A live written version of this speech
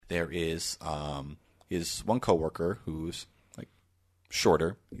there is his one coworker who's like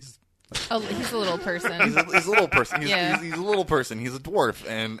shorter. He's a little person. he's a little person. Yeah. He's a little person. He's a dwarf.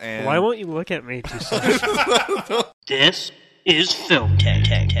 And Why won't you look at me too soon? This is Film Tang.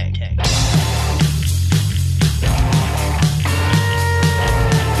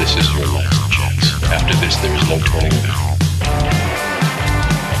 This is your last chance. After this, there is no turning back.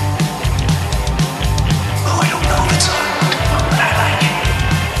 Oh, I don't know if it's hot, but I like it.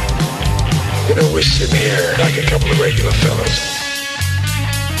 You know, we're sitting here like a couple of regular fellas.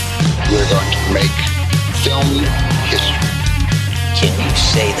 We're going to make film history. Can you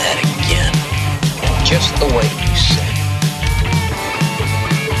say that again? Just the way you said it.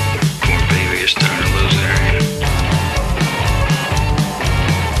 Poor baby is starting to lose their hair.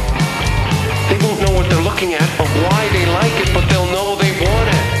 They won't know what they're looking at or why they like it, but they'll know they want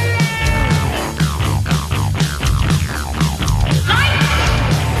it.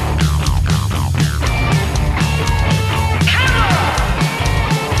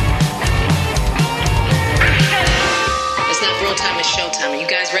 It's not real time, it's showtime. Are you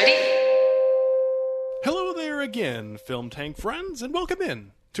guys ready? Hello there again, Film Tank friends, and welcome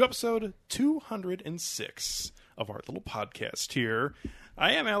in to episode 206 of our little podcast here.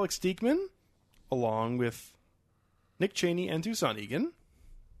 I am Alex Diekman, along with Nick Cheney and Tucson Egan.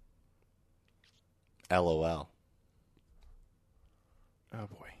 LOL. Oh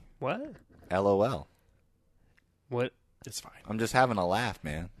boy, What? LOL. What? it's fine. I'm just having a laugh,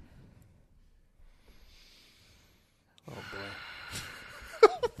 man. Oh boy,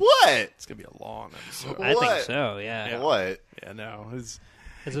 What? it's gonna be a long episode. I think What? so, yeah. What? Yeah, no, Is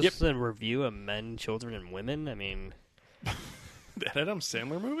this a review of men, children, and women? I mean, that Adam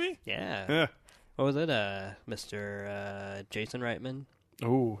Sandler movie? yeah. Yeah. What was it? Mr. Jason Reitman?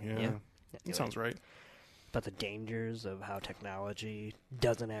 Oh, yeah. Yeah. That sounds right. About the dangers of how technology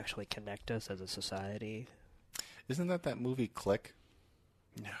doesn't actually connect us as a society. Isn't that movie Click?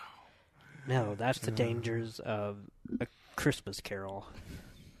 No. No, that's the dangers of A Christmas Carol.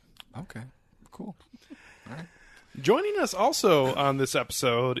 Okay. Cool. Joining us also on this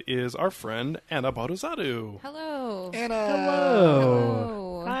episode is our friend Anna Baruzadu. Hello. Anna.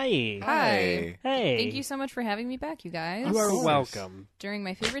 Hello. Hi. Hi. Hey. Thank you so much for having me back, you guys. You are course. welcome. During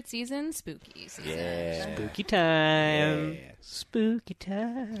my favorite season, spooky season. Yeah. Spooky time. Yeah. Spooky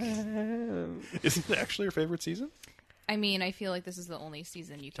time. Isn't it actually your favorite season? I mean, I feel like this is the only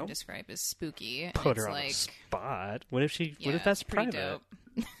season you can describe as spooky. and Put it's her on like, the spot. What if yeah, what if that's it's pretty private?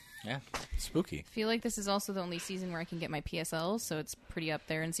 dope. Yeah. Spooky. I feel like this is also the only season where I can get my PSLs, so it's pretty up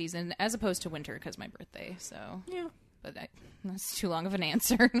there in season, as opposed to winter because my birthday. So yeah, but that's too long of an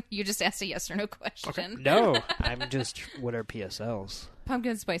answer. You just asked a yes or no question. No, I'm just. What are PSLs?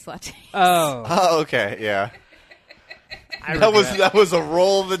 Pumpkin spice latte. Oh, Oh, okay. Yeah. I That was a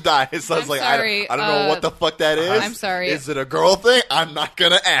roll of the dice. I was I'm like, sorry, I don't know what the fuck that is. I'm sorry. Is it a girl thing? I'm not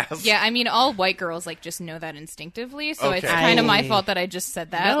gonna ask. Yeah, I mean, all white girls like just know that instinctively, so it's Okay. kind of my fault that I just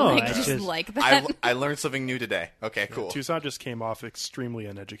said that. No, like, I just just- like that. I learned something new today. Okay, cool. Tucson just came off extremely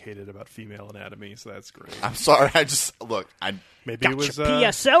uneducated about female anatomy, so that's great. I'm sorry. I just look. Maybe it was your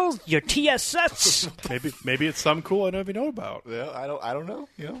PSLs, your TSS. maybe it's some cool I don't even know about. Yeah, I don't know.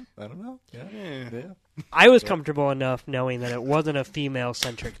 You know, I don't know. Yeah. Yeah. I was comfortable enough knowing that it wasn't a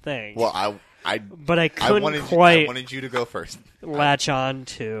female-centric thing. Well, I but I couldn't quite wanted you to go first. latch on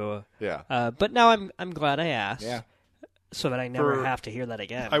to. Yeah. But now I'm glad I asked. Yeah. So that I never For- have to hear that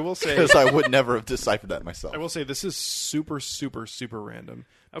again. I will say, Because I would never have deciphered that myself. I will say this is super, super, super random.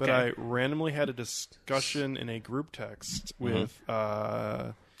 But Okay. I randomly had a discussion in a group text with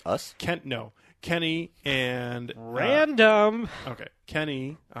Us? Kenny and Random. okay,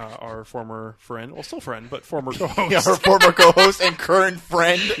 Kenny, our former friend, well, still friend, but former co-host. Yeah, our former co-host and current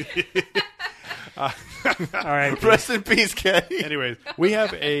friend. All right. Rest in peace, Kenny. Anyways, we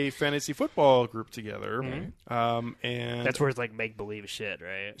have a fantasy football group together, and That's where it's like make believe shit,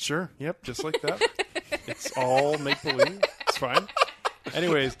 right? sure, yep, just like that. It's all make believe. It's fine.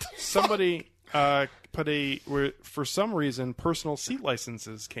 Anyways, somebody for some reason personal seat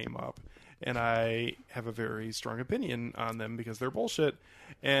licenses came up, and I have a very strong opinion on them because they're bullshit.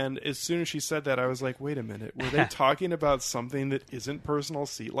 And as soon as she said that, I was like, wait a minute, were they talking about something that isn't personal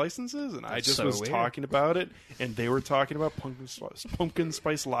seat licenses? And I just so was weird. talking about it, and they were talking about pumpkin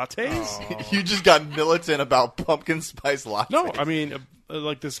spice lattes. You just got militant about pumpkin spice latte. No, I mean,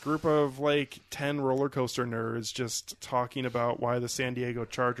 like this group of like 10 roller coaster nerds just talking about why the San Diego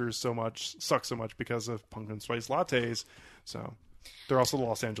Chargers suck so much because of pumpkin spice lattes. So They're also the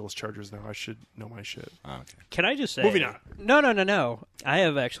Los Angeles Chargers now. I should know my shit. Oh, okay. Can I just say... Moving on. No. I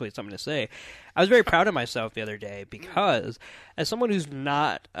have actually something to say. I was very proud of myself the other day because as someone who's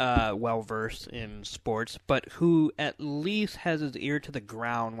not well-versed in sports, but who at least has his ear to the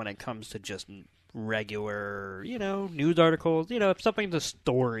ground when it comes to just regular, news articles, if something's a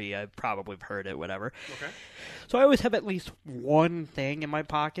story, I've probably heard it, whatever. Okay. So I always have at least one thing in my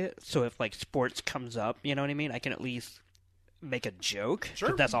pocket. So if, sports comes up, you know what I mean? I can at least make a joke. Sure.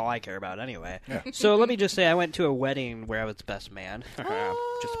 'Cause that's all I care about anyway. Yeah. So let me just say I went to a wedding where I was best man.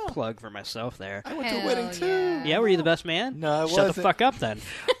 Just a plug for myself there. I went to a wedding too. Yeah, were you the best man? No, I Shut the wasn't. fuck up then.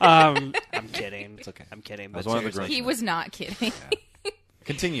 I'm kidding. It's okay. I'm kidding. I was But one of the seriously. He was not kidding.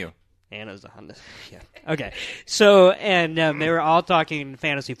 Continue. Anna's on this. Yeah. Okay. So, and they were all talking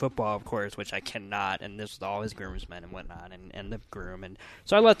fantasy football, of course, which I cannot, and this was all his groomsmen and whatnot, and the groom, and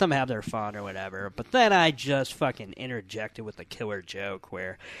so I let them have their fun or whatever, but then I just fucking interjected with a killer joke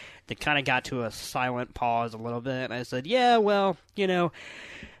where they kind of got to a silent pause a little bit, and I said, yeah, well,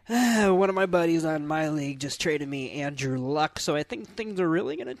 one of my buddies on my league just traded me Andrew Luck, so I think things are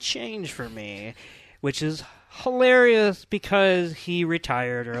really going to change for me, which is hilarious because he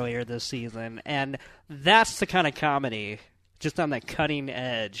retired earlier this season, and that's the kind of comedy just on the cutting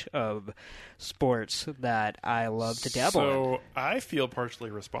edge of sports that I love to dabble in. So I feel partially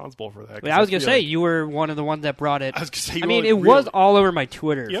responsible for that. 'cause I was going to feel say, like- you were one of the ones that brought it. I was gonna say, I mean, it really- was all over my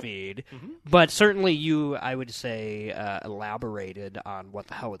Twitter Yep. feed, but certainly you, I would say, elaborated on what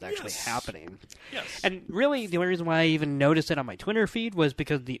the hell was actually Yes. happening. Yes. And really, the only reason why I even noticed it on my Twitter feed was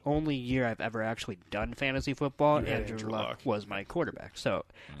because the only year I've ever actually done fantasy football, You had Andrew Andrew Luck Luck. was my quarterback. So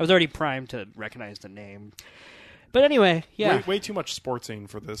I was already primed to recognize the name. But anyway, yeah. way too much sportsing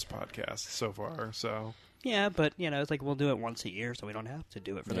for this podcast so far. So Yeah, but, it's like we'll do it once a year, so we don't have to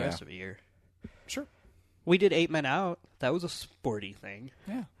do it for the Yeah. rest of the year. sure, We did 8 Men Out. That was a sporty thing.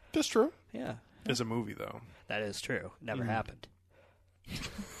 Yeah. that's true. Yeah, As a movie, though. that is true. Never happened.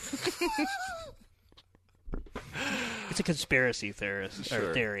 It's a conspiracy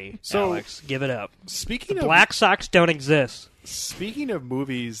theory, So- Alex. Give it up. Speaking The of Black Sox don't exist. Speaking of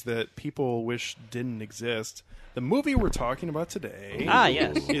movies that people wish didn't exist, the movie we're talking about today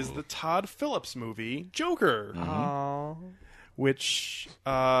Yes. is the Todd Phillips movie Joker, Oh. which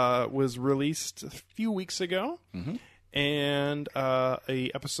was released a few weeks ago, and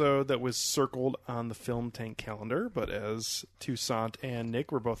a episode that was circled on the Film Tank calendar. But as Toussaint and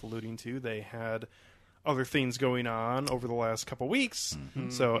Nick were both alluding to, they had other things going on over the last couple weeks,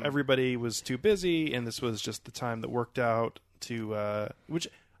 so everybody was too busy, and this was just the time that worked out to, which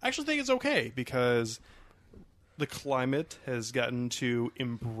I actually think is okay because the climate has gotten to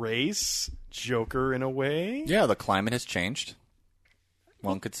embrace Joker in a way. Yeah, the climate has changed.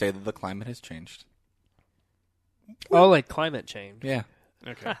 One could say that the climate has changed. Oh, like climate change. Yeah.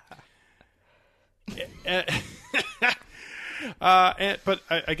 Okay. But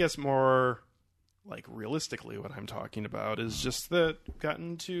I guess more like realistically, what I'm talking about is just that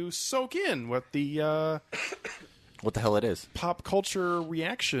gotten to soak in what the What the hell it is. pop culture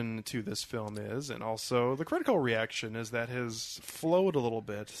reaction to this film is, and also the critical reaction as that has flowed a little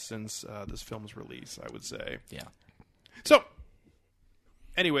bit since this film's release, I would say. Yeah. So,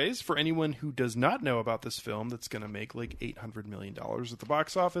 anyways, for anyone who does not know about this film that's going to make like $800 million at the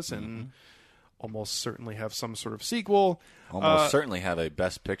box office and almost certainly have some sort of sequel. Almost certainly have a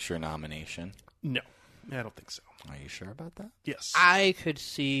Best Picture nomination. No, I don't think so. Are you sure about that? Yes. I could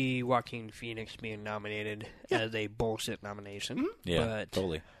see Joaquin Phoenix being nominated as a bullshit nomination. Yeah, but,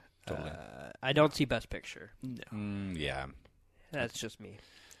 totally. I don't see Best Picture. Yeah. That's just me.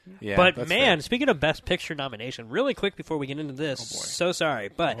 Yeah. But that's man, fair. speaking of Best Picture nomination, really quick before we get into this, so sorry,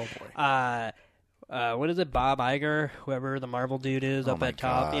 but what is it, Bob Iger, whoever the Marvel dude is up my at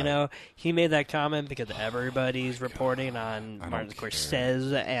top, God. he made that comment because everybody's reporting on Martin care.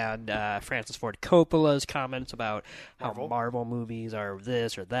 Scorsese and Francis Ford Coppola's comments about how Marvel movies are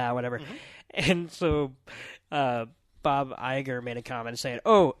this or that, whatever. And so Bob Iger made a comment saying,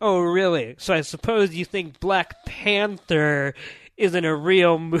 oh, really? So I suppose you think Black Panther isn't a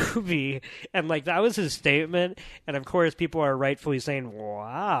real movie? And that was his statement, and of course people are rightfully saying,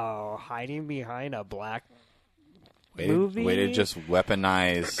 wow, hiding behind a black movie? Way to just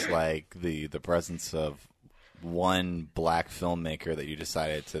weaponize the presence of one black filmmaker that you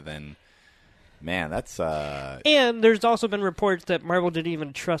decided to then. Man, that's And there's also been reports that Marvel didn't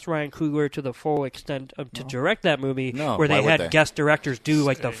even trust Ryan Coogler to the full extent to direct that movie, No, where why they would had they? guest directors do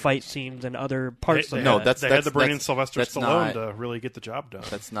the fight scenes and other parts of No, that. that's- they had to bring in that's- Sylvester that's Stallone not- to really get the job done.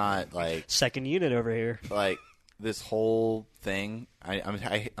 that's not second unit over here. this whole thing.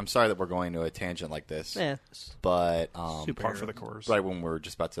 I'm sorry that we're going to a tangent like this, but Par for the course. Right when we're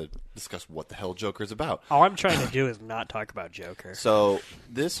just about to discuss what the hell Joker's about. All I'm trying to do is not talk about Joker. So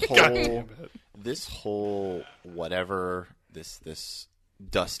this whole whatever this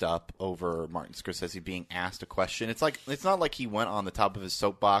dust up over Martin Scorsese being asked a question. It's not like he went on the top of his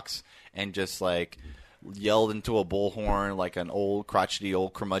soapbox and just like yelled into a bullhorn like an old crotchety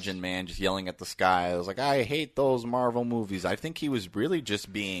old curmudgeon man just yelling at the sky. I was like, I hate those Marvel movies. I think he was really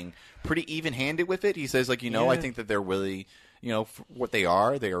just being pretty even-handed with it. He says like, I think that they're really, for what they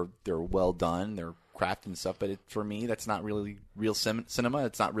are, they're well done. They're crafted and stuff, but for me, that's not really real cinema.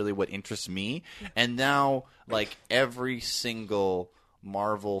 It's not really what interests me. And now, like, every single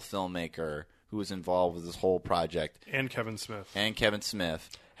Marvel filmmaker who was involved with this whole project and Kevin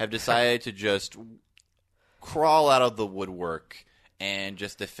Smith have decided to just crawl out of the woodwork and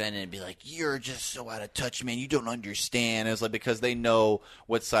just defend it and be like, you're just so out of touch, man. You don't understand. It's like because they know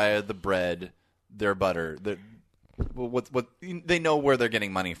what side of the bread they're butter. What they know where they're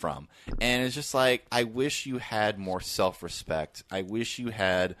getting money from. And it's just like, I wish you had more self-respect. I wish you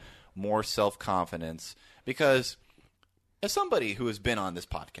had more self-confidence, because as somebody who has been on this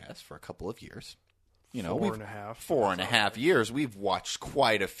podcast for a couple of years, 4.5 years, we've watched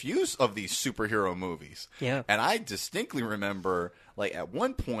quite a few of these superhero movies. Yeah. And I distinctly remember, like, at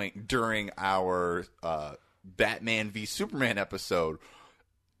one point during our Batman v Superman episode,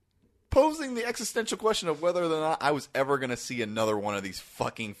 posing the existential question of whether or not I was ever going to see another one of these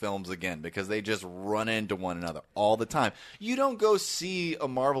fucking films again, because they just run into one another all the time. You don't go see a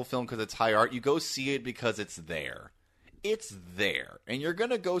Marvel film because it's high art. You go see it because it's there. It's there, and you're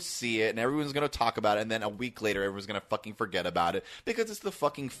going to go see it, and everyone's going to talk about it, and then a week later, everyone's going to fucking forget about it, because it's the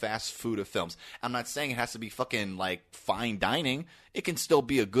fucking fast food of films. I'm not saying it has to be fucking, like, fine dining. It can still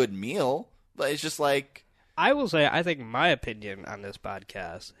be a good meal, but it's just like... I will say, I think my opinion on this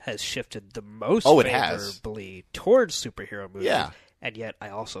podcast has shifted the most favorably towards superhero movies. Yeah. And yet, I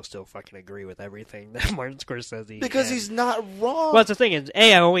also still fucking agree with everything that Martin Scorsese. Because he's not wrong. Well, that's the thing is,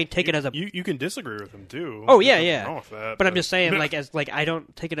 I only take it as a. You can disagree with him too. Oh yeah. Wrong with that, but I'm just saying, I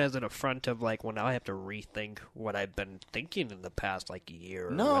don't take it as an affront of like, well, now I have to rethink what I've been thinking in the past year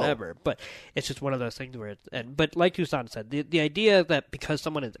or whatever. But it's just one of those things where, but like Tucson said, the idea that because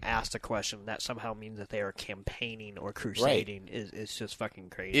someone is asked a question, that somehow means that they are campaigning or crusading is just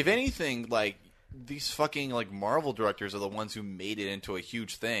fucking crazy. If anything, like. These fucking like Marvel directors are the ones who made it into a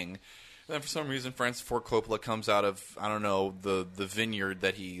huge thing. And then for some reason, Francis Ford Coppola comes out of, I don't know, the vineyard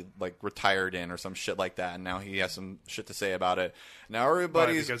that he like retired in or some shit like that, and now he has some shit to say about it. Now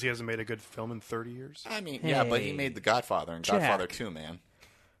everybody's because he hasn't made a good film in 30 years. I mean, yeah, but he made The Godfather and Godfather 2, man.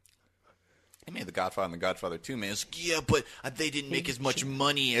 He made The Godfather and The Godfather 2, man. It's, yeah, but they didn't make as much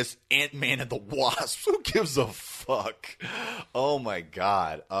money as Ant-Man and the Wasp. Who gives a fuck? Oh my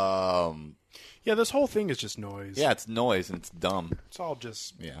god. Yeah, this whole thing is just noise. Yeah, it's noise and it's dumb. It's all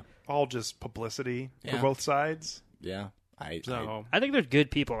just publicity for both sides. Yeah, I think there's good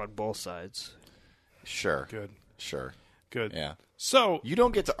people on both sides. Sure. Good. Sure. Good. Yeah. So you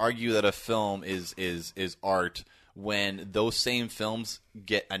don't get to argue that a film is art when those same films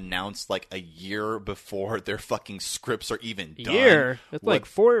get announced like a year before their fucking scripts are even done. It's like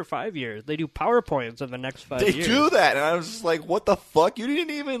 4 or 5 years. They do PowerPoints in the next 5 years. They do that, and I was just like, what the fuck? You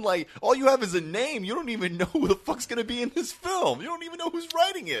didn't even, like, all you have is a name. You don't even know who the fuck's going to be in this film. You don't even know who's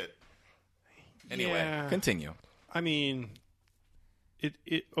writing it. Anyway, continue. I mean,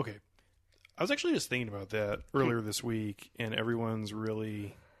 okay. I was actually just thinking about that earlier this week, and everyone's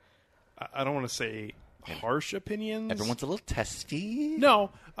really, I don't want to say harsh opinions. Everyone's a little testy. No.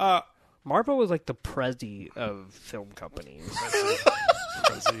 Marvel was like the Prezi of film companies.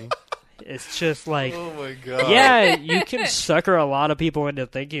 Prezi. It's just like, oh my god. Yeah, you can sucker a lot of people into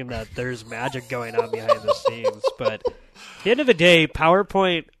thinking that there's magic going on behind the scenes, but at the end of the day,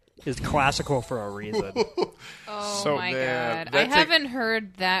 PowerPoint is classical for a reason. Oh my god. I haven't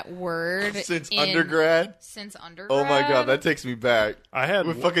heard that word since undergrad. Oh my god, that takes me back. I had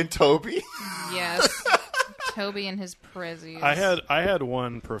with fucking Toby. Yes. Toby and his prezzies. I had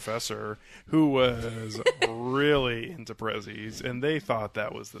one professor who was really into prezzies, and they thought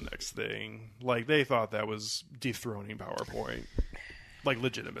that was the next thing. Like, they thought that was dethroning PowerPoint. Like,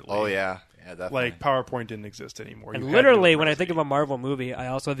 legitimately. Oh, yeah. Yeah, definitely. Like, PowerPoint didn't exist anymore. And literally, when I think of a Marvel movie, I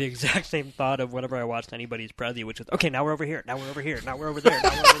also have the exact same thought of whenever I watched anybody's Prezi, which is, okay, now we're over here, now we're over here, now we're over there,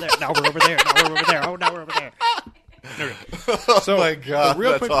 now we're over there, now we're over there, now we're over there, oh, now we're over there. So, oh my god, the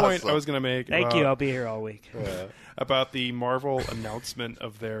real quick awesome. point I was going to make. Thank you, I'll be here all week. About the Marvel announcement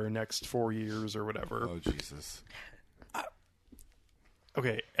of their next 4 years or whatever. Oh, Jesus.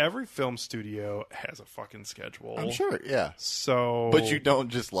 Okay, every film studio has a fucking schedule. I'm sure, yeah. So, But you don't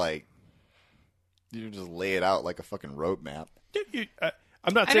just you just lay it out like a fucking roadmap.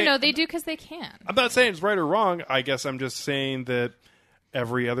 I'm not I saying don't know. They do because they can. I'm not saying it's right or wrong. I guess I'm just saying that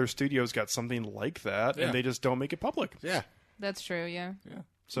every other studio's got something like that, and they just don't make it public. Yeah. That's true. Yeah.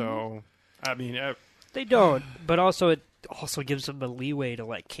 So, I mean, They don't, but also it also gives them the leeway to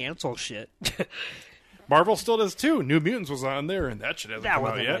like cancel shit. Marvel still does too. New Mutants was on there, and that shit hasn't That come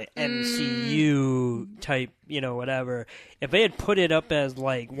wasn't out like yet. MCU type, whatever. If they had put it up as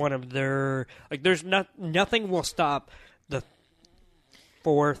like one of their there's nothing will stop the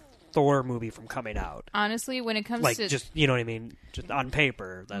fourth Thor movie from coming out. Honestly, when it comes Like to just what I mean, just on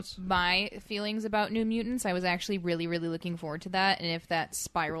paper. That's my feelings about New Mutants, I was actually really, really looking forward to that. And if that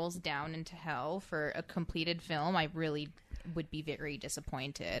spirals down into hell for a completed film, I really would be very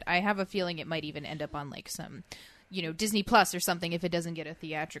disappointed. I have a feeling it might even end up on like some, Disney Plus or something if it doesn't get a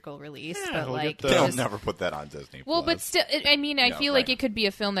theatrical release. Yeah, but like, They'll never put that on Disney. well, but still, I feel like right. it could be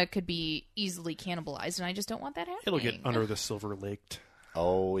a film that could be easily cannibalized, and I just don't want that happening. It'll get under the Silver Lake.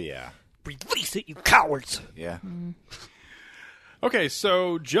 Oh yeah, release it, you cowards. yeah. Okay,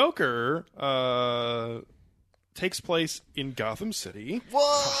 so Joker takes place in Gotham City.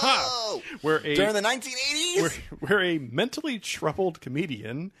 Whoa! Where During the 1980s? where a mentally troubled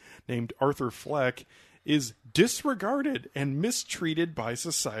comedian named Arthur Fleck is disregarded and mistreated by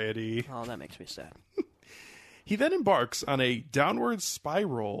society. Oh, that makes me sad. He then embarks on a downward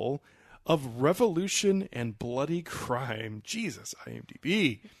spiral of revolution and bloody crime. Jesus,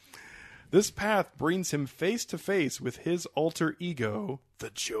 IMDb. This path brings him face to face with his alter ego,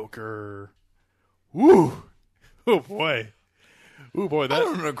 the Joker. Woo! Oh boy. Oh boy, I that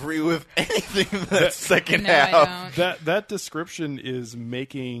don't agree with anything in that second No, I half. don't. that description is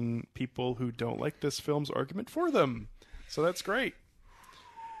making people who don't like this film's argument for them. So that's great.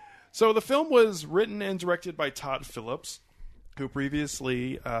 So the film was written and directed by Todd Phillips, who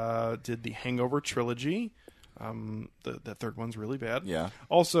previously did the Hangover trilogy. The third one's really bad. Yeah.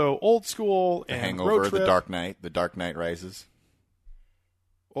 Also, Old School The and Hangover, Road Trip. The Dark Knight Rises.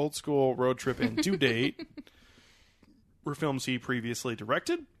 Old School, Road Trip, and Due Date were films he previously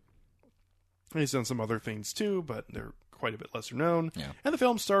directed. He's done some other things too, but they're quite a bit lesser known. Yeah. And the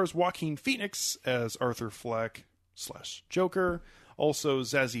film stars Joaquin Phoenix as Arthur Fleck / Joker. Also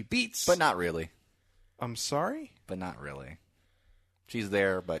Zazie Beetz. But not really. I'm sorry? But not really. She's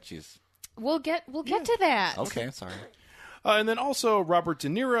there, but she's... We'll get to that. Okay, sorry. And then also Robert De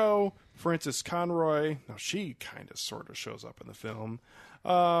Niro, Frances Conroy. Now, she kind of sort of shows up in the film.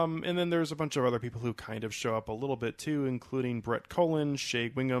 And then there's a bunch of other people who kind of show up a little bit too, including Brett Cullen, Shea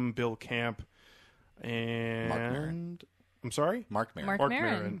Wingham, Bill Camp, and... Mark Maron. I'm sorry? Mark Maron. Mark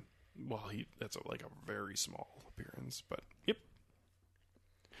Maron. Well, that's like a very small appearance, but yep.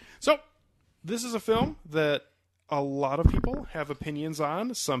 So, this is a film that a lot of people have opinions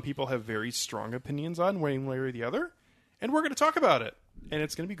on. Some people have very strong opinions on, one way or the other. And we're going to talk about it. And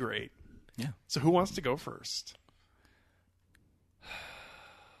it's going to be great. Yeah. So who wants to go first?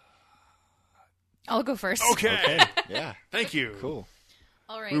 I'll go first. Okay. Yeah. Thank you. Cool.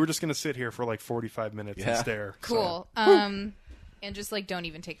 All right. We were just going to sit here for like 45 minutes and Yeah. stare. Cool. So. And just don't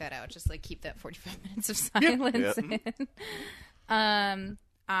even take that out. Just keep that 45 minutes of silence in.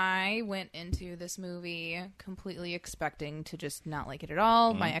 I went into this movie completely expecting to just not like it at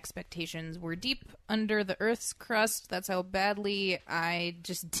all. My expectations were deep under the Earth's crust. That's how badly I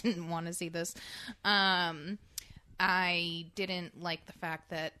just didn't want to see this. I didn't like the fact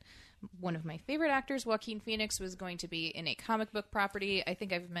that one of my favorite actors, Joaquin Phoenix, was going to be in a comic book property. I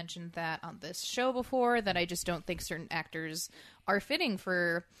think I've mentioned that on this show before, that I just don't think certain actors are fitting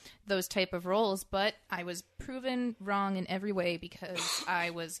for those type of roles, but I was proven wrong in every way because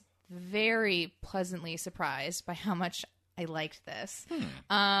I was very pleasantly surprised by how much I liked this.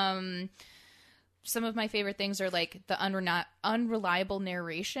 Some of my favorite things are the unreliable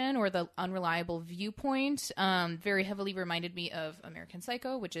narration or the unreliable viewpoint. Very heavily reminded me of American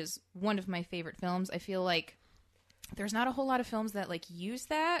Psycho, which is one of my favorite films. I feel like there's not a whole lot of films that use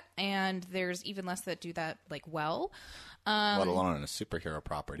that, and there's even less that do that well. Let alone on a superhero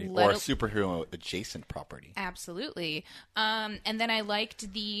property or a superhero adjacent property. Absolutely. And then I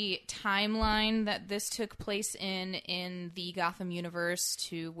liked the timeline that this took place in the Gotham universe,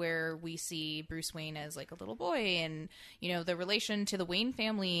 to where we see Bruce Wayne as a little boy, and the relation to the Wayne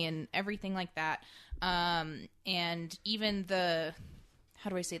family and everything like that. And even the,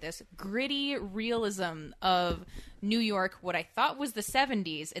 how do I say this, gritty realism of New York, what I thought was the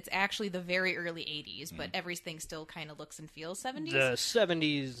 70s, it's actually the very early 80s, but everything still kind of looks and feels 70s. The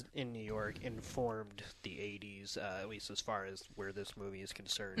 70s in New York informed the 80s, at least as far as where this movie is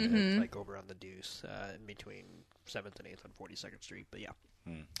concerned. It's like over on the Deuce, in between 7th and 8th on 42nd Street. But yeah.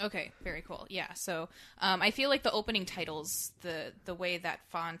 Okay, very cool. Yeah, so I feel like the opening titles, the way that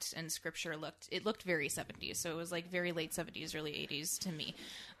font and scripture looked, it looked very 70s. So it was like very late 70s, early 80s to me.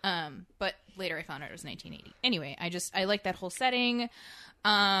 But later I found out it was 1980. Anyway, I like that whole setting.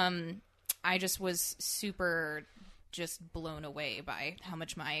 I just was super just blown away by how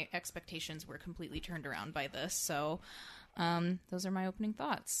much my expectations were completely turned around by this. So those are my opening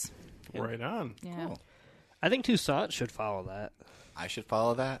thoughts. Right on. Yeah. Cool. I think Toussaint should follow that. I should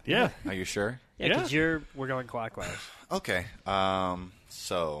follow that? Yeah. Are you sure? Yeah, because we're going clockwise. Okay.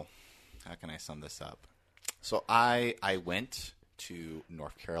 So how can I sum this up? So I went to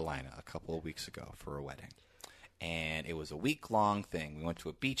North Carolina a couple of weeks ago for a wedding. And it was a week-long thing. We went to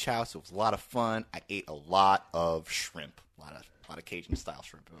a beach house. It was a lot of fun. I ate a lot of shrimp. A lot of Cajun-style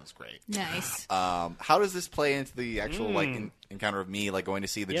shrimp. It was great. Nice. How does this play into the actual encounter of me going to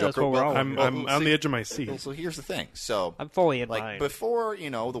see the Yeah, that's Joker? what we're all- I'm on the edge of my seat. So here's the thing. So I'm fully in line. before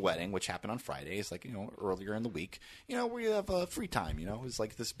the wedding, which happened on Fridays, earlier in the week. We have free time. It's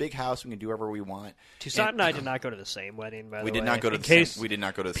like this big house. We can do whatever we want. Toussaint and I did not go to the same wedding. By the way, We did not go to in the case same. We did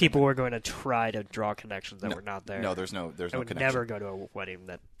not go to the people same were going to try to draw connections that were not there. No, there's no I would connection. never go to a wedding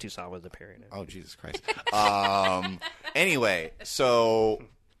that Toussaint was appearing in. Oh, Jesus Christ. Anyway, so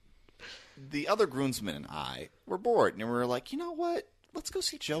the other groomsmen and I were bored, and we were like, you know what? Let's go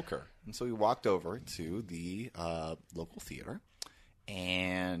see Joker. And so we walked over to the local theater,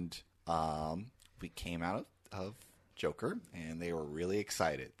 and we came out of Joker, and they were really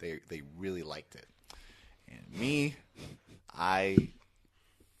excited. They really liked it. And me, I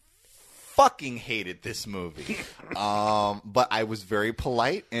fucking hated this movie. But I was very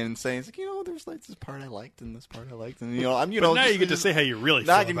polite and saying, there's this part I liked and this part I liked, and But now you get to say how you really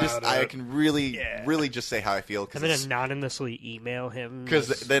feel now I can about it. I can really just say how I feel. I'm going to anonymously email him. Because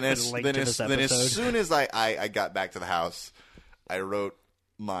then with a link to this as episode. soon as I got back to the house, I wrote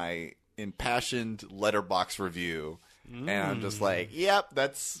my impassioned letterbox review, and I'm just like, yep,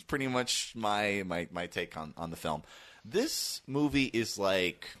 that's pretty much my take on the film. This movie is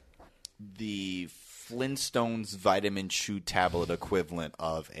like the Flintstones vitamin chew tablet equivalent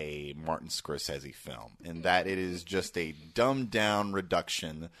of a Martin Scorsese film, in that it is just a dumbed down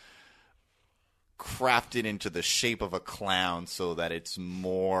reduction crafted into the shape of a clown so that it's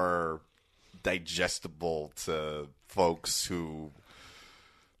more digestible to folks who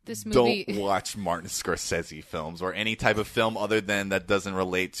This movie don't watch Martin Scorsese films or any type of film other than that doesn't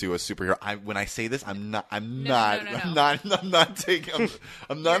relate to a superhero. When I say this, I'm not taking.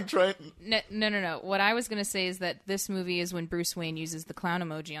 I'm not trying. No. What I was going to say is that this movie is when Bruce Wayne uses the clown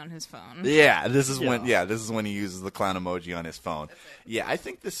emoji on his phone. Yeah, this is when he uses the clown emoji on his phone. Yeah, I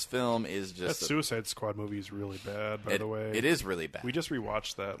think this film is just That Suicide Squad movie is really bad, by the way. It is really bad. We just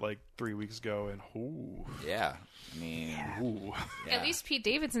rewatched that 3 weeks ago, and ooh. Yeah. I mean, Ooh. yeah. At least Pete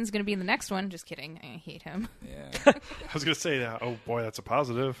Davidson's going to be in the next one. Just kidding. I hate him. Yeah. I was going to say that. Oh, boy, that's a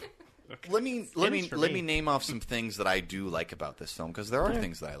positive. Let me name off some things that I do like about this film, because there are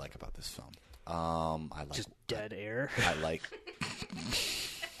things that I like about this film. I like just dead air.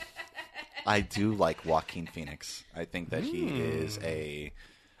 I do like Joaquin Phoenix. I think that he is a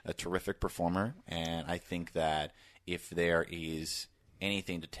terrific performer, and I think that if there is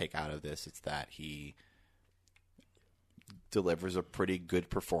anything to take out of this, it's that he delivers a pretty good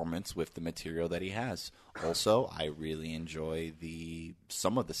performance with the material that he has. Also, I really enjoy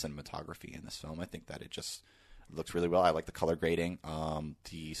some of the cinematography in this film. I think that it just looks really well. I like the color grading,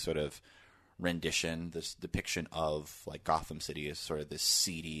 the sort of rendition, this depiction of Gotham City as sort of this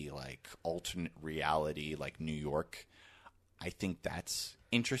seedy, alternate reality, New York. I think that's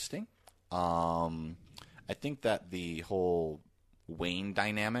interesting. I think that the whole Wayne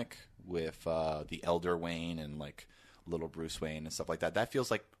dynamic with the elder Wayne and little Bruce Wayne and stuff like that feels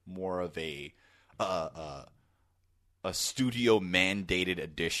like more of a studio mandated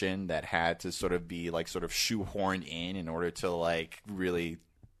addition that had to sort of be sort of shoehorned in order to really,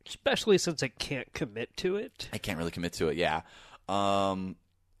 especially since it can't commit to it. I can't really commit to it. Yeah.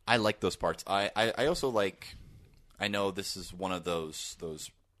 I like those parts. I also I know this is one of those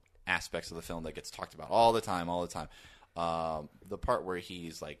aspects of the film that gets talked about all the time. The part where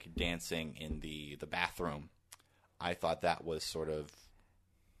he's dancing in the bathroom, I thought that was sort of.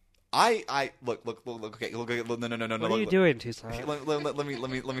 Look. Okay, no. What are you doing, Toussaint? Let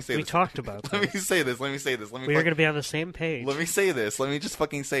me say this. We talked about this. Let me say this. We are going to be on the same page. Let me say this. Let me just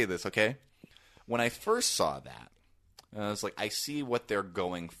fucking say this, okay? When I first saw that, It's like I see what they're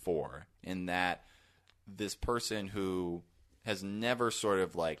going for in that this person who has never sort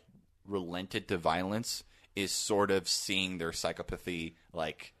of like relented to violence is sort of seeing their psychopathy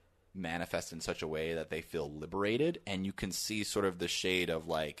like manifest in such a way that they feel liberated, and you can see sort of the shade of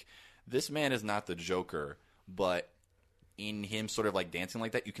like this man is not the Joker, but in him sort of like dancing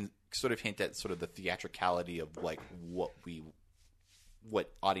like that, you can sort of hint at sort of the theatricality of like what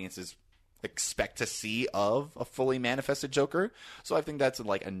audiences expect to see of a fully manifested Joker. So I think that's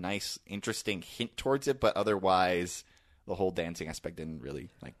like a nice, interesting hint towards it, but otherwise the whole dancing aspect didn't really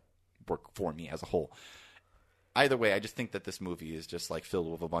like work for me as a whole. Either way, I just think that this movie is just like filled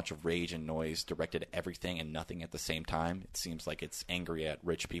with a bunch of rage and noise directed at everything and nothing at the same time. It seems like it's angry at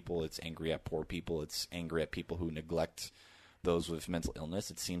rich people, it's angry at poor people, it's angry at people who neglect those with mental illness.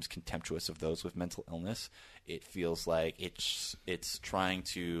 It seems contemptuous of those with mental illness. It feels like it's trying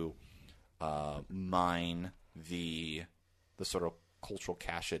to mine the sort of cultural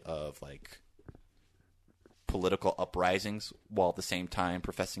cachet of like political uprisings while at the same time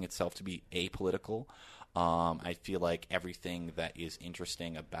professing itself to be apolitical. I feel like everything that is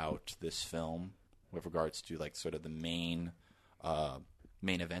interesting about this film with regards to like sort of the main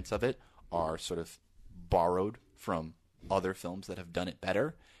events of it are sort of borrowed from other films that have done it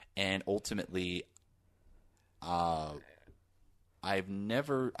better, and ultimately I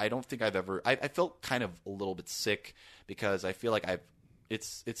felt kind of a little bit sick because I feel like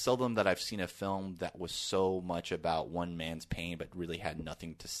it's seldom that I've seen a film that was so much about one man's pain but really had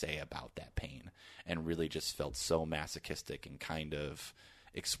nothing to say about that pain and really just felt so masochistic and kind of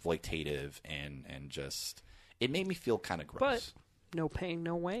exploitative and just it made me feel kind of gross. But no pain,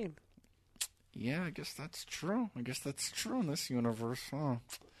 no Wayne. Yeah, I guess that's true. I guess that's true in this universe, huh?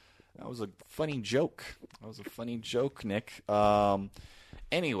 That was a funny joke. Nick.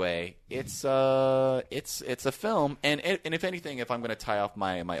 Anyway, it's a film, and if anything, if I'm going to tie off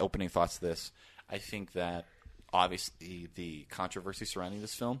my opening thoughts to this, I think that obviously the controversy surrounding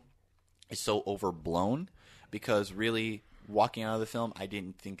this film is so overblown because really walking out of the film, I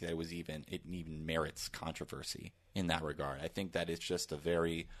didn't think that it even merits controversy in that regard. I think that it's just a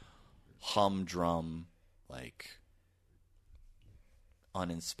very humdrum, like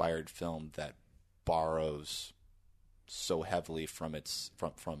uninspired film that borrows so heavily from its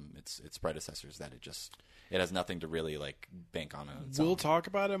predecessors that it has nothing to really like bank on its We'll own. talk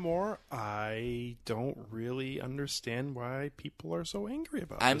about it more. I don't really understand why people are so angry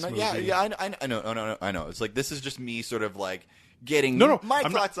about this movie. I know. It's like this is just me sort of like getting my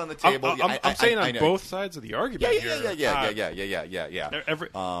thoughts on the table. I'm saying on both sides of the argument here. Yeah.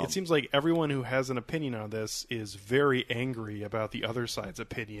 It seems like everyone who has an opinion on this is very angry about the other side's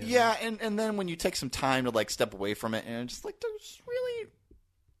opinion. Yeah, and then when you take some time to like step away from it, and just like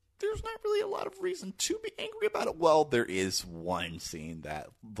there's not really a lot of reason to be angry about it. Well, there is one scene that,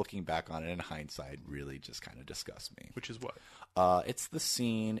 looking back on it in hindsight, really just kind of disgusts me. Which is what? It's the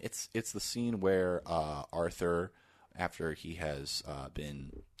scene. It's the scene where Arthur, after he has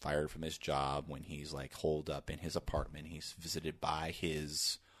been fired from his job, when he's like holed up in his apartment, he's visited by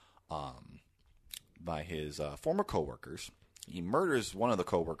his former coworkers. He murders one of the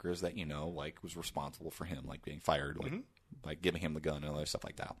coworkers that was responsible for him like being fired, like giving him the gun and other stuff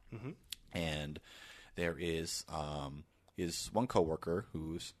like that. Mm-hmm. And there is his one coworker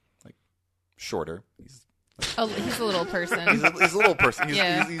who's like shorter. He's a little person. He's a little person. He's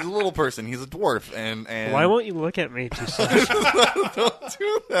Yeah. a little person. He's a dwarf. And Why won't you look at me too soon? Don't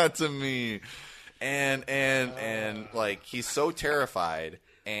do that to me. And like he's so terrified,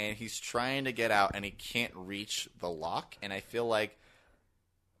 and he's trying to get out, and he can't reach the lock. And I feel like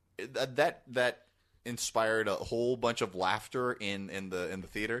that inspired a whole bunch of laughter in the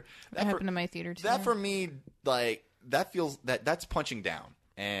theater. That happened to my theater too. That for me, like that feels that's punching down,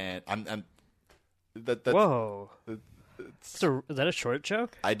 and I'm that's Whoa. So is that a short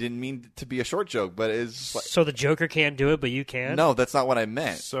joke? I didn't mean to be a short joke, but it's like, so the Joker can't do it, but you can? No, that's not what I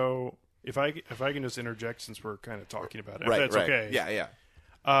meant. So if I can just interject, since we're kind of talking about it, Right, if that's right. okay. Yeah.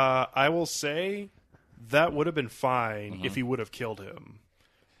 I will say that would have been fine if he would have killed him,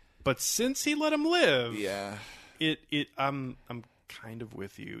 but since he let him live, Yeah. I'm kind of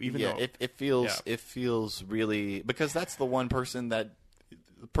with you. Even Yeah, though it feels really, because that's the one person that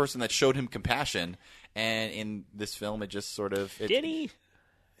showed him compassion, and in this film it just sort of Did he?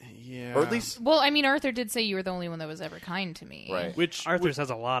 yeah, or at least Well, I mean, Arthur did say you were the only one that was ever kind to me. right. which Arthur says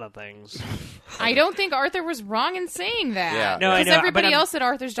a lot of things. I don't think Arthur was wrong in saying that. Yeah. No, I Because know, everybody but else at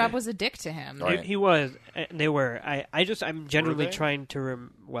Arthur's job was a dick to him. Right. He was. They were. I'm generally they? trying to.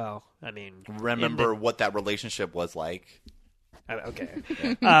 Remember what that relationship was like. Okay.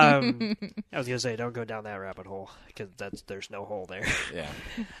 I was gonna say, don't go down that rabbit hole because there's no hole there. Yeah.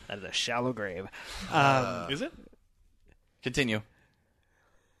 That is a shallow grave. Is it? Continue.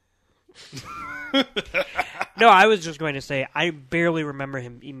 No, I was just going to say I barely remember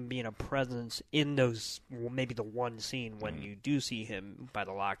him even being a presence in those, maybe the one scene when you do see him by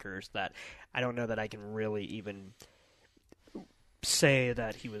the lockers, that I don't know that I can really even say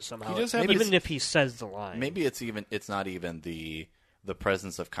that he was somehow, even if he says the line. Maybe it's not even the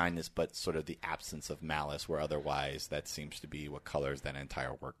presence of kindness, but sort of the absence of malice, where otherwise that seems to be what colors that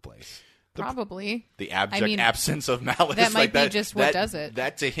entire workplase. Probably The abject absence of malice. That might like be just what does it.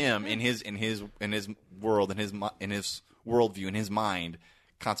 That to him, in his world, in his worldview, in his mind,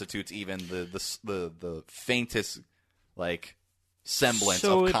 constitutes even the faintest like semblance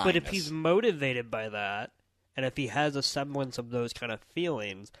of kindness. But if he's motivated by that, and if he has a semblance of those kind of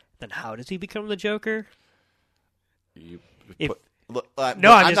feelings, then how does he become the Joker? I'm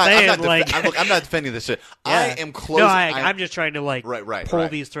just saying, I'm not defending this shit. Yeah. I am closing. No, I'm just trying to pull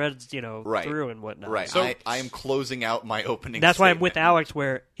these threads, Right. through and whatnot. Right. So I am closing out my opening. that's why I'm statement. with Alex.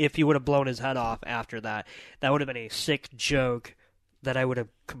 Where if he would have blown his head off after that, that would have been a sick joke that I would have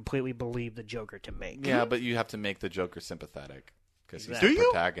completely believed the Joker to make. Yeah, but you have to make the Joker sympathetic because he's Exactly. the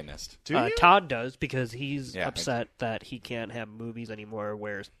protagonist. Todd does because he's Yeah, upset that he can't have movies anymore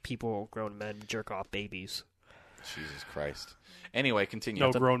where people, grown men, jerk off babies. Jesus Christ. Anyway, continue.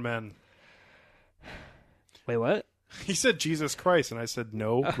 No grown men. Wait, what? He said Jesus Christ, and I said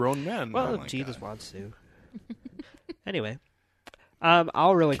no grown men. Well, Oh if my Jesus God. wants to. Anyway,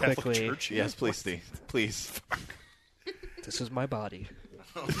 I'll really Catholic quickly. Church? Yes, please, Steve. Please. This is my body.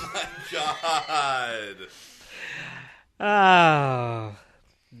 God.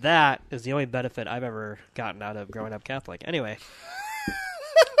 That is the only benefit I've ever gotten out of growing up Catholic. Anyway,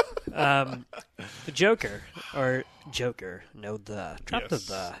 the Joker, drop Yes.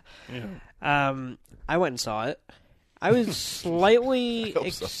 the. Yeah. I went and saw it. I was slightly hope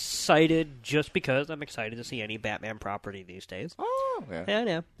so. excited just because I'm excited to see any Batman property these days. Oh, yeah. I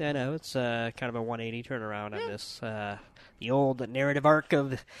know. It's kind of a 180 turnaround on this, the old narrative arc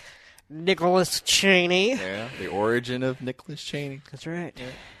of Nicholas Cheney. Yeah, the origin of Nicholas Cheney. That's right.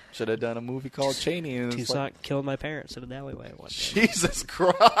 Should have done a movie called Cheney. And it's Toussaint killed my parents in an alleyway one day. Jesus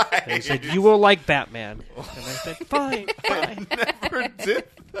Christ. They said, "You will like Batman." And I said, fine. Never did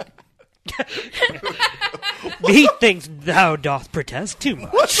that. Methinks thou doth protest too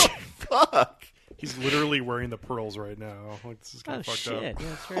much. Fuck. He's literally wearing the pearls right now. Like, this is kind Oh, of fucked shit. up. Yeah,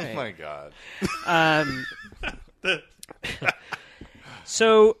 that's right. Oh, my God.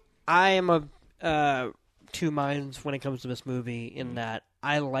 So I am of two minds when it comes to this movie in that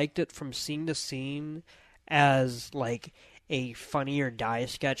I liked it from scene to scene as like a Funny or Die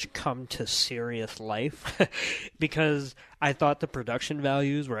sketch come to serious life because I thought the production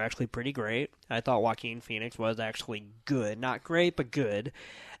values were actually pretty great. I thought Joaquin Phoenix was actually good. Not great, but good.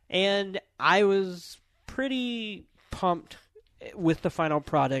 And I was pretty pumped with the final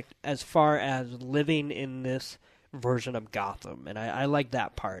product as far as living in this version of Gotham, and I like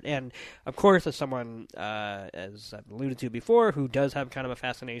that part. And of course, as someone, as I've alluded to before, who does have kind of a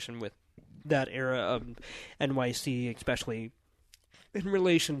fascination with that era of NYC, especially in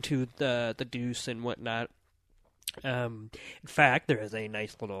relation to the Deuce and whatnot. In fact, there is a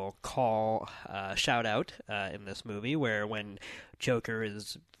nice little shout out in this movie where when Joker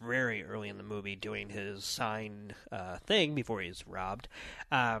is very early in the movie doing his sign thing before he's robbed,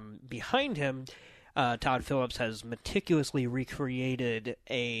 behind him, Todd Phillips has meticulously recreated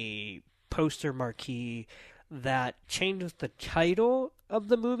a poster marquee that changes the title of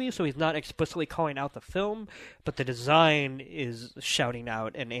the movie, so he's not explicitly calling out the film, but the design is shouting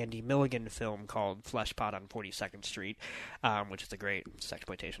out an Andy Milligan film called Fleshpot on 42nd Street, which is a great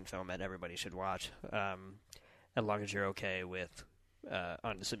sexploitation film that everybody should watch, as long as you're okay with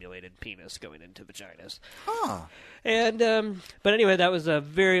unsimulated penis going into vaginas. Huh. And but anyway, that was a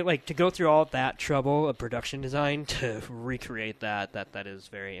very to go through all that trouble of production design to recreate that is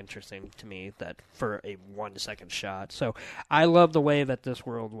very interesting to me, that for a 1 second shot. So I love the way that this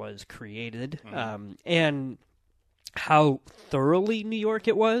world was created, and how thoroughly New York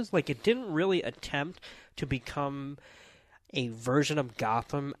it was. Like, it didn't really attempt to become a version of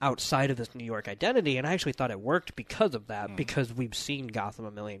Gotham outside of this New York identity, and I actually thought it worked because of that, because we've seen Gotham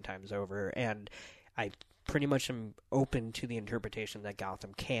a million times over, and I pretty much am open to the interpretation that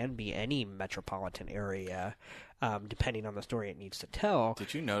Gotham can be any metropolitan area, depending on the story it needs to tell.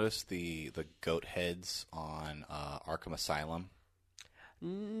 Did you notice the goat heads on Arkham Asylum?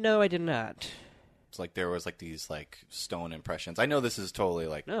 No, I did not. It's like there was these stone impressions. I know this is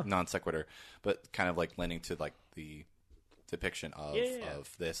totally non sequitur, but kind of lending to the depiction of Yeah.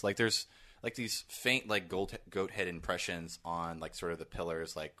 of this. Like there's like these faint like goat head impressions on like sort of the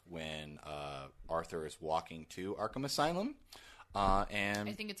pillars, like when Arthur is walking to Arkham Asylum. And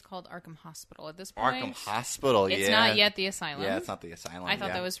I think it's called Arkham Hospital at this point. Arkham Hospital, It's not yet the asylum. Yeah, it's not the asylum. I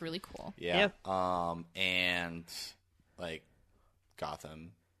thought that was really cool. Yeah. And like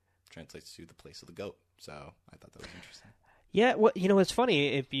Gotham translates to the place of the goat. So I thought that was interesting. Yeah, well, it's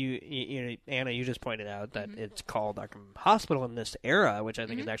funny if you Anna, you just pointed out that it's called Arkham Hospital in this era, which I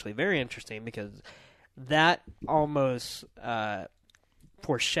think is actually very interesting because that almost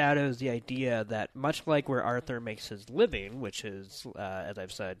foreshadows the idea that much like where Arthur makes his living, which is, as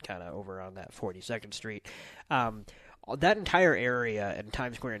I've said, kind of over on that 42nd Street, that entire area and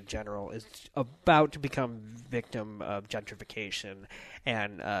Times Square in general is about to become victim of gentrification,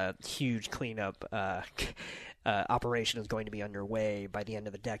 and a huge cleanup operation is going to be underway by the end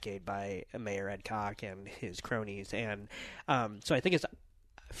of the decade by Mayor Ed Koch and his cronies. And so I think it's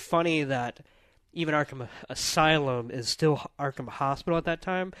funny that even Arkham Asylum is still Arkham Hospital at that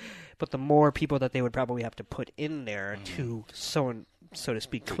time, but the more people that they would probably have to put in there to so to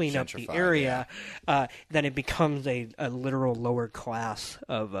speak, clean up the area, then it becomes a literal lower class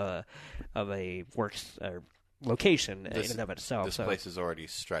of a works location in and of itself. This place is already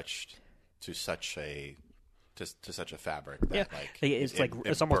stretched to such a fabric that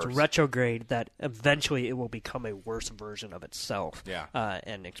it's almost bursts. retrograde that eventually it will become a worse version of itself. Yeah.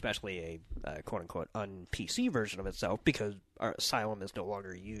 And especially a quote unquote un-PC version of itself because our asylum is no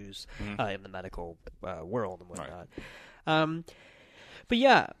longer used in the medical world and whatnot. Right. But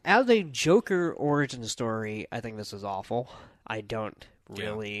yeah, as a Joker origin story, I think this is awful. I don't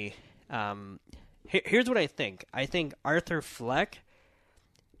really. Here's what I think. I think Arthur Fleck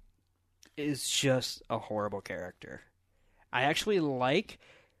is just a horrible character. I actually like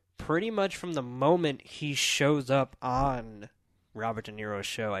pretty much from the moment he shows up on Robert De Niro's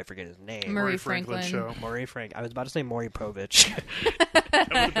show. I forget his name. Murray Franklin show. Maury Frank. I was about to say Maury Povich.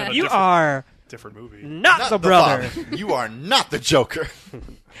 You are different movie. not the brother. You are not the Joker.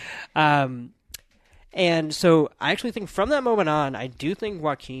 And so I actually think from that moment on, I do think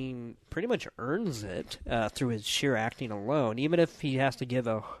Joaquin pretty much earns it through his sheer acting alone, even if he has to give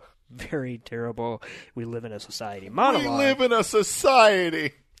a very terrible "we live in a society" monologue. We live in a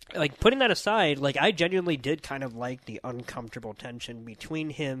society. Like, putting that aside, like, I genuinely did kind of like the uncomfortable tension between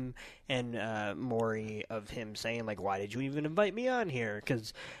him and Maury, of him saying, like, why did you even invite me on here?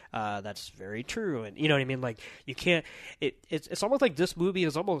 Because that's very true. And you know what I mean? Like, you can't... It's almost like this movie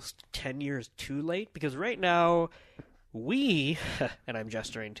is almost 10 years too late, because right now... we, and I'm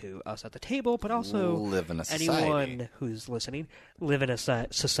gesturing to us at the table, but also live in a society. Anyone who's listening, live in a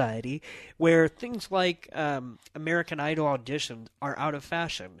society where things like American Idol auditions are out of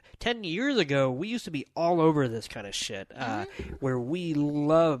fashion. 10 years ago, we used to be all over this kind of shit, where we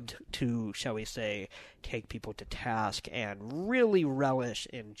loved to, shall we say, take people to task and really relish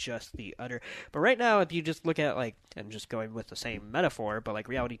in just the utter. But right now, if you just look at, like, and just going with the same metaphor, but like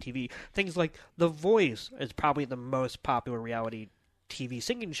reality TV, things like The Voice is probably the most popular reality TV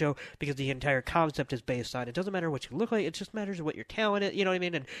singing show because the entire concept is based on it doesn't matter what you look like, it just matters what your talent is, you know what I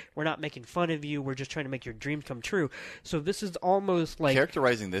mean? And we're not making fun of you, we're just trying to make your dreams come true. So this is almost like...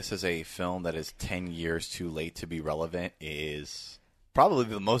 Characterizing this as a film that is 10 years too late to be relevant is probably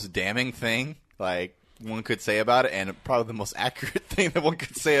the most damning thing, like, one could say about it, and probably the most accurate thing that one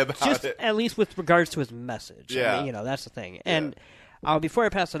could say about just it. At least with regards to his message. Yeah. I mean, that's the thing. And before I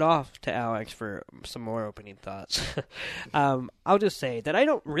pass it off to Alex for some more opening thoughts, I'll just say that I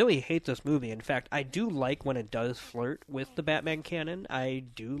don't really hate this movie. In fact, I do like when it does flirt with the Batman canon. I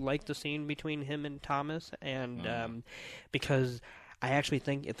do like the scene between him and Thomas, and because... I actually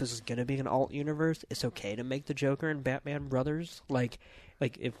think if this is going to be an alt universe, it's okay to make the Joker and Batman brothers. Like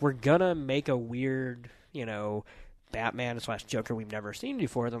if we're going to make a weird, Batman / Joker we've never seen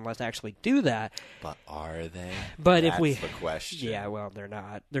before, then let's actually do that. But are they? But That's if we... the question. Yeah, well, they're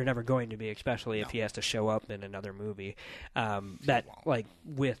not. They're never going to be, especially if he has to show up in another movie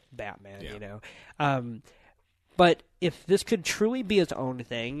with Batman, But if this could truly be its own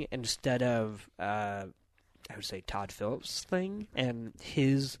thing instead of... I would say Todd Phillips' thing and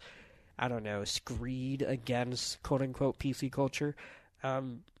his, screed against quote-unquote PC culture,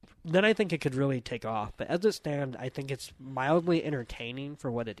 then I think it could really take off. But as it stands, I think it's mildly entertaining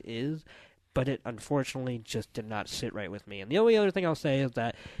for what it is, but it unfortunately just did not sit right with me. And the only other thing I'll say is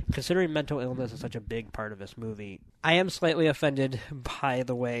that, considering mental illness is such a big part of this movie, I am slightly offended by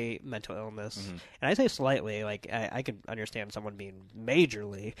the way mental illness, and I say slightly, like, I could understand someone being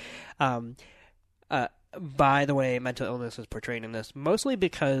majorly, by the way mental illness is portrayed in this, mostly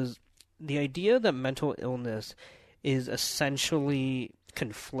because the idea that mental illness is essentially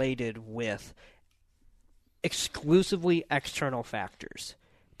conflated with exclusively external factors.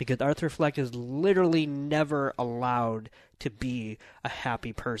 Because Arthur Fleck is literally never allowed to be a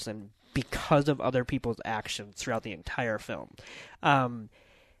happy person because of other people's actions throughout the entire film.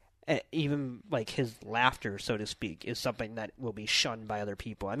 Even like his laughter, so to speak, is something that will be shunned by other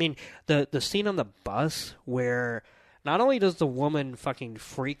people. I mean, the scene on the bus where not only does the woman fucking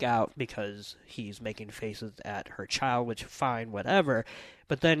freak out because he's making faces at her child, which fine, whatever,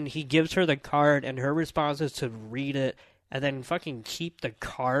 but then he gives her the card and her response is to read it and then fucking keep the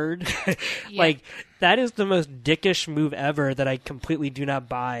card. Like, that is the most dickish move ever that I completely do not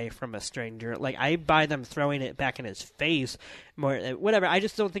buy from a stranger. Like, I buy them throwing it back in his face, more whatever. I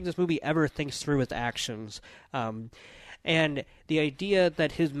just don't think this movie ever thinks through its actions. And the idea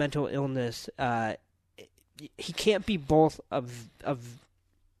that his mental illness, he can't be both of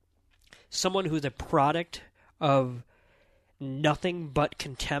someone who's a product of nothing but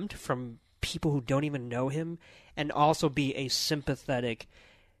contempt from people who don't even know him, and also be a sympathetic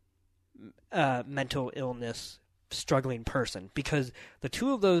mental illness struggling person, because the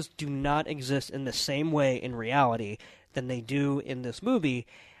two of those do not exist in the same way in reality than they do in this movie.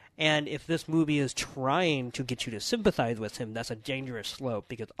 And if this movie is trying to get you to sympathize with him, that's a dangerous slope,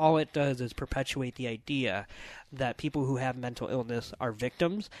 because all it does is perpetuate the idea that people who have mental illness are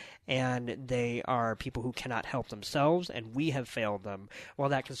victims, and they are people who cannot help themselves, and we have failed them. While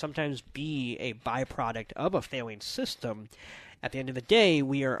that can sometimes be a byproduct of a failing system, at the end of the day,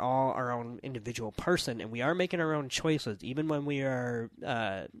 we are all our own individual person, and we are making our own choices, even when we are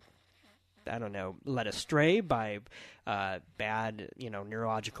led astray by bad,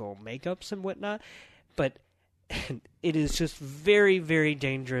 neurological makeups and whatnot. But it is just very, very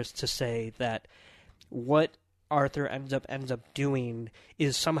dangerous to say that what Arthur ends up doing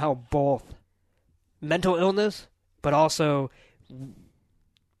is somehow both mental illness, but also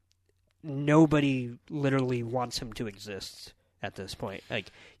nobody literally wants him to exist at this point.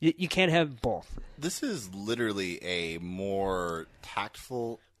 Like, you can't have both. This is literally a more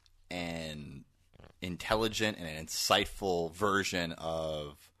tactful and intelligent and an insightful version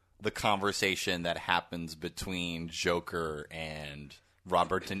of the conversation that happens between Joker and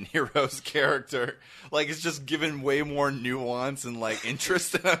Robert De Niro's character. Like, it's just given way more nuance and, like,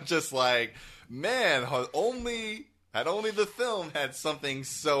 interest, and I'm just like, man, had only the film had something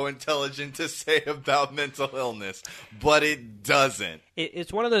so intelligent to say about mental illness, but it doesn't.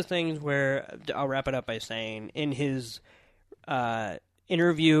 It's one of those things where, I'll wrap it up by saying, in his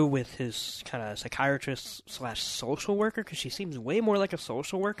interview with his kind of psychiatrist / social worker, because she seems way more like a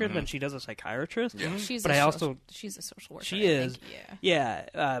social worker than she does a psychiatrist. Yeah. She's but she's a social worker. She is. Think,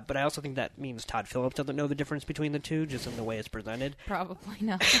 yeah. But I also think that means Todd Phillips doesn't know the difference between the two, just in the way it's presented. Probably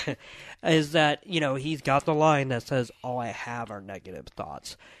not. Is that, he's got the line that says, all I have are negative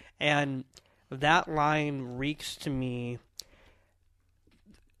thoughts. And that line reeks to me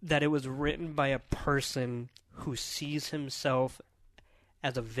that it was written by a person who sees himself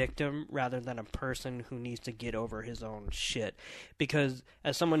as a victim rather than a person who needs to get over his own shit. Because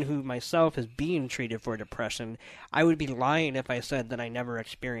as someone who myself is being treated for depression, I would be lying if I said that I never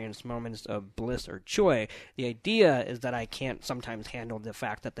experienced moments of bliss or joy. The idea is that I can't sometimes handle the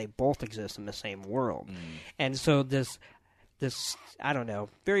fact that they both exist in the same world. And so this I don't know,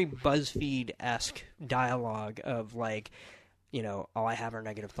 very BuzzFeed-esque dialogue of like, all I have are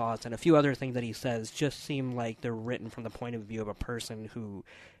negative thoughts, and a few other things that he says just seem like they're written from the point of view of a person who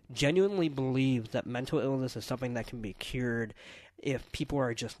genuinely believes that mental illness is something that can be cured if people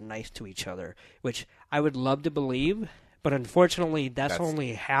are just nice to each other, which I would love to believe, but unfortunately that's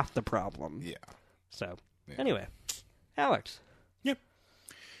only half the problem. Yeah. So, anyway, Alex. Yep.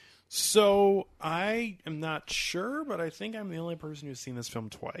 So, I am not sure, but I think I'm the only person who's seen this film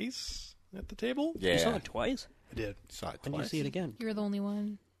twice at the table. Yeah. You saw it twice? I did. Saw it When did you twice. see it again? You're the only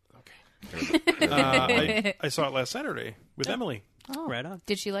one. I saw it last Saturday with Emily. Oh, Right on.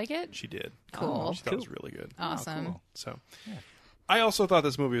 Did she like it? She did. Cool. She thought it was really good. Awesome. cool. So, I also thought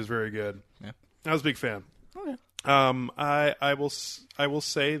this movie was very good. Yeah. I was a big fan. Okay. I will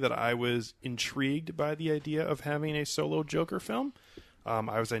say that I was intrigued by the idea of having a solo Joker film.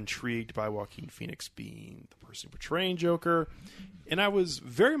 I was intrigued by Joaquin Phoenix being the person portraying Joker, and I was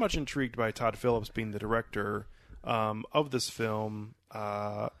very much intrigued by Todd Phillips being the director of this film.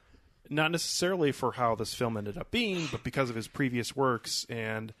 Not necessarily for how this film ended up being, but because of his previous works.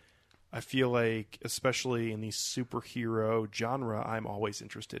 And I feel like, especially in the superhero genre, I'm always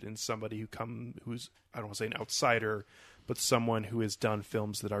interested in somebody who's I don't want to say an outsider, but someone who has done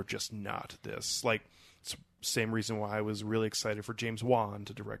films that are just not this. Like, It's the same reason why I was really excited for James Wan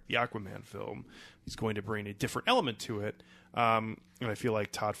to direct the Aquaman film. He's going to bring a different element to it. And I feel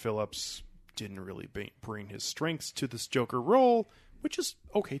like Todd Phillips didn't really bring his strengths to this Joker role, which is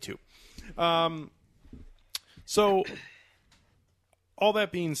okay too. So all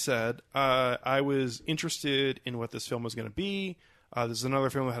that being said, I was interested in what this film was going to be. This is another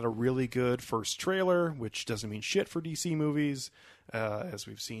film that had a really good first trailer, which doesn't mean shit for DC movies. As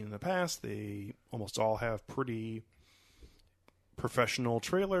we've seen in the past, they almost all have pretty professional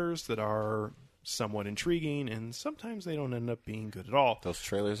trailers that are somewhat intriguing, and sometimes they don't end up being good at all. Those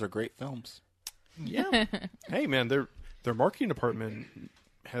trailers are great films. Yeah. Hey, man, their marketing department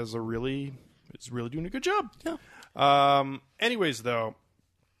is really doing a good job. Yeah. Anyways, though,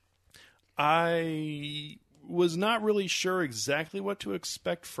 I was not really sure exactly what to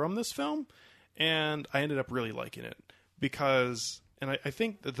expect from this film, and I ended up really liking it because, and I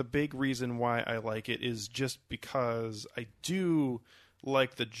think that the big reason why I like it is just because I do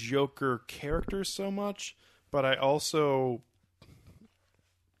like the Joker character so much, but I also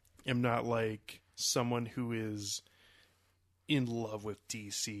am not like someone who is in love with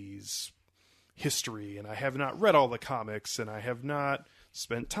DC's history, and I have not read all the comics, and I have not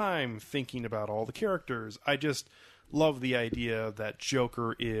spent time thinking about all the characters. I just love the idea that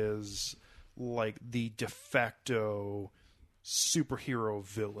Joker is like the de facto superhero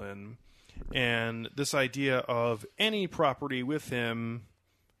villain, and this idea of any property with him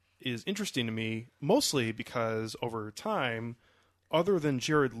is interesting to me, mostly because over time, other than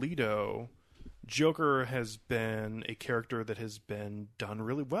Jared Leto, Joker has been a character that has been done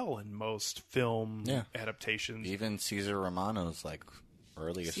really well in most film adaptations. Even Cesar Romano's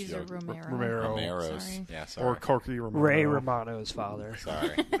earliest Cesar Joker. Romero's. Sorry. Yeah, sorry. Or Corky Romano. Ray Romano's father.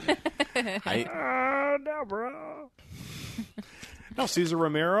 Sorry. No, bro. No, Cesar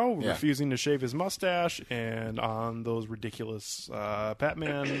Romero Yeah. refusing to shave his mustache, and on those ridiculous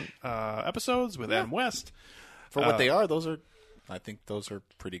Batman episodes with Adam West. For what they are, I think those are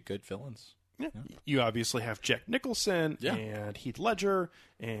pretty good villains. Yeah. You obviously have Jack Nicholson Yeah. and Heath Ledger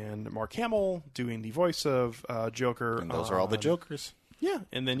and Mark Hamill doing the voice of Joker. And those are all the Jokers. Yeah,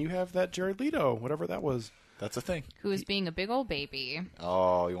 and then you have that Jared Leto, whatever that was. That's a thing. Who is being a big old baby.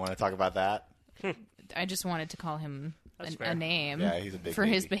 Oh, you want to talk about that? I just wanted to call him fair. a name Yeah, he's a big for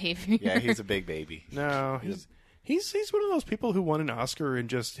baby. his behavior. Yeah, he's a big baby. No, he's one of those people who won an Oscar and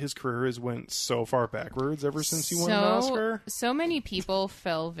just his career has went so far backwards ever since he won an Oscar. So many people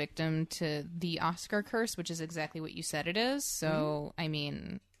fell victim to the Oscar curse, which is exactly what you said it is. So, I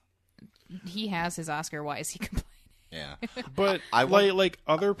mean, he has his Oscar. Why is he complaining? Yeah. But I want- like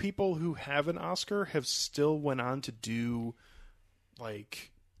other people who have an Oscar have still went on to do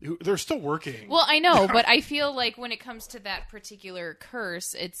they're still working. Well, I know, but I feel like when it comes to that particular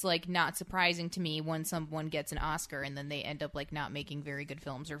curse, it's not surprising to me when someone gets an Oscar and then they end up not making very good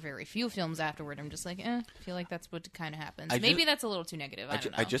films or very few films afterward. I'm just I feel like that's what kind of happens. Maybe that's a little too negative. I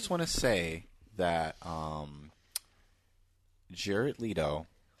don't know. I just want to say that Jared Leto,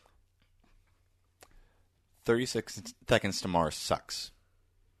 36 Seconds to Mars sucks.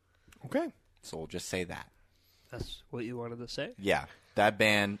 Okay. So we'll just say that. That's what you wanted to say? Yeah, that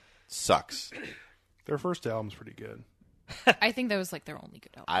band sucks. Their first album's pretty good. I think that was their only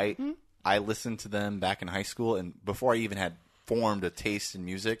good album. I listened to them back in high school, and before I even had formed a taste in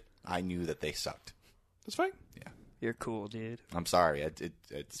music, I knew that they sucked. That's fine. Yeah, You're cool, dude. I'm sorry. It's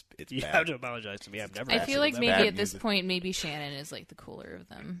You bad. have to apologize to me. I've never. I asked feel you like that. maybe bad at this music. point, maybe Shannon is the cooler of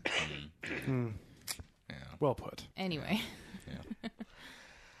them. Well put. Anyway.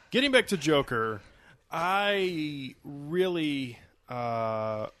 Getting back to Joker, I really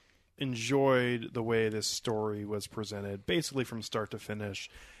enjoyed the way this story was presented, basically from start to finish.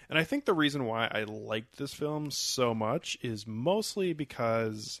 And I think the reason why I liked this film so much is mostly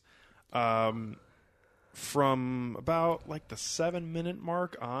because from about the 7-minute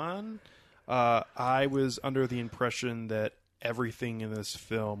mark on, I was under the impression that everything in this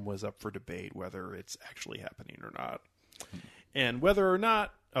film was up for debate, whether it's actually happening or not. And whether or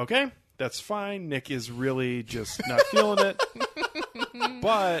not, okay, that's fine. Nick is really just not feeling it.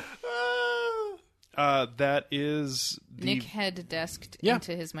 But that is the... Nick had desked Yeah,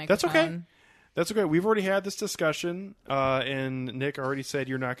 into his that's microphone. okay. That's okay. We've already had this discussion, and Nick already said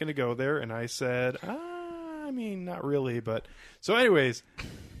you're not going to go there, and I said, I mean, not really, but... So anyways,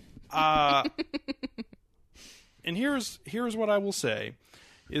 and here's what I will say,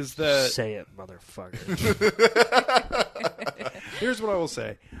 is that... Say it, motherfucker. Here's what I will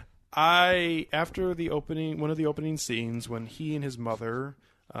say. After one of the opening scenes, when he and his mother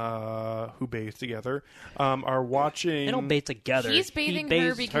who bathe together, are watching. They don't bathe together. He's bathing He her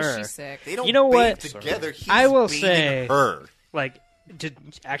bathes because her. she's sick. They don't You know bathe what? together. He's I will bathing say- her. Like,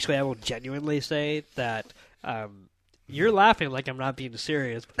 actually, I will genuinely say that you're laughing like I'm not being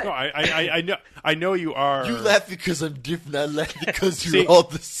serious. No, I know you are. You laugh because I'm different. I laugh because See, you're all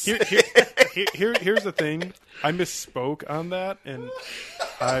the same. Here's the thing. I misspoke on that, and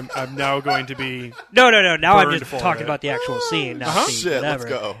I'm now going to be. No. Now I'm burned just for talking it. about the actual scene, not the Shit, let's whatever.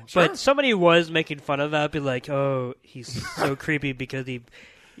 go. But somebody was making fun of that, be like, "Oh, he's so creepy because he,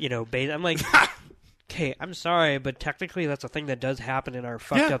 bathed." I'm like, okay, I'm sorry, but technically that's a thing that does happen in our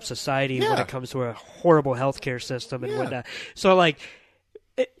fucked up society when Yeah. it comes to a horrible healthcare system and whatnot. So, like,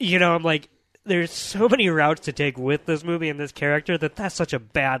 I'm like, there's so many routes to take with this movie and this character that's such a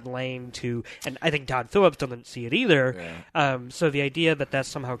bad lane to, and I think Todd Phillips doesn't see it either. Yeah. So the idea that that's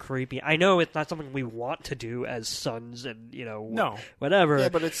somehow creepy, I know it's not something we want to do as sons and, No. whatever. Yeah,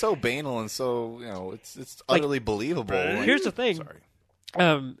 but it's so banal and so it's utterly believable. Here's the thing. Sorry.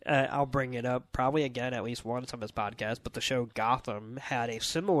 I'll bring it up probably again at least once on this podcast, but the show Gotham had a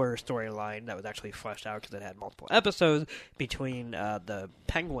similar storyline that was actually fleshed out because it had multiple episodes between the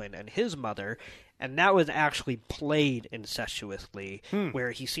Penguin and his mother, and that was actually played incestuously,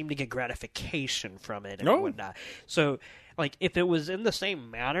 where he seemed to get gratification from it and whatnot. So, like, if it was in the same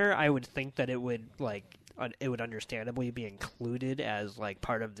manner, I would think that it would, like, it would understandably be included as, like,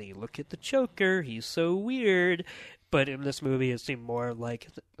 part of the look at the Joker, he's so weird. But in this movie, it seemed more like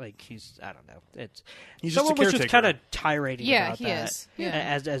he's, I don't know. He's someone just a was just caretaker. kind of tirading Yeah, about he that is.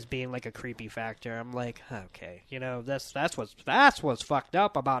 Yeah. as being like a creepy factor. I'm like, okay, that's what's fucked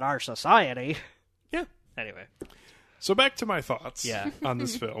up about our society. Yeah. Anyway, So back to my thoughts Yeah. on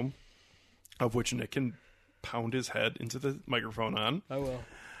this film, of which Nick can pound his head into the microphone on. I will.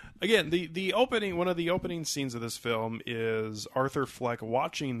 Again, the opening, one of the opening scenes of this film is Arthur Fleck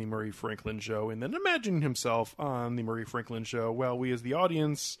watching the Murray Franklin show and then imagining himself on the Murray Franklin show, while we as the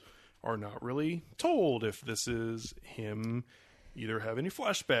audience are not really told if this is him either having a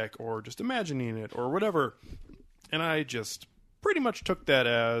flashback or just imagining it or whatever. And I just pretty much took that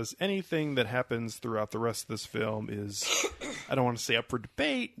as anything that happens throughout the rest of this film is, I don't want to say up for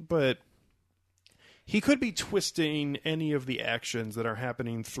debate, but he could be twisting any of the actions that are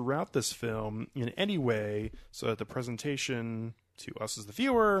happening throughout this film in any way so that the presentation to us as the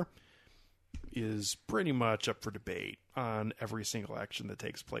viewer is pretty much up for debate on every single action that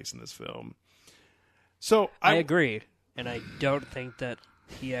takes place in this film. So I agree, and I don't think that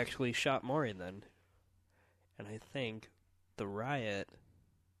he actually shot Maury then. And I think the riot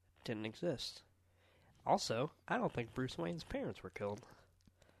didn't exist. Also, I don't think Bruce Wayne's parents were killed.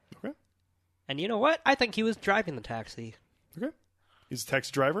 Okay. And you know what? I think he was driving the taxi, Okay. He's a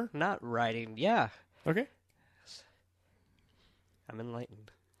taxi driver? not riding. Yeah, Okay. I'm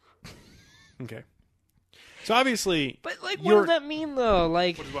enlightened. Okay. So obviously, But, like, what you're- does that mean, though?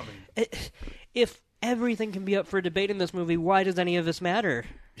 Like, What does that mean? if everything can be up for debate in this movie, why does any of this matter?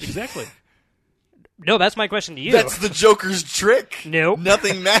 Exactly. No, that's my question to you. That's the Joker's trick. Nope.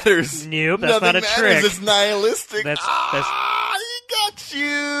 Nothing matters. Nope, that's Nothing not a matters. trick. It's nihilistic. That's- he got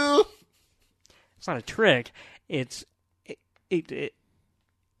you. It's not a trick. It's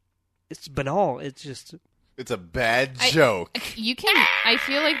banal. It's just It's a bad joke. You can. I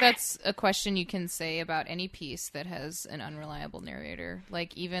feel like that's a question you can say about any piece that has an unreliable narrator.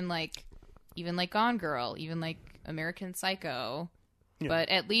 Like even like Gone Girl, even like American Psycho. Yeah. But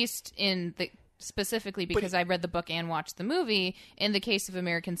at least in the specifically because I read the book and watched the movie. In the case of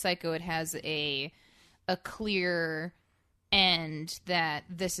American Psycho, it has a clear end that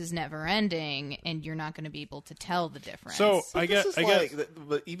this is never ending, and you're not going to be able to tell the difference. So I This guess is like,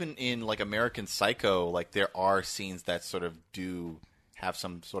 but even in like American Psycho, like there are scenes that sort of do have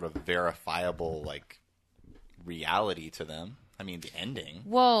some sort of verifiable like reality to them. I mean, the ending.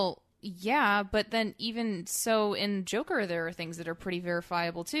 Well, yeah, but then even so in Joker, there are things that are pretty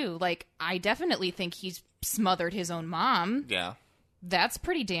verifiable too. Like, I definitely think he's smothered his own mom. Yeah. That's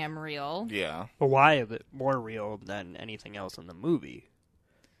pretty damn real. Yeah. But why is it more real than anything else in the movie?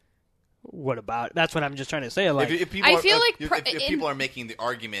 What about? That's what I'm just trying to say. Like, If people I are, feel like if people are making the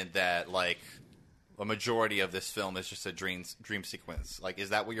argument that like a majority of this film is just a dream sequence, like is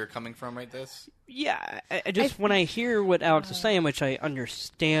that where you're coming from, right? This. yeah, I just when I hear what Alex is saying, which I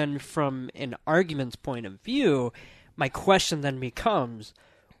understand from an argument's point of view, my question then becomes,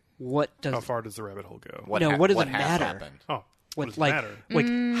 what does how far does the rabbit hole go? what does it has matter? happened? Oh, what What does it like matter?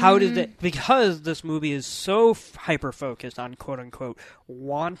 like how did it, because this movie is so hyper focused on quote unquote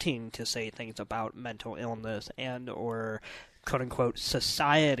wanting to say things about mental illness and or quote unquote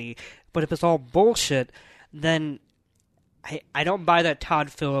society, but if it's all bullshit, then I don't buy that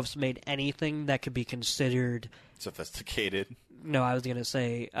Todd Phillips made anything that could be considered sophisticated. No, I was going to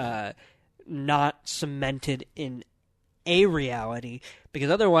say not cemented in a reality,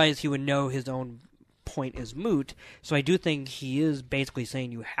 because otherwise he would know his own point is moot. So I do think he is basically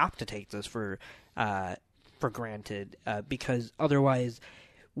saying you have to take this for granted, because otherwise,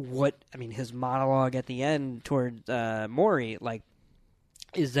 his monologue at the end toward Maury,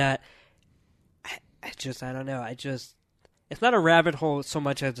 is that I don't know. It's not a rabbit hole so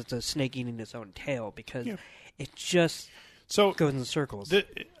much as it's a snake eating its own tail, because it just goes in circles.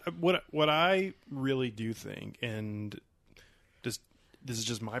 What I really do think, and this is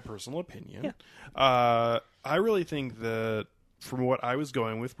just my personal opinion, I really think that from what I was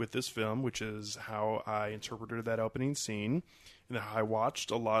going with this film, which is how I interpreted that opening scene, and then how I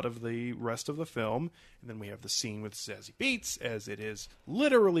watched a lot of the rest of the film, and then we have the scene with Zazie Beetz, as it is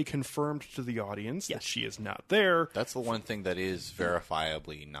literally confirmed to the audience that she is not there. That's the one thing that is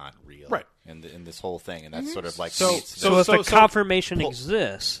verifiably not real, right? In this whole thing, and that's sort of like so if the confirmation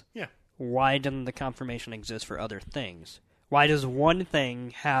exists, why doesn't the confirmation exist for other things? Why does one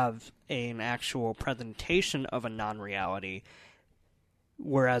thing have an actual presentation of a non-reality,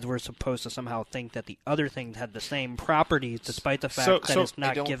 whereas we're supposed to somehow think that the other things have the same properties, despite the fact that it's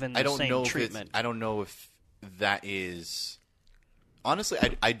not given the same treatment? I don't know if that is... Honestly,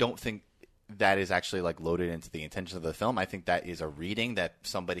 I don't think that is actually loaded into the intention of the film. I think that is a reading that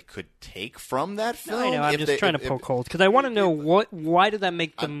somebody could take from that film. I know, I'm just trying to poke holes, because I want to know why did that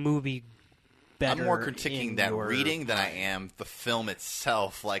make the movie better? I'm more critiquing that reading than I am the film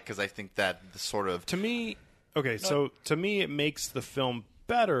itself, because I think that the sort of... To me, it makes the film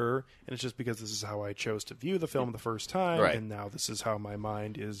better, and it's just because this is how I chose to view the film the first time, and now this is how my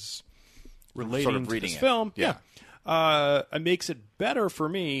mind is relating to this film. Yeah. It makes it better for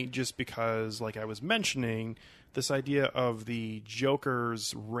me just because, like I was mentioning, this idea of the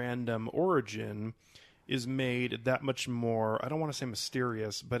Joker's random origin is made that much more, I don't want to say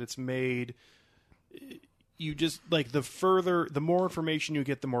mysterious, but it's made... You just the more information you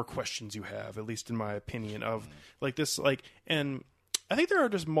get, the more questions you have, at least in my opinion, of and I think there are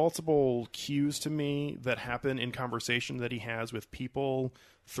just multiple cues to me that happen in conversation that he has with people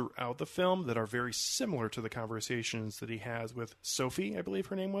throughout the film that are very similar to the conversations that he has with Sophie, I believe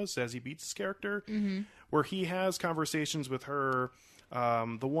her name was, Zazie Beetz' character, where he has conversations with her.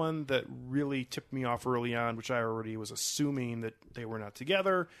 The one that really tipped me off early on, which I already was assuming that they were not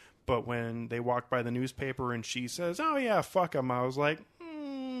together, but when they walked by the newspaper and she says, "Oh yeah, fuck him," I was like,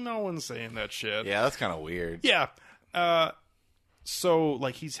 no one's saying that shit. Yeah, that's kind of weird. Yeah. So,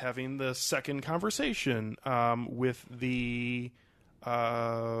 he's having the second conversation with the...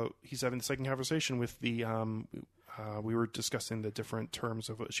 he's having the second conversation with the... we were discussing the different terms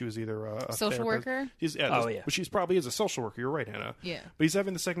of she was either a social worker. She's probably is a social worker. You're right, Hannah. Yeah. But he's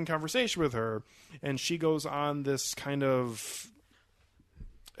having the second conversation with her, and she goes on this kind of...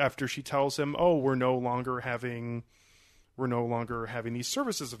 After she tells him, "Oh, we're no longer having these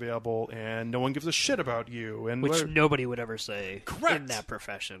services available, and no one gives a shit about you," and which nobody would ever say in that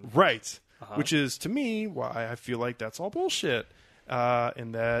profession, right? Which is to me why I feel like that's all bullshit,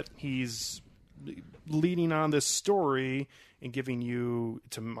 and that he's leading on this story and giving you,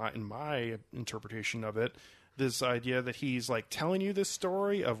 in my interpretation of it, this idea that he's telling you this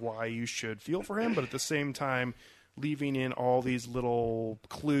story of why you should feel for him, but at the same time leaving in all these little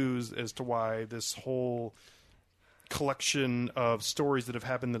clues as to why this whole collection of stories that have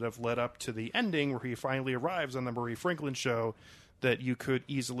happened that have led up to the ending where he finally arrives on the Murray Franklin show, that you could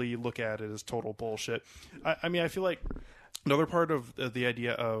easily look at it as total bullshit. I feel like another part of the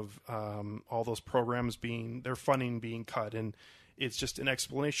idea of all those programs their funding being cut, and it's just an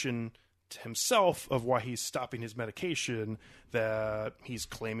explanation to himself of why he's stopping his medication, that he's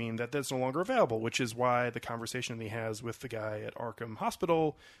claiming that that's no longer available, which is why the conversation that he has with the guy at Arkham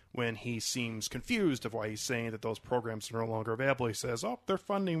Hospital, when he seems confused of why he's saying that those programs are no longer available, he says, "Oh, their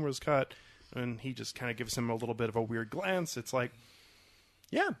funding was cut," and he just kind of gives him a little bit of a weird glance. It's like,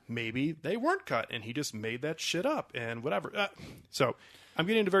 yeah, maybe they weren't cut, and he just made that shit up, and whatever. So I'm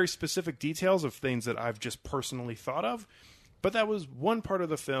getting into very specific details of things that I've just personally thought of. But that was one part of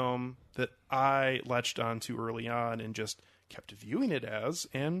the film that I latched onto early on and just kept viewing it as,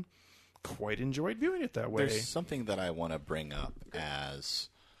 and quite enjoyed viewing it that way. There's something that I want to bring up as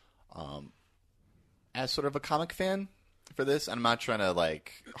sort of a comic fan for this. I'm not trying to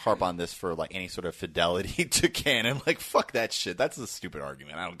harp on this for any sort of fidelity to canon. Fuck that shit. That's a stupid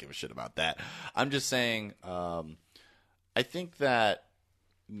argument. I don't give a shit about that. I'm just saying, I think that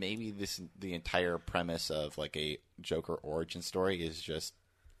maybe the entire premise of a Joker origin story is just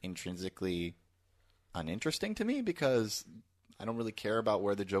intrinsically uninteresting to me because I don't really care about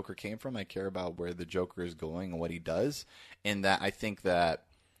where the Joker came from. I care about where the Joker is going and what he does. And that I think that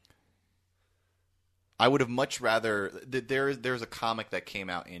I would have much rather... There's a comic that came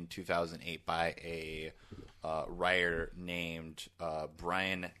out in 2008 by a writer named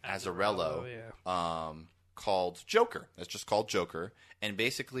Brian Azzarello called Joker. It's just called Joker. And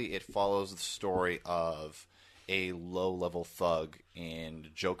basically it follows the story of a low-level thug in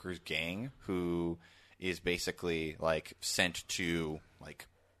Joker's gang who is basically like sent to like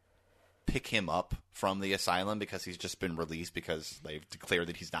pick him up from the asylum because he's just been released because they've declared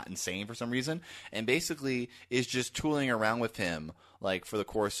that he's not insane for some reason, and basically is just tooling around with him like for the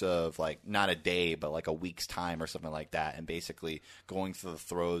course of like not a day but like a week's time or something like that, and basically going through the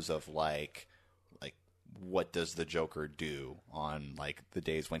throes of like what does the Joker do on like the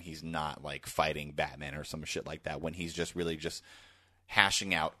days when he's not like fighting Batman or some shit like that, when he's just really just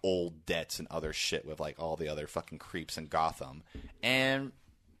hashing out old debts and other shit with like all the other fucking creeps in Gotham. And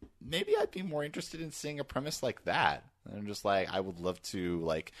maybe I'd be more interested in seeing a premise like that. I'm just like, I would love to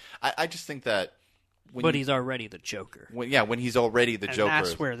like, I just think that but he's already the Joker. When he's already the Joker. And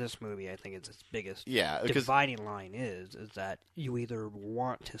that's where this movie, I think, is its biggest dividing line is that you either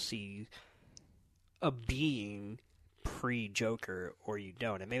want to see a being pre-Joker or you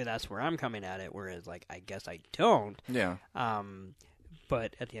don't. And maybe that's where I'm coming at it, whereas, like, I guess I don't. Yeah.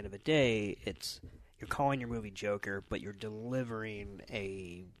 But at the end of the day, you're calling your movie Joker, but you're delivering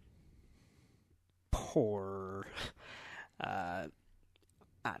a poor, I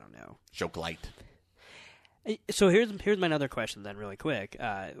don't know. Joke light. So here's my other question then, really quick.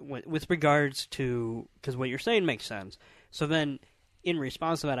 With regards to, because what you're saying makes sense. So then, in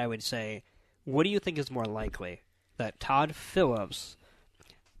response to that, I would say, what do you think is more likely? That Todd Phillips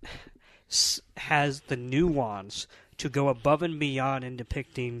has the nuance to go above and beyond in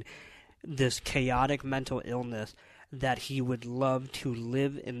depicting this chaotic mental illness, that he would love to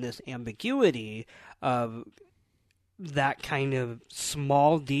live in this ambiguity of that kind of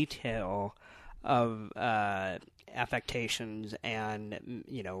small detail of affectations and,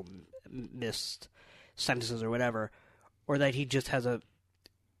 you know, missed sentences or whatever, or that he just has a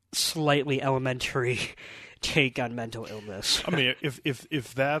slightly elementary take on mental illness. I mean,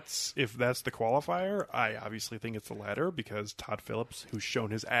 if that's the qualifier, I obviously think it's the latter, because Todd Phillips, who's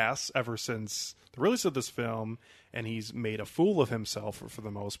shown his ass ever since the release of this film, and he's made a fool of himself for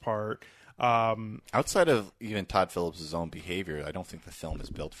the most part. Outside of even Todd Phillips' own behavior, I don't think the film is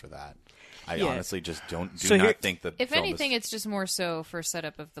built for that. I honestly just do not think that. If anything, it's just more so for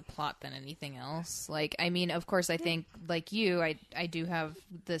setup of the plot than anything else. Like, I mean, of course, I think like you, I do have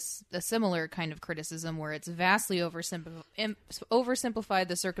a similar kind of criticism where it's vastly oversimplified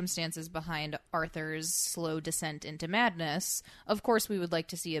the circumstances behind Arthur's slow descent into madness. Of course, we would like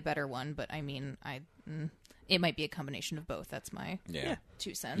to see a better one, but I mean, it might be a combination of both. That's my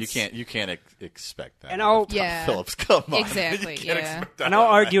 2 cents. You can't expect that. And Todd Phillips, come on. Exactly. Yeah. And I'll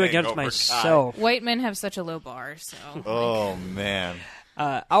argue against myself. White men have such a low bar. So. Oh man.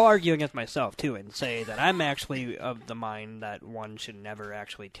 I'll argue against myself too and say that I'm actually of the mind that one should never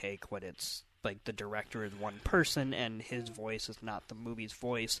actually take what it's like. The director is one person and his voice is not the movie's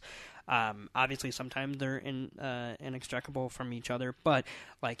voice. Obviously, sometimes they're inextricable from each other. But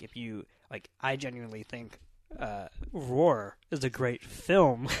like, if you like, I genuinely think Roar is a great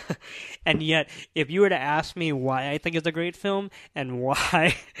film, and yet if you were to ask me why I think it's a great film and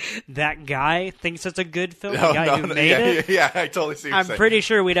why that guy thinks it's a good film, the guy who made it, I totally see. I'm pretty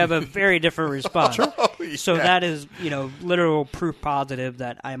sure we'd have a very different response. So that is, literal proof positive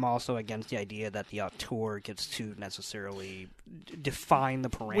that I'm also against the idea that the auteur gets to necessarily define the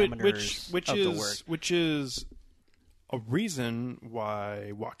parameters of the work, which is a reason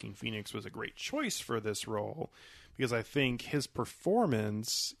why Joaquin Phoenix was a great choice for this role, because I think his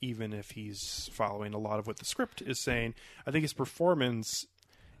performance, even if he's following a lot of what the script is saying, I think his performance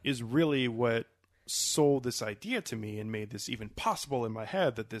is really what sold this idea to me and made this even possible in my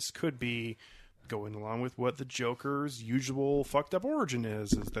head, that this could be going along with what the Joker's usual fucked up origin is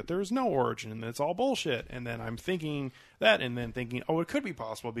that there's no origin and it's all bullshit. And then I'm thinking that, and then thinking, oh, it could be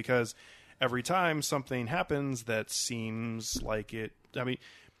possible, because every time something happens that seems like it, I mean,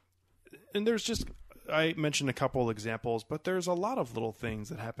 and there's just, I mentioned a couple examples, but there's a lot of little things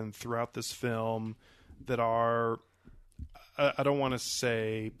that happen throughout this film that are, I don't want to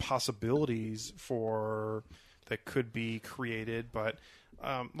say possibilities that could be created, but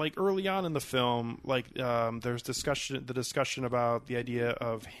like early on in the film, like there's the discussion about the idea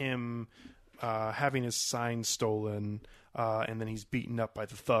of him having his sign stolen, and then he's beaten up by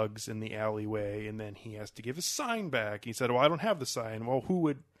the thugs in the alleyway, and then he has to give his sign back. He said, well, I don't have the sign. Well,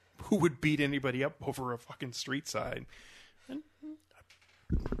 who who would beat anybody up over a fucking street sign.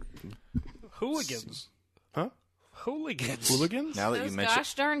 Hooligans. Huh? Hooligans. Now that Those you mention,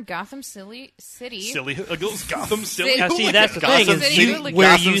 gosh darn Gotham City. Gotham Silly. Now, see, that's the thing. Gotham Is City,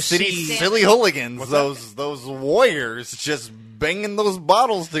 where Gotham you City see silly hooligans, those warriors just banging those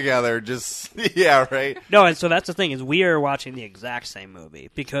bottles together. Just yeah, right. No, and so that's the thing is we are watching the exact same movie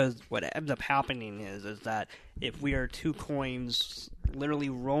because what ends up happening is that if we are two coins literally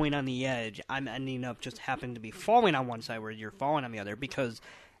rolling on the edge, I'm ending up just happening to be falling on one side where you're falling on the other because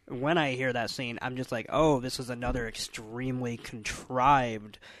when I hear that scene, I'm just like, oh, this is another extremely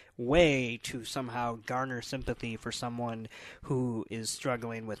contrived way to somehow garner sympathy for someone who is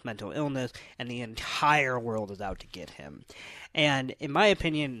struggling with mental illness and the entire world is out to get him. And in my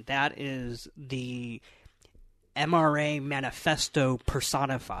opinion, that is the MRA manifesto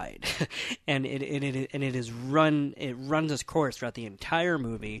personified, and it runs its course throughout the entire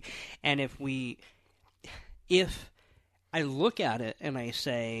movie. And if I look at it and I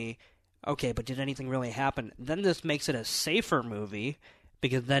say, okay, but did anything really happen? Then this makes it a safer movie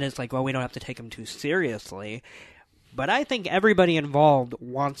because then it's like, well, we don't have to take him too seriously. But I think everybody involved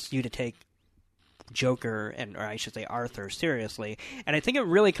wants you to take Joker, or I should say Arthur, seriously. And I think it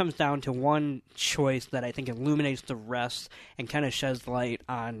really comes down to one choice that I think illuminates the rest and kind of sheds light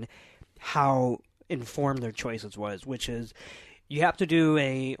on how informed their choices was, which is you have to do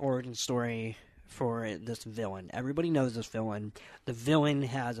a origin story for this villain. Everybody knows this villain. The villain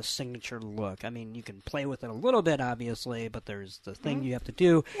has a signature look. I mean, you can play with it a little bit, obviously, but there's the thing you have to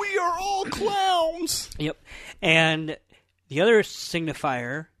do. We are all clowns. Yep. And the other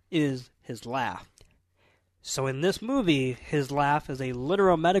signifier is his laugh. So in this movie, his laugh is a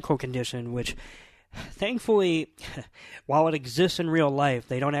literal medical condition, which thankfully, while it exists in real life,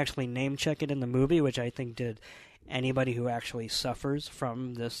 they don't actually name check it in the movie, which I think did anybody who actually suffers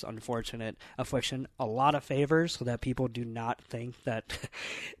from this unfortunate affliction a lot of favors so that people do not think that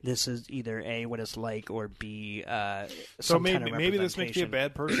this is either A, what it's like, or B, So some kind of maybe this makes me a representation.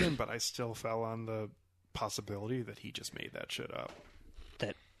 bad person, but I still fell on the possibility that he just made that shit up.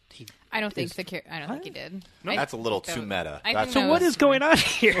 That he... I don't think I don't think he did. No. That's a little too meta. I That's think So what is going on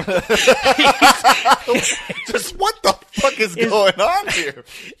here? just what the fuck is going on here?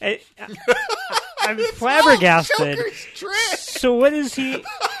 I'm flabbergasted. Joker's trick. So what is he...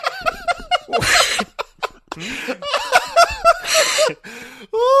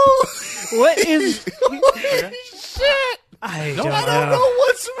 What is... Shit. I I don't know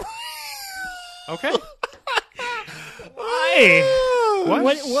what's. Okay. Why?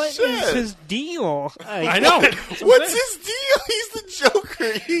 What is Shit. his deal? I know. What's his deal? He's the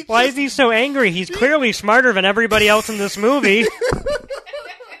Joker. Why is he so angry? He's clearly smarter than everybody else in this movie.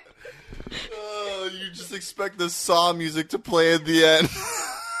 You just expect the Saw music to play at the end.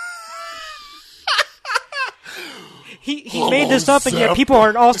 He made this up, and yet people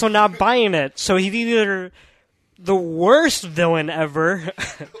are also not buying it. So he's either the worst villain ever.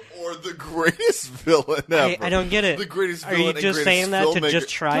 Or the greatest villain ever. I don't get it. The greatest Are villain you and just greatest saying that to filmmaker. just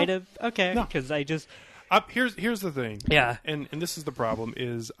try No. to... Okay, No. because I just... Here's the thing. Yeah. And this is the problem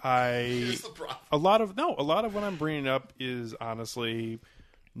is Here's the problem. a lot of what I'm bringing up is honestly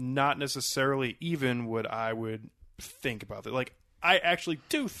not necessarily even what I would think about it. Like, I actually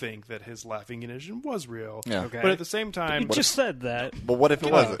do think that his laughing condition was real. Yeah. Okay. But at the same time, You just said that. But what if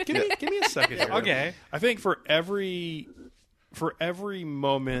it wasn't? give me a second here. Okay. I think for every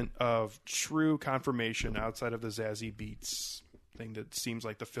moment of true confirmation outside of the Zazie Beetz thing that seems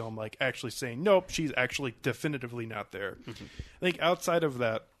like the film like actually saying nope, she's actually definitively not there. Mm-hmm. I think outside of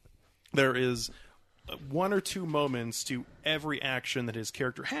that, there is one or two moments to every action that his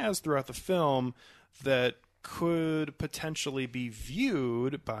character has throughout the film that could potentially be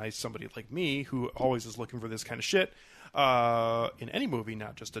viewed by somebody like me who always is looking for this kind of shit in any movie,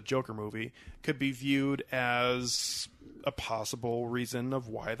 not just a Joker movie, could be viewed as a possible reason of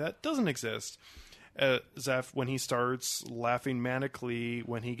why that doesn't exist. Zeph, when he starts laughing manically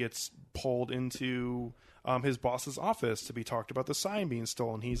when he gets pulled into his boss's office to be talked about the sign being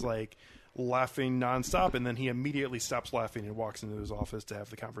stolen, he's like laughing nonstop, and then he immediately stops laughing and walks into his office to have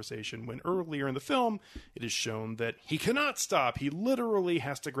the conversation, when earlier in the film it is shown that he cannot stop. He literally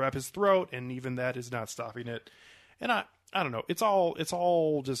has to grab his throat, and even that is not stopping it. And I don't know. It's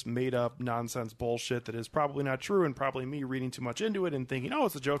all just made up nonsense bullshit that is probably not true, and probably me reading too much into it and thinking, oh,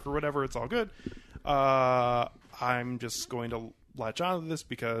 it's a joke or whatever, it's all good. I'm just going to latch on to this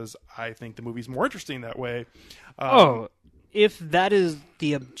because I think the movie's more interesting that way. If that is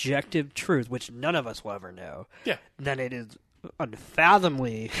the objective truth, which none of us will ever know, Yeah. then it is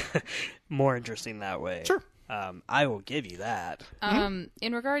unfathomably more interesting that way. Sure. I will give you that.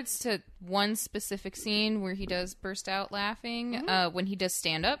 In regards to one specific scene where he does burst out laughing, when he does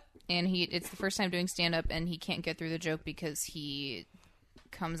stand up, and it's the first time doing stand up, and he can't get through the joke because he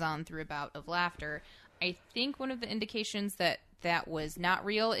comes on through a bout of laughter. I think one of the indications that was not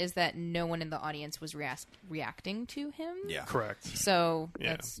real is that no one in the audience was reacting to him. Yeah, correct. So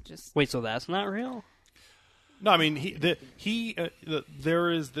that's just Wait, so that's not real? No, I mean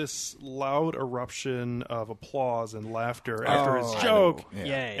there is this loud eruption of applause and laughter after his joke,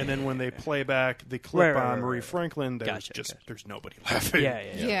 and then when they play back the clip on Marie Franklin, there's nobody laughing.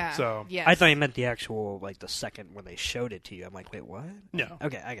 Yeah. So yes. I thought you meant the actual the second when they showed it to you. I'm like, wait, what? No.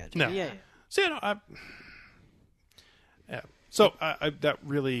 Okay, I got you. No. Yeah. So So that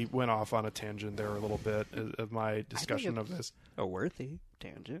really went off on a tangent there a little bit of my discussion of this. A worthy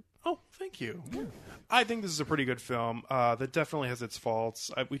tangent. Oh, thank you. Yeah. I think this is a pretty good film that definitely has its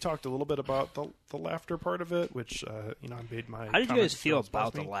faults. We talked a little bit about the laughter part of it, which I made my. How did you guys feel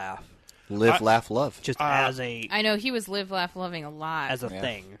about the laugh? Live, laugh, love. Just as a. I know he was live, laugh, loving a lot as a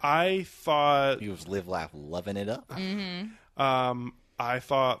thing. I thought he was live, laugh, loving it up. Mm-hmm. I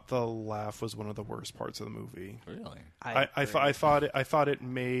thought the laugh was one of the worst parts of the movie. Really? I thought it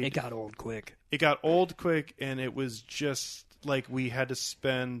made it got old quick. It got old quick, and it was just like we had to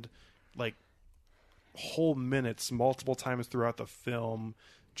spend like whole minutes multiple times throughout the film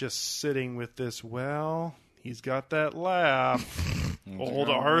just sitting with this. Well, he's got that laugh. Old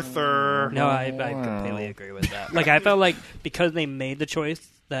Arthur. No, I completely agree with that. Like I felt like because they made the choice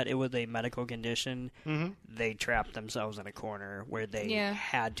that it was a medical condition, they trapped themselves in a corner where they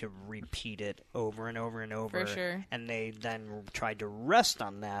had to repeat it over and over and over. For sure. And they then tried to rest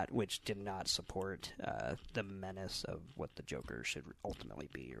on that, which did not support the menace of what the Joker should ultimately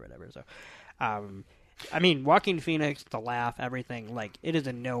be or whatever. So, I mean, Joaquin Phoenix, the laugh, everything, like, it is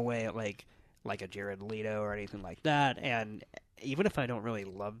in no way like a Jared Leto or anything like that. And even if I don't really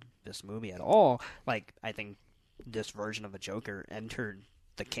love this movie at all, like, I think this version of the Joker entered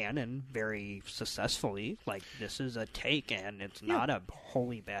the canon very successfully. Like, this is a take, and it's not a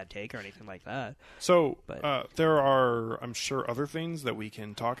wholly bad take or anything like that. So there are, I'm sure, other things that we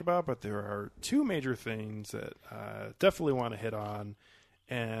can talk about, but there are two major things that definitely want to hit on.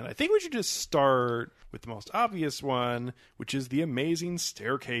 And I think we should just start with the most obvious one, which is the amazing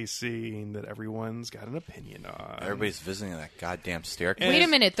staircase scene that everyone's got an opinion on. Everybody's visiting that goddamn staircase. Wait a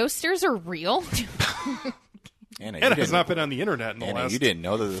minute, those stairs are real? Anna has not been on the internet in the last you didn't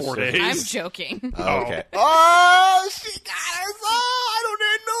know that 4 days. I'm joking. Oh, okay. Oh, she got us. Oh, I don't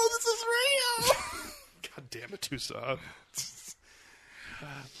even know this is real. God damn it, Tusa.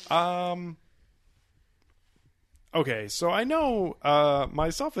 Okay, so I know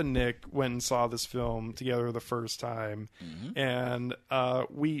myself and Nick went and saw this film together the first time, and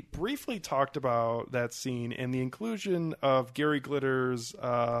we briefly talked about that scene and the inclusion of Gary Glitter's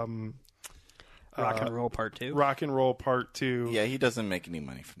Rock and Roll Part 2. Rock and Roll Part 2. Yeah, he doesn't make any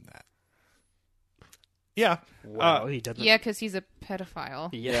money from that. Yeah. Well, he doesn't. Yeah, because he's a pedophile.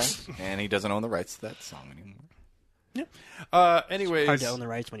 Yes. Yeah. And he doesn't own the rights to that song anymore. Yeah. Anyways. It's hard to own the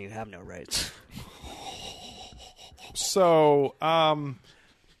rights when you have no rights. So, that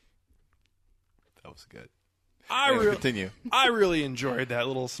was good. Continue. I really enjoyed that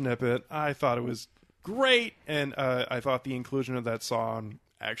little snippet. I thought it was great, and I thought the inclusion of that song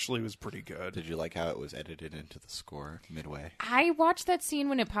actually was pretty good. Did you like how it was edited into the score midway? I watched that scene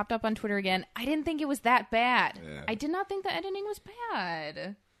when it popped up on Twitter again. I didn't think it was that bad. Yeah. I did not think the editing was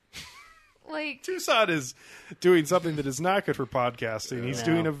bad. Like, Tucson is doing something that is not good for podcasting. He's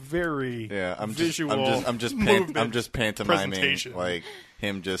doing a very visual I'm just pantomiming presentation. like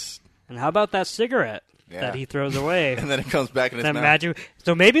him just. And how about that cigarette that he throws away? And then it comes back in his that mouth. magic.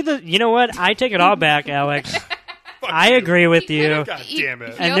 So maybe you know what? I take it all back, Alex. I agree with you. God damn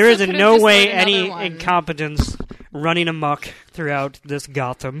it. And there is in no way any incompetence running amok throughout this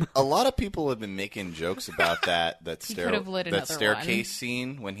Gotham. A lot of people have been making jokes about that staircase one.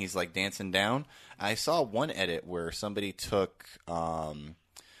 scene when he's like dancing down. I saw one edit where somebody took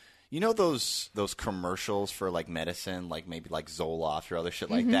you know those commercials for like medicine, like maybe like Zoloft or other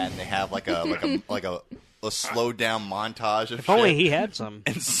shit like that, and they have like a slowed down montage of If only shit. he had some.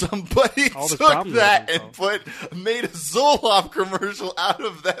 And somebody All the took problems that with and made a Zoloft commercial out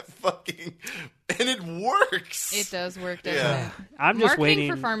of that fucking, and it works. it does work, doesn't it? I'm just Marketing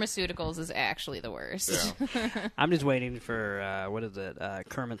waiting for pharmaceuticals is actually the worst. Yeah. I'm just waiting for what is it?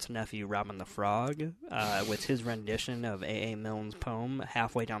 Kermit's nephew, Robin the Frog, with his rendition of A.A. Milne's poem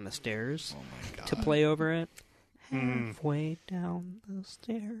 "Halfway Down the Stairs" to play over it. Halfway down the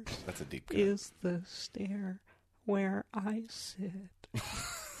stairs That's a deep cut. is the stair where I sit.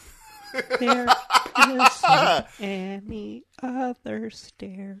 There isn't any other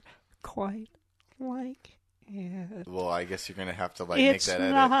stair quite like it. Well, I guess you're gonna have to make It's that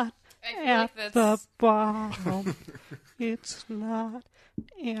edit. not I feel at like that's the bottom. It's not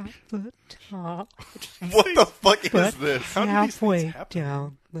at the top. What the fuck is But this? How do these things halfway happen?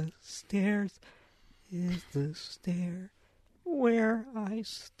 down the stairs is the stair where I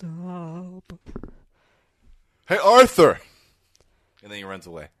stop. Hey, Arthur! And then he runs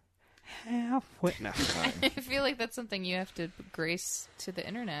away. Halfway. No. I feel like that's something you have to grace to the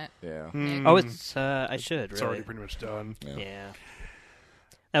internet. Yeah. Nick. Oh, it's. I should. It's Really. already pretty much done. Yeah.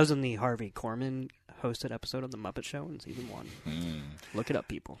 That was in the Harvey Korman hosted episode of The Muppet Show in season 1. Look it up,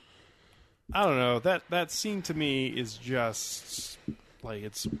 people. I don't know. That scene to me is just like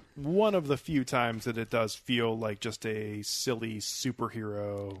it's one of the few times that it does feel like just a silly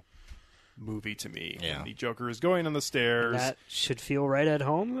superhero movie to me. Yeah. When the Joker is going on the stairs. That should feel right at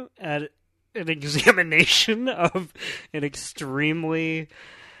home at an examination of an extremely.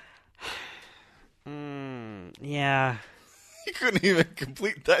 Yeah. You couldn't even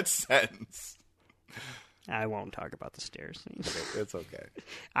complete that sentence. I won't talk about the stairs scene. It's okay.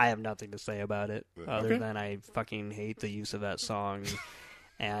 I have nothing to say about it other than I fucking hate the use of that song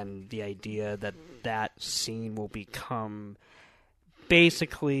and the idea that that scene will become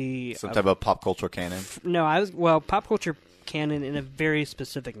basically Some type of pop culture canon. pop culture canon in a very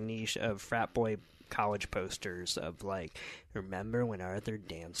specific niche of frat boy college posters of like, remember when Arthur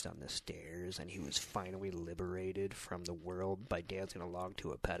danced on the stairs and he was finally liberated from the world by dancing along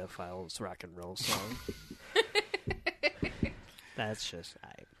to a pedophile's rock and roll song? That's just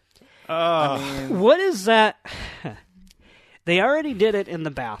what is that? They already did it in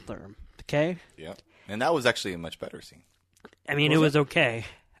the bathroom, okay? Yeah. And that was actually a much better scene. I mean, it was okay,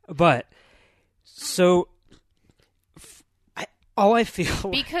 but so all I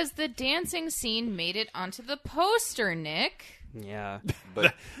feel Because the dancing scene made it onto the poster, Nick. yeah.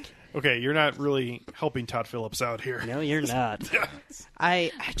 But Okay, you're not really helping Todd Phillips out here. No, you're not.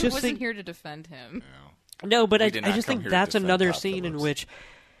 I I just wasn't think here to defend him. no, but We I did not just come think here to that's defend another Todd scene in Phillips. which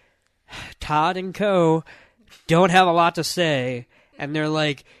Todd and co don't have a lot to say, and they're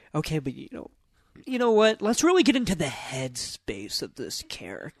like, okay, but you know what? Let's really get into the headspace of this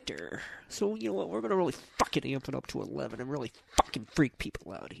character. So, you know what? We're going to really fucking amp it up to 11 and really fucking freak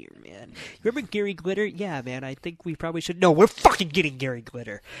people out here, man. You remember Gary Glitter? Yeah, man, I think we probably should. No, we're fucking getting Gary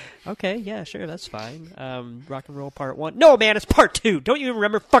Glitter. Okay, yeah, sure, that's fine. Rock and Roll Part 1. No, man, it's Part 2. Don't you even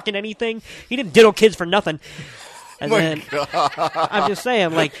remember fucking anything? He didn't diddle kids for nothing. And then, I'm just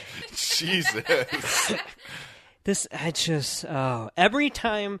saying, like, Jesus. every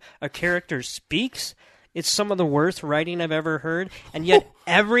time a character speaks, it's some of the worst writing I've ever heard, and yet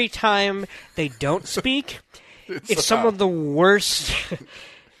every time they don't speak, it's some of the worst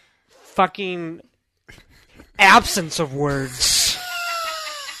fucking absence of words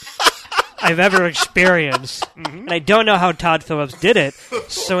I've ever experienced. And I don't know how Todd Phillips did it,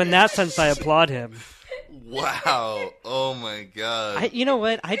 so in that sense I applaud him. Wow. Oh my god. You know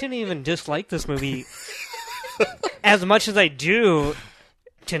what? I didn't even dislike this movie as much as I do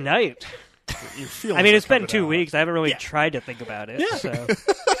tonight. Your feelings I mean, are it's been coming 2 out. weeks. I haven't really tried to think about it. Yeah. So.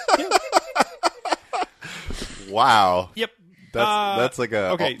 Wow. Yep. That's like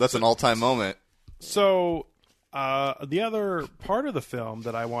okay, that's an all-time moment. So, the other part of the film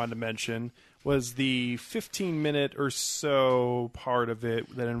that I wanted to mention was the 15-minute or so part of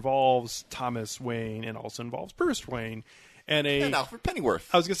it that involves Thomas Wayne and also involves Bruce Wayne. And Alfred Pennyworth.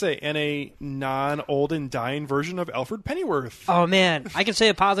 I was going to say, and a non-old and dying version of Alfred Pennyworth. Oh, man. I can say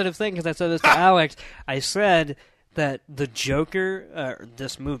a positive thing because I said this to Alex. I said that the Joker,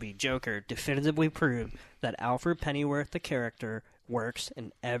 this movie, Joker, definitively proved that Alfred Pennyworth, the character, works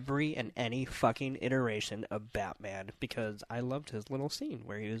in every and any fucking iteration of Batman because I loved his little scene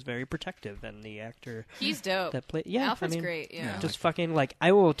where he was very protective and the actor He's dope. that played Alfred's great, yeah. just fucking like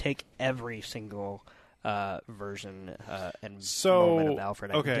I will take every single version and moment of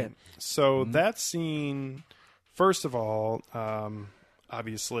Alfred I can get. So that scene, first of all,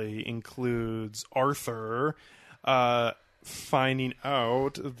 obviously includes Arthur finding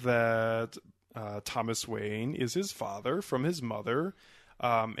out that Thomas Wayne is his father from his mother.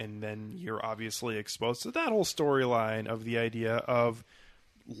 And then you're obviously exposed to that whole storyline of the idea of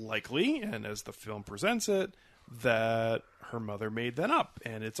likely, and as the film presents it, that her mother made that up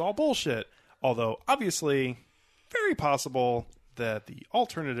and it's all bullshit. Although, obviously, very possible that the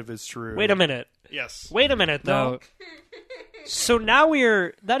alternative is true. Wait a minute. Yes. Wait a minute, though. So now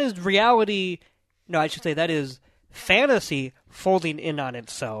that is reality. No, I should say that is fantasy folding in on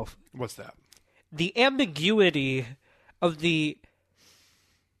itself. What's that? The ambiguity of the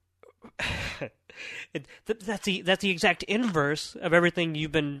That's the exact inverse of everything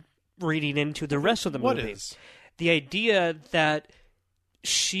you've been reading into the rest of the movie. What is? The idea that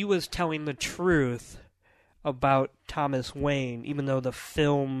she was telling the truth about Thomas Wayne, even though the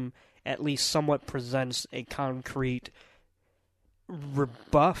film at least somewhat presents a concrete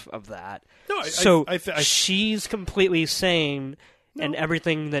rebuff of that. No, she's completely sane, and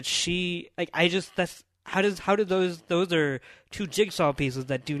everything that she how do those are two jigsaw pieces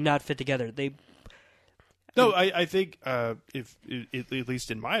that do not fit together. I think if at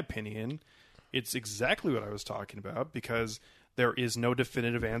least in my opinion, it's exactly what I was talking about, because there is no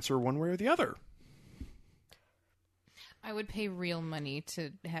definitive answer one way or the other. I would pay real money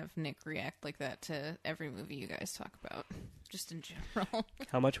to have Nick react like that to every movie you guys talk about, just in general.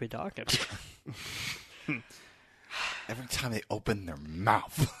 How much we talking? Every time they open their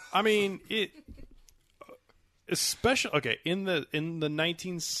mouth. I mean, especially in the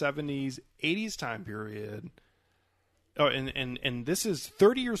 1970s, 80s time period. Oh, and this is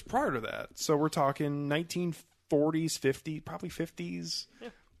 30 years prior to that. So we're talking 1940s, 50s, probably 50s. Yeah.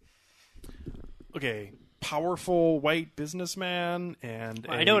 Okay, powerful white businessman, and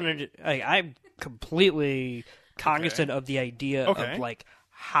I'm completely cognizant of the idea of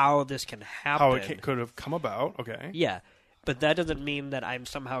how this can happen, how it could have come about. Okay, yeah, but that doesn't mean that I'm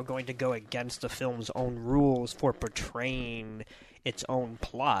somehow going to go against the film's own rules for portraying its own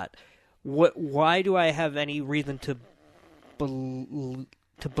plot. Why do I have any reason to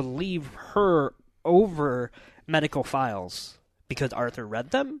believe her over medical files? Because Arthur read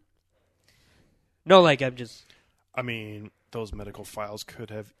them? No, I mean, those medical files could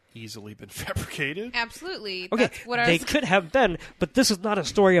have easily been fabricated. Absolutely. Okay, That's what they could have been, but this is not a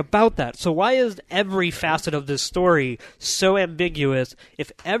story about that. So why is every facet of this story so ambiguous?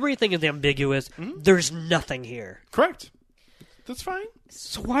 If everything is ambiguous, there's nothing here. Correct. That's fine.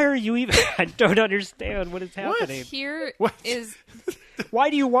 So why are you even... I don't understand what is happening. What? Here is... Why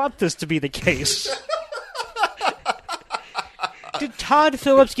do you want this to be the case? Did Todd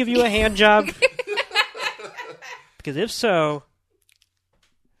Phillips give you a hand job? Because if so,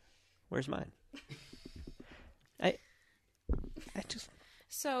 where's mine? I just...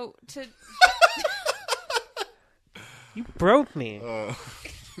 So, to... You broke me.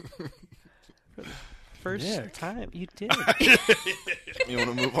 First time. You did. You want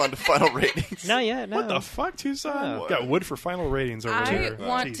to move on to final ratings? Not yet, no. What the fuck, Tucson? Got wood for final ratings over there. I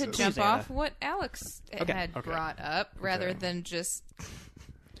want to Jesus. jump off what Alex had brought up, rather Okay. than just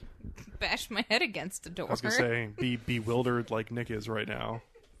bash my head against a door. I was going to say, be bewildered like Nick is right now.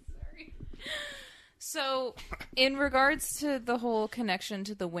 So, in regards to the whole connection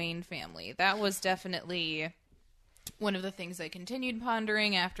to the Wayne family, that was definitely one of the things I continued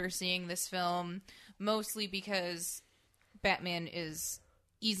pondering after seeing this film, mostly because Batman is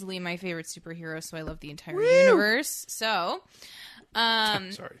easily my favorite superhero, so I love the entire universe. So,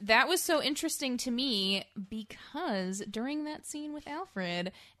 that was so interesting to me because during that scene with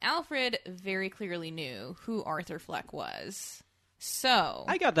Alfred very clearly knew who Arthur Fleck was. So,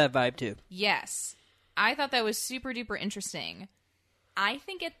 I got that vibe too. yes. I thought that was super duper interesting. I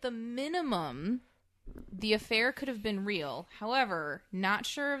think at the minimum, the affair could have been real. However, not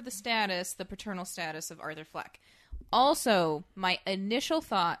sure of the paternal status of Arthur Fleck. Also, my initial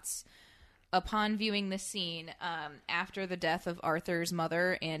thoughts upon viewing this scene after the death of Arthur's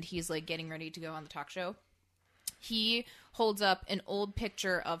mother, and he's like getting ready to go on the talk show. He holds up an old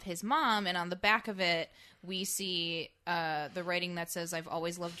picture of his mom, and on the back of it, we see the writing that says, "I've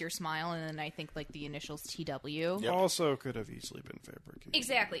always loved your smile," and then I think like the initials TW. Yep. Also could have easily been fabricated.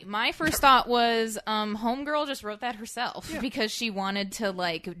 Exactly. My first thought was, Homegirl just wrote that herself because she wanted to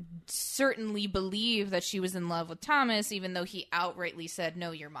like certainly believe that she was in love with Thomas, even though he outrightly said, "No,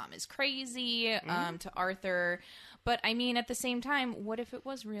 your mom is crazy," to Arthur. But, I mean, at the same time, what if it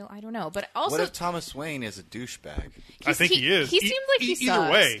was real? I don't know. But also... What if Thomas Wayne is a douchebag? I think he is. He seems like he either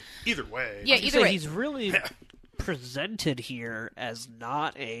sucks. way. Either way. Yeah, either way. He's really presented here as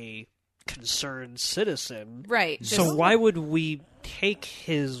not a concerned citizen. Right. So why would we take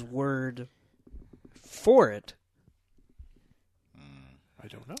his word for it? I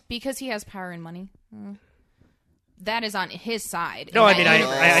don't know. Because he has power and money. That is on his side. No, I in mean, that I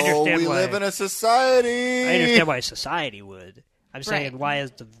universe. understand we why. live in a society. I understand why society would. I'm saying Right. why, as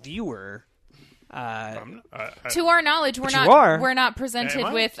the viewer... To our knowledge, we're But you are. not presented Am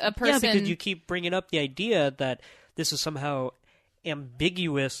I? with a Yeah, person... because you keep bringing up the idea that this is somehow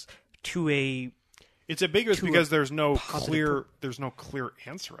ambiguous to a... It's ambiguous To because a there's no positive clear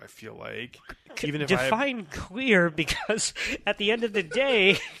answer, I feel like. Even if Define clear, because at the end of the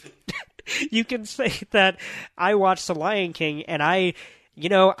day, you can say that I watched The Lion King and I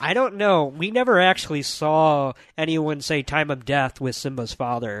I don't know. We never actually saw anyone say time of death with Simba's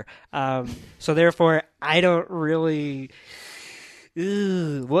father. So therefore, I don't really...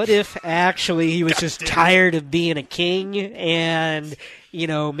 what if actually he was just tired of being a king and,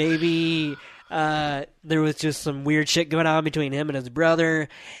 maybe there was just some weird shit going on between him and his brother,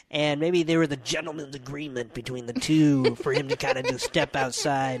 and maybe there was a gentleman's agreement between the two for him to kind of just step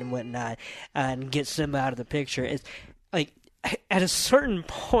outside and whatnot and get Simba out of the picture. It's like, at a certain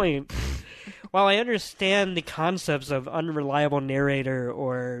point, while I understand the concepts of unreliable narrator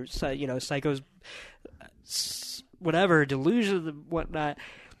or, psychos... whatever, delusions and whatnot.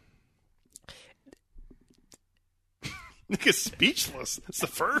 Nick is speechless. It's the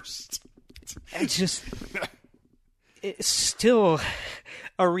first. It's still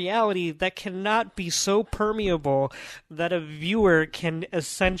a reality that cannot be so permeable that a viewer can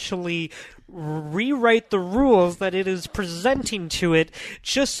essentially rewrite the rules that it is presenting to it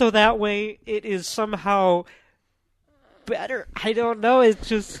just so that way it is somehow better. I don't know. It's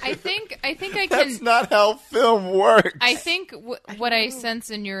just. I think I can. That's not how film works. I think what I sense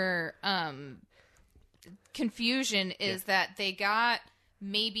in your confusion is that they got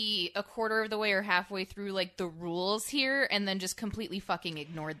maybe a quarter of the way or halfway through like the rules here, and then just completely fucking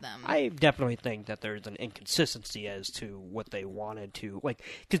ignored them. I definitely think that there's an inconsistency as to what they wanted to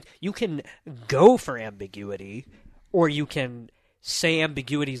because you can go for ambiguity, or you can say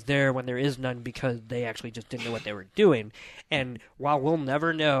ambiguity's there when there is none because they actually just didn't know what they were doing. And while we'll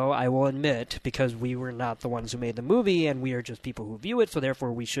never know, I will admit, because we were not the ones who made the movie and we are just people who view it, so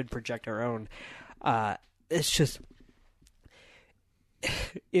therefore we should project our own. It's just,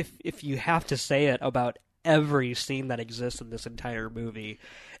 if you have to say it about every scene that exists in this entire movie,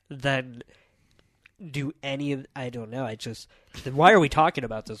 then do any of... I don't know. Then why are we talking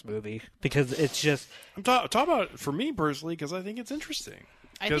about this movie? Because it's just... I'm talking about it for me personally because I think it's interesting.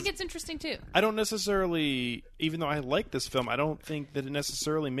 I think it's interesting too. I don't necessarily... Even though I like this film, I don't think that it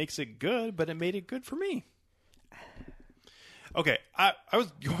necessarily makes it good, but it made it good for me. Okay, I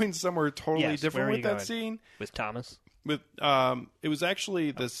was going somewhere totally different with that scene. With Thomas? It was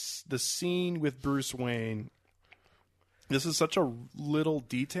actually the scene with Bruce Wayne. This is such a little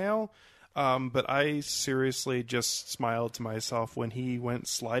detail... but I seriously just smiled to myself when he went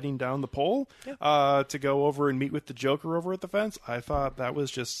sliding down the pole to go over and meet with the Joker over at the fence. I thought that was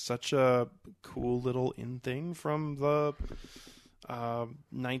just such a cool little in-thing from the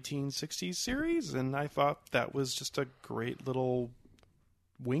 1960s series, and I thought that was just a great little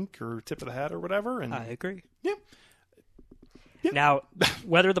wink or tip of the hat or whatever. And I agree. Yeah. Now,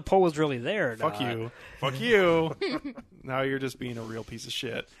 whether the pole was really there or not... Fuck you. Now you're just being a real piece of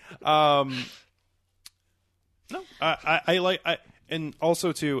shit. No, I like... and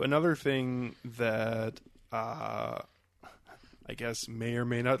also, too, another thing that I guess may or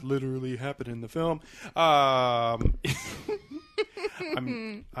may not literally happen in the film.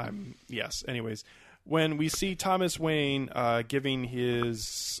 Yes, anyways. When we see Thomas Wayne giving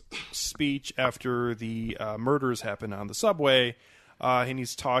his speech after the murders happen on the subway, and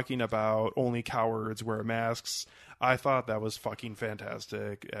he's talking about only cowards wear masks, I thought that was fucking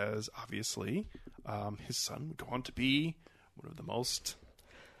fantastic, as obviously his son would go on to be one of the most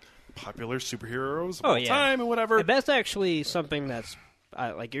popular superheroes of all time and whatever. And that's actually something that's,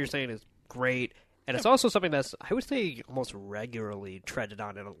 like you're saying, is great. And it's also something that's, I would say, almost regularly treaded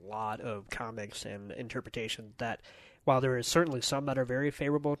on in a lot of comics and interpretations, that while there is certainly some that are very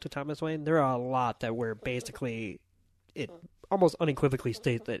favorable to Thomas Wayne, there are a lot that where basically it almost unequivocally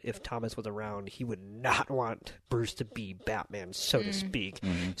states that if Thomas was around, he would not want Bruce to be Batman, so to speak.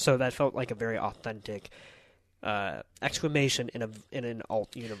 Mm-hmm. So that felt like a very authentic exclamation in an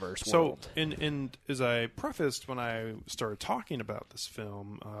alt universe world. So, and as I prefaced when I started talking about this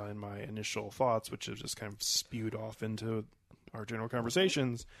film in my initial thoughts, which have just kind of spewed off into our general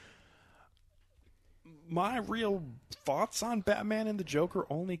conversations, my real thoughts on Batman and the Joker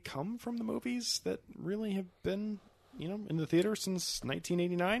only come from the movies that really have been, in the theater since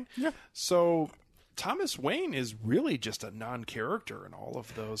 1989. Yeah. So Thomas Wayne is really just a non-character in all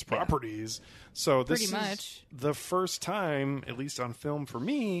of those properties. So this is the first time, at least on film for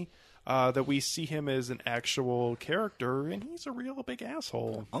me, that we see him as an actual character, and he's a real big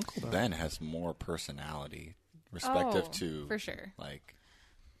asshole. Uncle Ben has more personality, respective to, for sure, like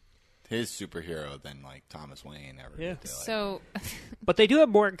his superhero than like Thomas Wayne ever did. So, but they do have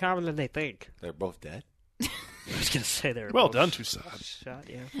more in common than they think. They're both dead. I was going to say they're well both done, Toussaint. Shot,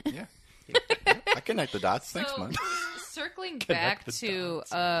 yeah. I connect the dots. Thanks, man. Circling Connect back the to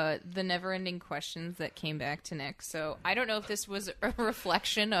the never-ending questions that came back to Nick. So I don't know if this was a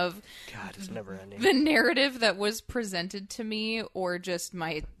reflection of God, it's never ending. the narrative that was presented to me, or just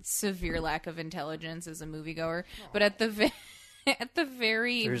my severe lack of intelligence as a moviegoer. But at the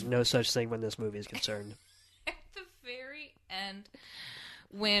very There's no such thing when this movie is concerned. at the very end,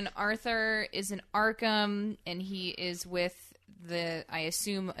 when Arthur is in Arkham and he is with I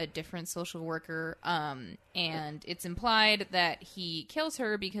assume a different social worker, and it's implied that he kills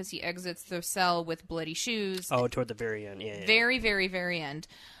her because he exits the cell with bloody shoes. Oh, toward the very end. Yeah. Very, very, very end.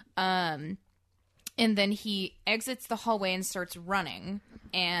 And then he exits the hallway and starts running,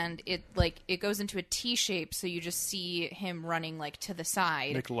 and it goes into a T shape, so you just see him running like to the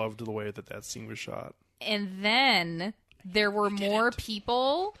side. Nick loved the way that scene was shot. And then there were more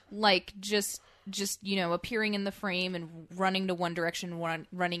people like just appearing in the frame and running to one direction,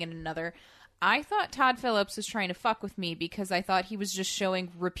 running in another. I thought Todd Phillips was trying to fuck with me because I thought he was just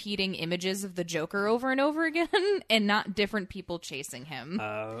showing repeating images of the Joker over and over again and not different people chasing him.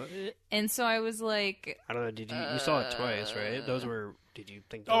 And so I was like, I don't know. Did you saw it twice, right? Those were. Did you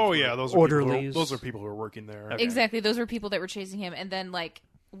think? Those orderlies? Those are people who are working there. Okay. Exactly, those were people that were chasing him. And then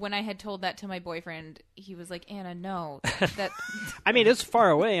when I had told that to my boyfriend, he was like, Anna, no. That I mean, it's far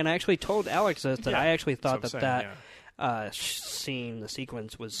away, and I actually told Alex this, that I actually thought that's what that I'm saying, scene, the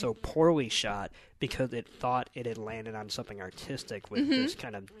sequence, was so poorly shot because it thought it had landed on something artistic with this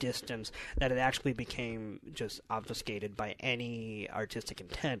kind of distance that it actually became just obfuscated by any artistic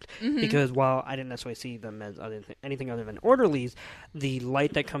intent. Because while I didn't necessarily see them as anything other than orderlies, the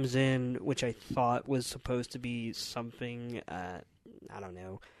light that comes in, which I thought was supposed to be something... I don't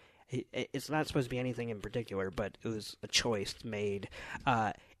know. It's not supposed to be anything in particular, but it was a choice made.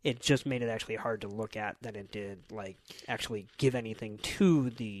 It just made it actually hard to look at than it did, actually give anything to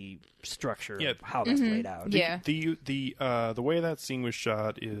the structure of how that's laid out. The way that scene was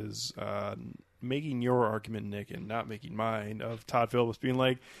shot is making your argument, Nick, and not making mine, of Todd Phillips being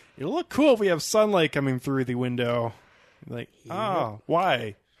like, it'll look cool if we have sunlight coming through the window.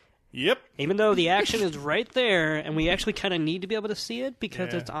 Why? Yep. Even though the action is right there, and we actually kind of need to be able to see it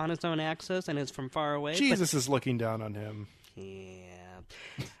because it's on its own axis and it's from far away. Jesus is looking down on him. Yeah.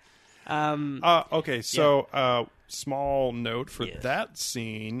 Okay, so small note for that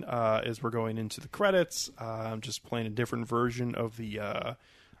scene is we're going into the credits. I'm just playing a different version of the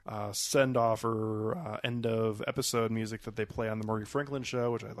send-off or end of episode music that they play on the Murray Franklin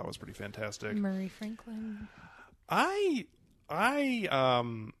show, which I thought was pretty fantastic. Murray Franklin.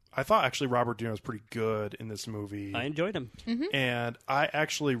 I thought actually Robert De Niro was pretty good in this movie. I enjoyed him. And I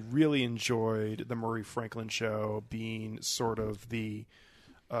actually really enjoyed the Murray Franklin show being sort of the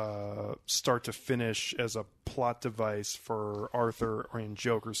start to finish as a plot device for Arthur and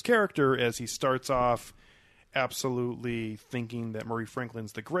Joker's character, as he starts off absolutely thinking that Murray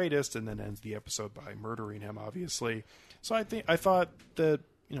Franklin's the greatest and then ends the episode by murdering him, obviously. So I thought that,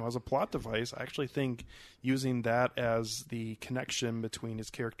 as a plot device, I actually think using that as the connection between his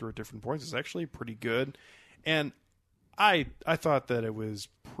character at different points is actually pretty good. And I thought that it was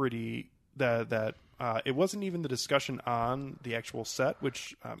pretty that it wasn't even the discussion on the actual set,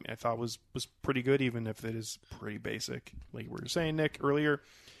 which I thought was pretty good, even if it is pretty basic, like we were saying, Nick, earlier.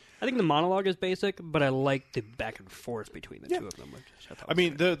 I think the monologue is basic, but I like the back and forth between the two of them. I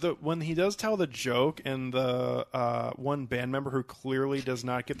mean, the when he does tell the joke and the one band member who clearly does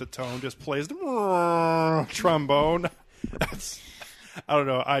not get the tone just plays the trombone. I don't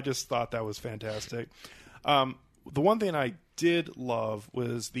know. I just thought that was fantastic. The one thing I did love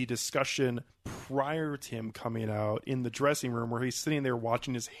was the discussion prior to him coming out in the dressing room where he's sitting there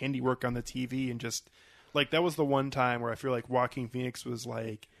watching his handiwork on the TV and just that was the one time where I feel like Joaquin Phoenix was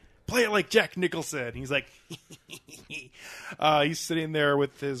like, play it like Jack Nicholson. He's like, he's sitting there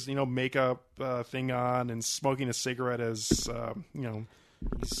with his, makeup thing on and smoking a cigarette as,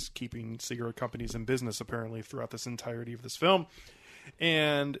 he's keeping cigarette companies in business apparently throughout this entirety of this film.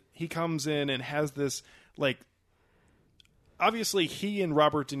 And he comes in and has this, obviously he and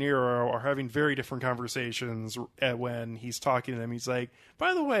Robert De Niro are having very different conversations when he's talking to them. He's like,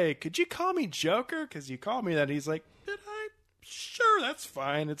 by the way, could you call me Joker? Because you called me that. He's like, did I? Sure, that's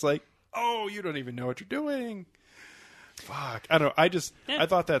fine. It's like, oh, you don't even know what you're doing. Fuck. I don't know. I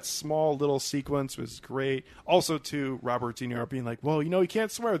thought that small little sequence was great. Also, too, Robert De Niro being like, well, you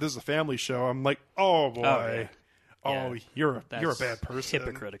can't swear. This is a family show. I'm like, oh, boy. Oh, you're a bad person.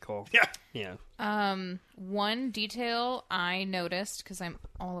 Hypocritical. Yeah. One detail I noticed, because I'm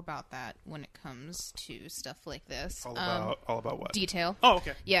all about that when it comes to stuff like this. All about what? Detail. Oh,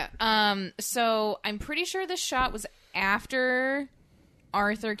 okay. Yeah. So I'm pretty sure this shot was after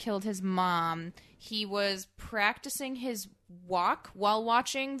Arthur killed his mom, he was practicing his walk while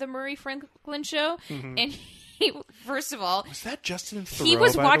watching the Murray Franklin show, and he, first of all, Was that Justin Theroux? he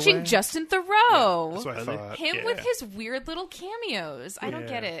was by the watching way? Justin Theroux. Yeah, that's what I thought. Him Yeah. with his weird little cameos. I don't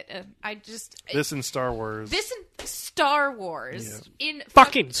get it. This in Star Wars. This in Star Wars. In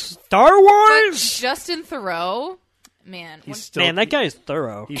Fucking Star but Wars. Justin Theroux, man. He's still, Man, that guy is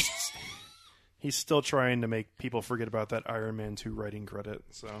thorough. He's still trying to make people forget about that Iron Man 2 writing credit.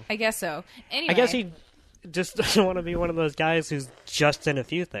 So I guess so. Anyway, I guess he just doesn't want to be one of those guys who's just in a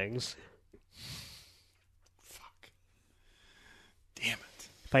few things. Fuck. Damn it.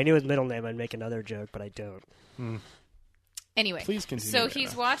 If I knew his middle name, I'd make another joke, but I don't. Anyway, Please continue, so Anna.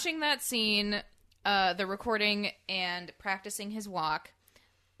 he's watching that scene, the recording, and practicing his walk.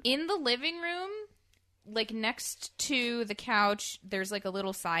 In the living room, like next to the couch, there's like a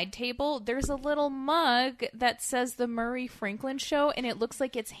little side table. There's a little mug that says the Murray Franklin Show, and it looks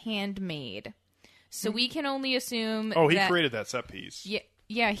like it's handmade. So we can only assume Oh, he that, created that set piece.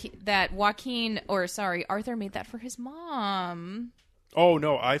 Yeah, that Arthur made that for his mom. Oh,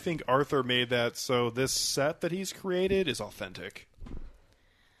 no, I think Arthur made that so this set that he's created is authentic.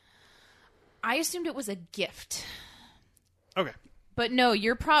 I assumed it was a gift. Okay. But no,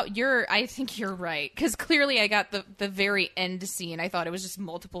 I think you're right. Because clearly I got the very end scene. I thought it was just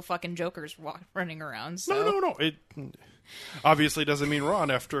multiple fucking Jokers running around. So. No. It obviously doesn't mean Ron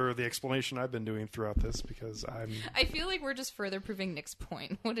after the explanation I've been doing throughout this because I feel like we're just further proving Nick's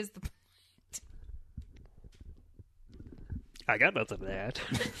point. What is the point? I got nothing to add.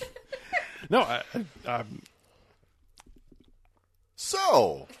 No,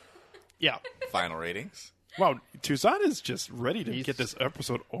 So, yeah. final ratings. Wow, Tucson is just ready to get this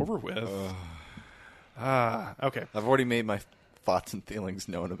episode over with. Okay. I've already made my thoughts and feelings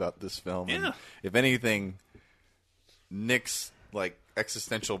known about this film. Yeah. And if anything, Nick's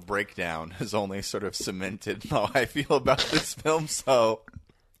existential breakdown has only sort of cemented how I feel about this film. So,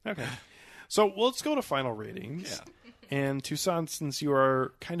 Okay. So let's go to final ratings. Yeah. And Tucson, since you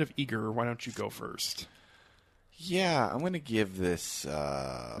are kind of eager, why don't you go first? yeah, I'm going to give this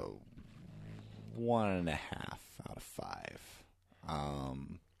 1.5 out of 5.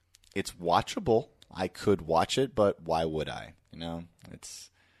 It's watchable. I could watch it, but why would I? That's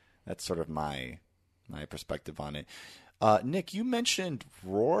sort of my perspective on it. Nick, you mentioned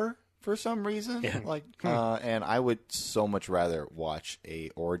Roar for some reason, and I would so much rather watch a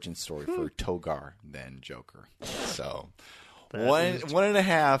origin story for Togar than Joker. So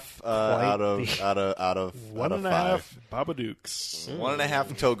 1.5 out of 1.5 Babadooks.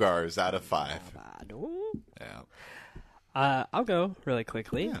 1.5 Togars out of 5. Yeah. I'll go really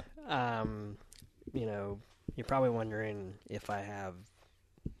quickly. Yeah. You're probably wondering if I have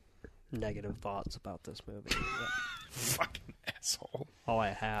negative thoughts about this movie. Fucking asshole. All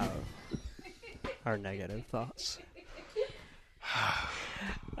I have are negative thoughts.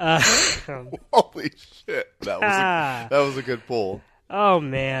 Holy shit! That was a good pull. Oh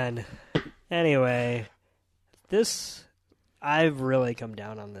man. Anyway, I've really come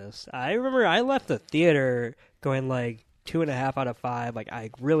down on this. I remember I left the theater going 2.5 out of 5.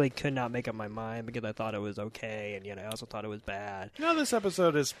 I really could not make up my mind because I thought it was okay, and I also thought it was bad. This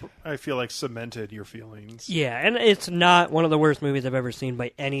episode is, I feel like, cemented your feelings. Yeah, and it's not one of the worst movies I've ever seen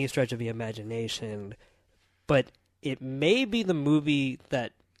by any stretch of the imagination, but it may be the movie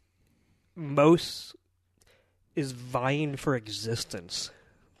that most is vying for existence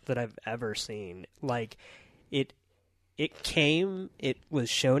that I've ever seen. It was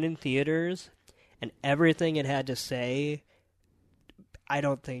shown in theaters, and everything it had to say, I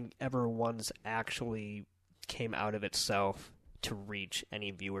don't think ever once actually came out of itself to reach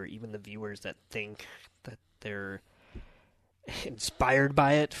any viewer, even the viewers that think that they're inspired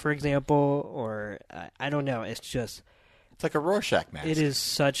by it, for example, or I don't know. It's like a Rorschach mask. It is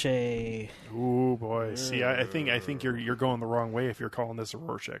such a... Ooh, boy. See, I think you're going the wrong way if you're calling this a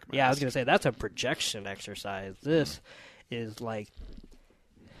Rorschach mask. Yeah, I was going to say, that's a projection exercise. This is like...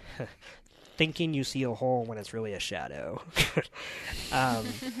 thinking you see a hole when it's really a shadow.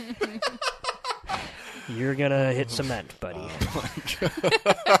 You're gonna hit cement, buddy. Oh my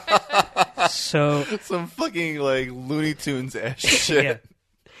God. So some fucking Looney Tunes ass shit.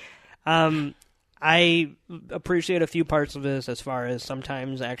 Yeah. I appreciate a few parts of this, as far as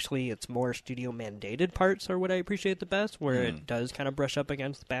sometimes actually it's more studio mandated parts are what I appreciate the best, where it does kind of brush up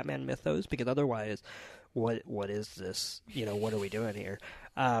against the Batman mythos, because otherwise, what is this? What are we doing here?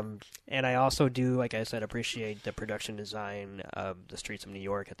 And I also do, like I said, appreciate the production design of the streets of New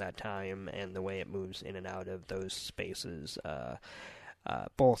York at that time and the way it moves in and out of those spaces.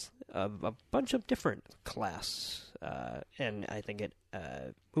 both of a bunch of different class, and I think it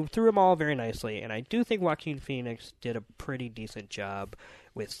moved through them all very nicely. And I do think Joaquin Phoenix did a pretty decent job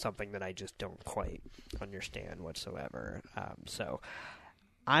with something that I just don't quite understand whatsoever. So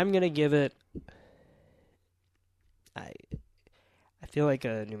I'm gonna give it. I feel like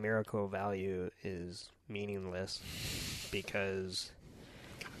a numerical value is meaningless because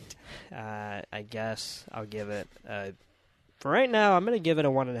I guess I'll give it. For right now, I'm going to give it a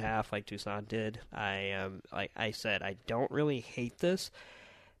 1.5, like Toussaint did. Like I said, I don't really hate this,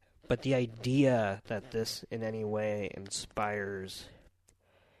 but the idea that this in any way inspires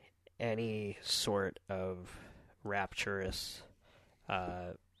any sort of rapturous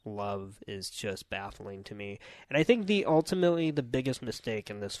love is just baffling to me. And I think ultimately the biggest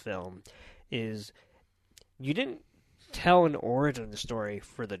mistake in this film is you didn't tell an origin story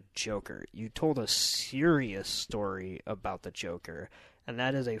for the Joker. You told a serious story about the Joker, and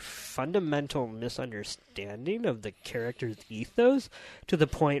that is a fundamental misunderstanding of the character's ethos to the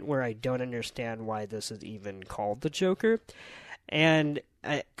point where I don't understand why this is even called the Joker. And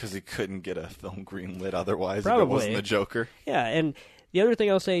because he couldn't get a film greenlit otherwise probably. If it wasn't the Joker. Yeah, and the other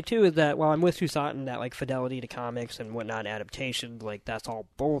thing I'll say, too, is that while I'm with Toussaint in that, like, fidelity to comics and whatnot, adaptations, like, that's all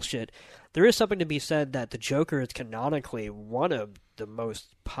bullshit, there is something to be said that the Joker is canonically one of the most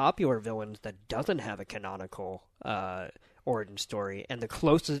popular villains that doesn't have a canonical origin story, and the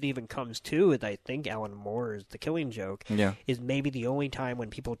closest it even comes to is, I think, Alan Moore's The Killing Joke, is maybe the only time when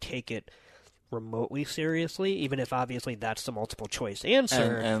people take it remotely seriously, even if obviously that's the multiple choice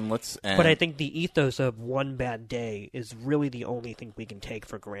answer. But I think the ethos of One Bad Day is really the only thing we can take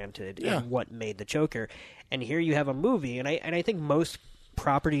for granted in what made the Joker. And here you have a movie, and I think most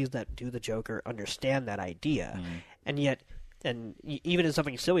properties that do the Joker understand that idea, and yet. And even in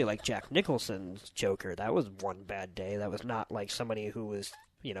something silly like Jack Nicholson's Joker, that was one bad day. That was not like somebody who was,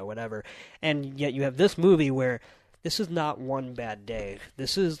 whatever. And yet you have this movie where this is not one bad day.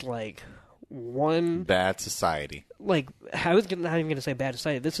 This is like one bad society. Like, I was not even going to say bad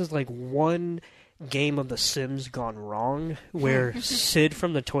society. This is like one game of The Sims gone wrong, where Sid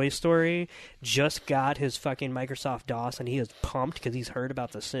from the Toy Story just got his fucking Microsoft DOS, and he is pumped because he's heard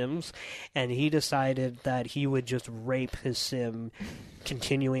about The Sims, and he decided that he would just rape his Sim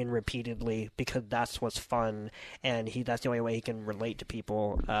continually and repeatedly because that's what's fun, and that's the only way he can relate to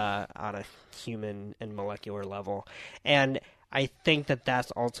people on a human and molecular level. And I think that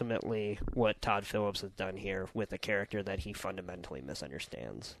that's ultimately what Todd Phillips has done here with a character that he fundamentally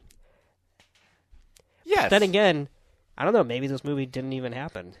misunderstands. Yes. Then again, I don't know. Maybe this movie didn't even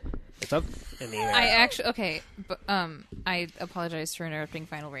happen. It's up in the air. I apologize for interrupting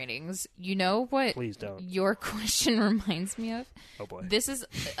final ratings. You know what? Please don't. Your question reminds me of. Oh boy. This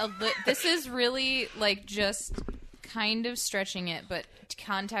is really like just kind of stretching it, but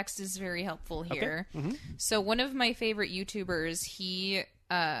context is very helpful here. Okay. Mm-hmm. So one of my favorite YouTubers, he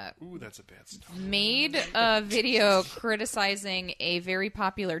ooh, that's a bad stuff. made a video criticizing a very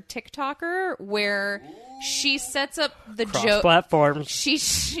popular TikToker where she sets up the joke. Cross-platform. She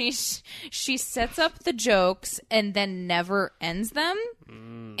sets up the jokes and then never ends them.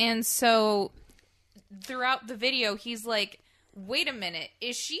 And so throughout the video, he's like, "Wait a minute,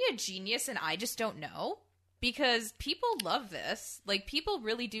 is she a genius and I just don't know?" Because people love this. Like, people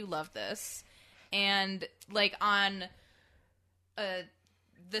really do love this. And, like, on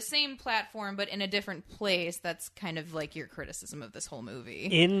the same platform, but in a different place, that's kind of, like, your criticism of this whole movie.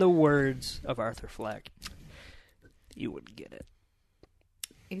 In the words of Arthur Fleck, you wouldn't get it.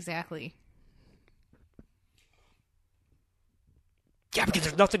 Exactly. Yeah, because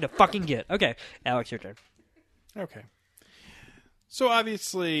there's nothing to fucking get. Okay, Alex, your turn. Okay. So,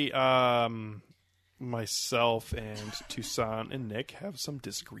 obviously, myself and Toussaint and Nick have some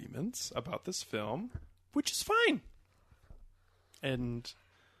disagreements about this film, which is fine. And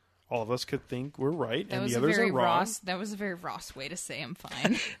all of us could think we're right, and the others are wrong. That was a very Ross way to say I'm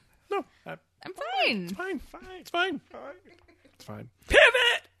fine. No, I'm fine. It's fine. It's fine. It's fine.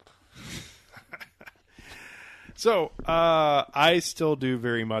 Pivot! So, I still do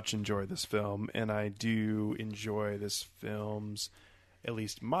very much enjoy this film, and I do enjoy this film's, at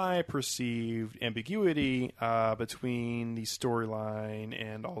least my perceived ambiguity between the storyline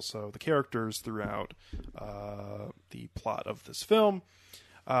and also the characters throughout the plot of this film.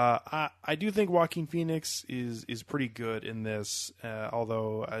 I do think Joaquin Phoenix is pretty good in this,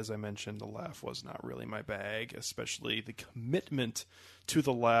 although, as I mentioned, the laugh was not really my bag, especially the commitment to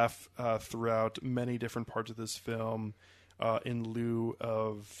the laugh throughout many different parts of this film in lieu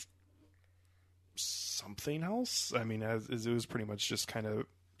of something else. I mean, as it was pretty much just kind of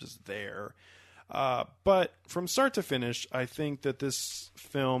just there. But from start to finish, I think that this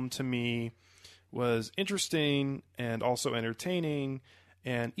film, to me, was interesting and also entertaining.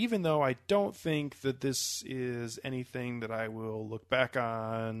 And even though I don't think that this is anything that I will look back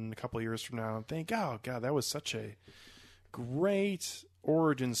on a couple of years from now and think, oh, God, that was such a great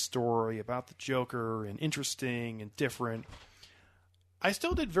origin story about the Joker and interesting and different, I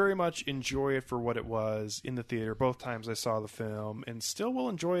still did very much enjoy it for what it was in the theater both times I saw the film, and still will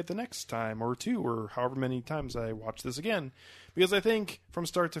enjoy it the next time or two or however many times I watch this again, because I think from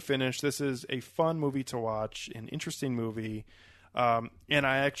start to finish this is a fun movie to watch, an interesting movie, and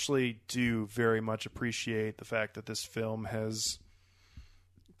I actually do very much appreciate the fact that this film has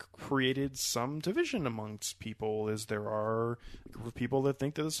created some division amongst people, as there are a group of people that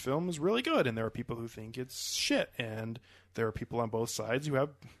think that this film is really good, and there are people who think it's shit, and there are people on both sides who have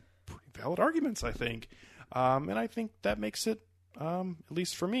pretty valid arguments, I think. And I think that makes it, at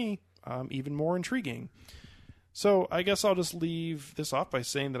least for me, even more intriguing. So I guess I'll just leave this off by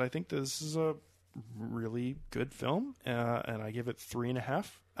saying that I think this is a really good film, and I give it 3.5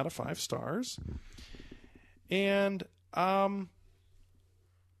 out of 5 stars. And I'm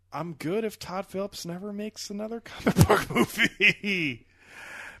good if Todd Phillips never makes another comic book movie.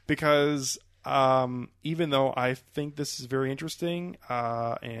 Because even though I think this is very interesting,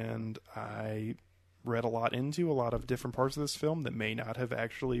 and I read a lot into a lot of different parts of this film that may not have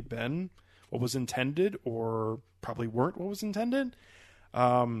actually been what was intended, or probably weren't what was intended,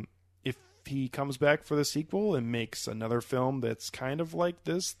 if he comes back for the sequel and makes another film that's kind of like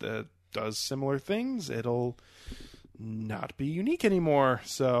this, that does similar things, it'll not be unique anymore.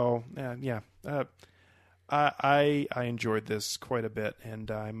 So I enjoyed this quite a bit,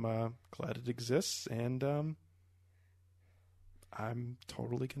 and I'm glad it exists, and I'm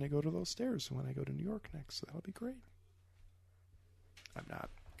totally gonna go to those stairs when I go to New York next, so that'll be great. I'm not.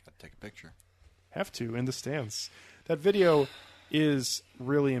 Gotta take a picture. Have to, in the stands. That video is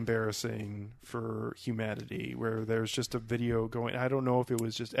really embarrassing for humanity, where there's just a video going, I don't know if it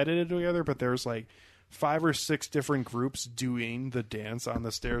was just edited together, but there's like 5 or 6 different groups doing the dance on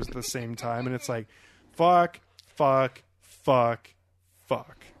the stairs at the same time, and it's like, fuck.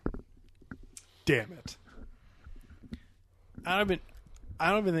 Damn it. I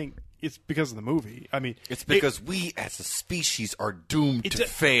don't even think it's because of the movie. I mean, it's because we as a species are doomed to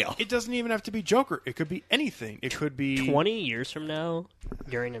fail. It doesn't even have to be Joker. It could be anything. It could be 20 years from now,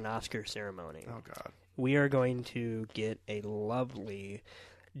 during an Oscar ceremony. Oh God. We are going to get a lovely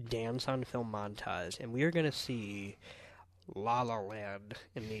dance on film montage, and we are going to see La La Land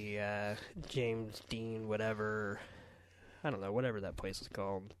in the James Dean whatever, I don't know, whatever that place is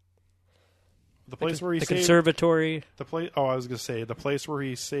called. The place where he the saved, conservatory. The place. Oh, I was gonna say the place where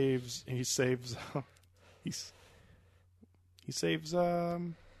he saves. He saves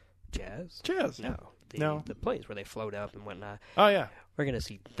Jazz. No, the place where they float up and whatnot. Oh yeah, we're gonna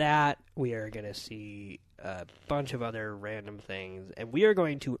see that. We are gonna see a bunch of other random things, and we are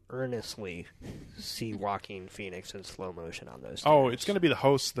going to earnestly see Joaquin Phoenix in slow motion on those stairs. Oh, it's gonna be the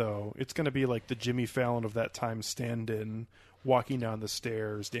host though. It's gonna be like the Jimmy Fallon of that time, stand-in, walking down the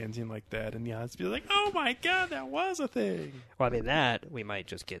stairs, dancing like that, and the audience be like, "Oh my God, that was a thing." Well, I mean, that we might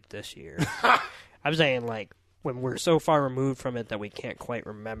just get this year. I'm saying, like, when we're so far removed from it that we can't quite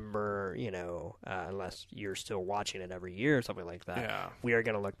remember, unless you're still watching it every year or something like that, we are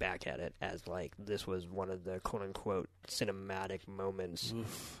going to look back at it as, like, this was one of the quote-unquote cinematic moments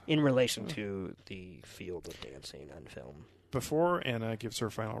in relation to the field of dancing on film. Before Anna gives her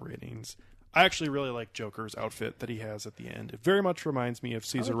final ratings, I actually really like Joker's outfit that he has at the end. It very much reminds me of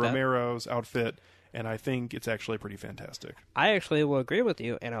Cesar Romero's outfit, and I think it's actually pretty fantastic. I actually will agree with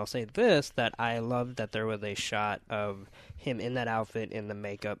you, and I'll say this, that I love that there was a shot of him in that outfit in the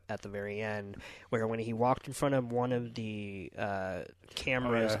makeup at the very end, where when he walked in front of one of the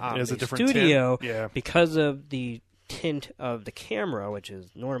cameras on the studio, because of the tint of the camera, which is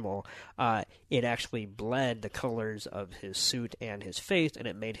normal, it actually bled the colors of his suit and his face, and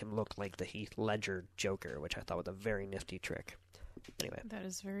it made him look like the Heath Ledger Joker, which I thought was a very nifty trick. Anyway, that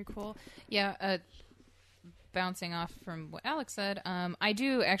is very cool. Yeah, bouncing off from what Alex said, I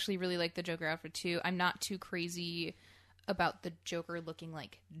do actually really like the Joker outfit too. I'm not too crazy about the Joker looking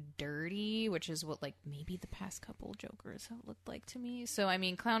like dirty, which is what like maybe the past couple Jokers have looked like to me. So I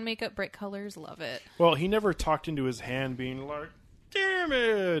mean, clown makeup, bright colors, love it. Well, he never talked into his hand being like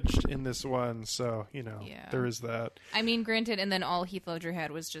damaged in this one, so there is that. I mean, granted, and then all Heath Ledger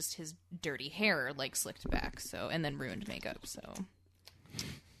had was just his dirty hair, like slicked back, so and then ruined makeup, so.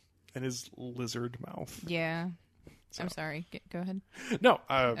 And his lizard mouth. Yeah, so. I'm sorry. Go ahead. No,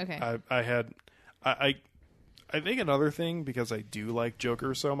 okay. I think another thing, because I do like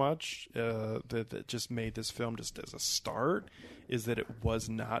Joker so much, that just made this film just as a start, is that it was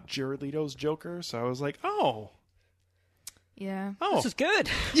not Jared Leto's Joker. So I was like, oh. Yeah. Oh. This is good.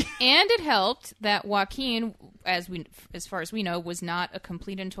 And it helped that Joaquin, as far as we know, was not a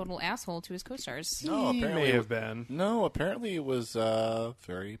complete and total asshole to his co-stars. No, He apparently may have been. No, apparently it was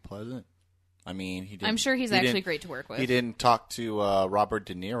very pleasant. I mean, he didn't. I'm sure he's actually great to work with. He didn't talk to Robert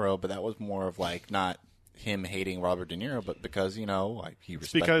De Niro, but that was more of like not him hating Robert De Niro, but because like he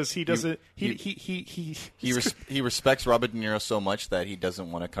respects. Because he doesn't. He respects Robert De Niro so much that he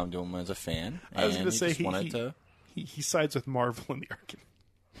doesn't want to come to him as a fan. I was going to say he sides with Marvel in the argument.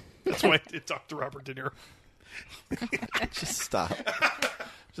 That's why I did talk to Robert De Niro. Just stop.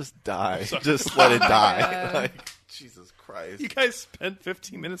 Just die. Just let it die. Like, Jesus Christ. You guys spent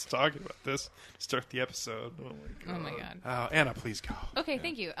 15 minutes talking about this to start the episode. Oh my god. Anna, please go. Okay,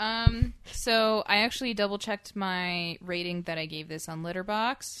 thank you. So I actually double checked my rating that I gave this on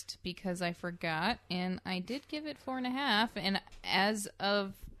Letterboxd because I forgot, and I did give it 4.5. And as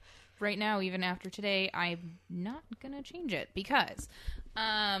of right now, even after today, I'm not gonna change it because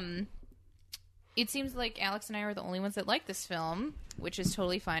it seems like Alex and I are the only ones that like this film, which is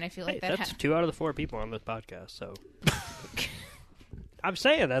totally fine. I feel like that's 2 out of the 4 people on this podcast, so I'm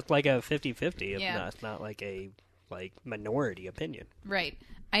saying that's like a 50-50. Yeah. It's not like a minority opinion. Right.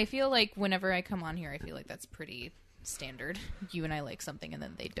 I feel like whenever I come on here, I feel like that's pretty standard. You and I like something, and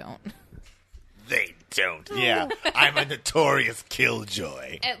then they don't. They don't. Yeah, I'm a notorious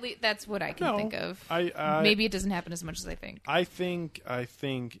killjoy. At least that's what I can think of. Maybe it doesn't happen as much as I think. I think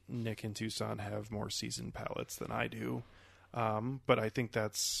Nick and Tucson have more seasoned palates than I do, but I think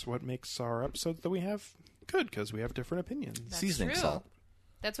that's what makes our episodes that we have good because we have different opinions. That's Seasoning true. salt.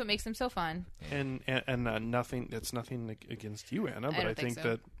 That's what makes them so fun. And nothing. That's nothing against you, Anna, but I think so.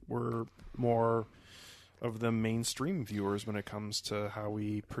 that we're more of the mainstream viewers when it comes to how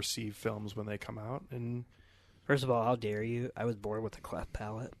we perceive films when they come out. And first of all, how dare you? I was born with a cleft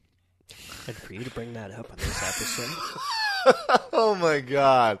palate, and for you to bring that up on this episode. Oh my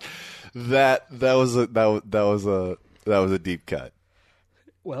god, that was a deep cut.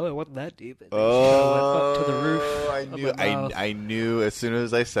 Well, it wasn't that deep. It went Oh, up to the roof. I knew as soon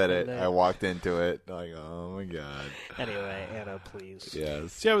as I said it, I walked into it like, oh my god. Anyway, Anna, please.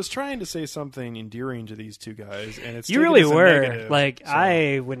 Yes. See, I was trying to say something endearing to these two guys, and it's you taken really as a were. negative, Like, so.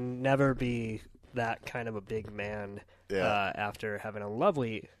 I would never be that kind of a big man after having a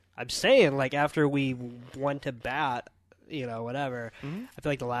lovely. I'm saying, like, after we went to bat, whatever. Mm-hmm. I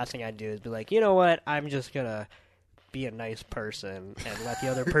feel like the last thing I'd do is be like, you know what? I'm just gonna be a nice person and let the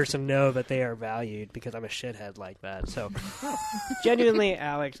other person know that they are valued because I'm a shithead like that. So, genuinely,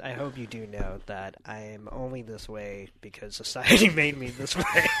 Alex, I hope you do know that I am only this way because society made me this way.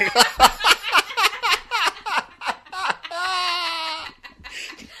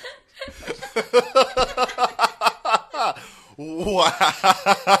 Wow.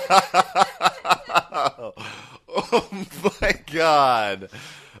 Oh my god.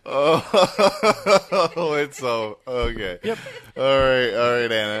 Oh, it's so okay. Yep. All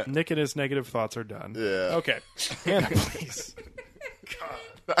right, Anna. Nick and his negative thoughts are done. Yeah. Okay. Anna, please. God,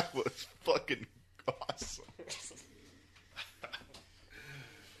 that was fucking awesome.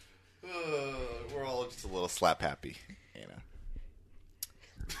 We're all just a little slap happy, Anna.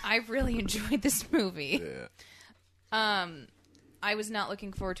 I really enjoyed this movie. Yeah. I was not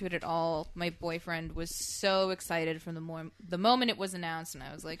looking forward to it at all. My boyfriend was so excited from the moment it was announced, and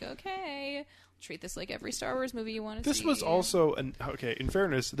I was like, okay, I'll treat this like every Star Wars movie you want to see. This was also in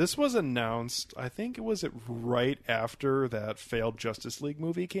fairness, this was announced, I think it was right after that failed Justice League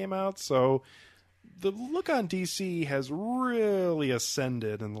movie came out, so the look on DC has really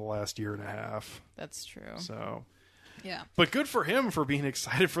ascended in the last year and a half. That's true. So, yeah. But good for him for being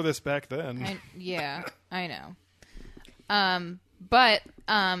excited for this back then. I know. But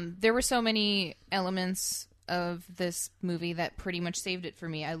there were so many elements of this movie that pretty much saved it for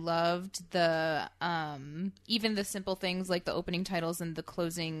me. I loved the even the simple things like the opening titles and the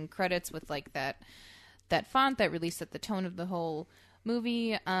closing credits with like that font that really set the tone of the whole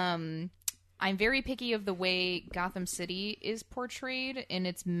movie. I'm very picky of the way Gotham City is portrayed in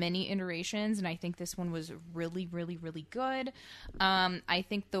its many iterations, and I think this one was really, really, really good. I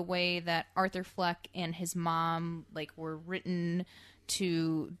think the way that Arthur Fleck and his mom were written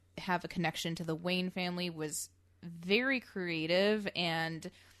to have a connection to the Wayne family was very creative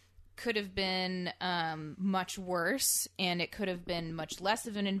and could have been much worse, and it could have been much less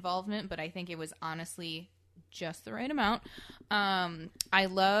of an involvement, but I think it was honestly just the right amount. I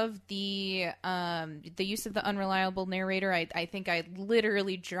love the use of the unreliable narrator. I think I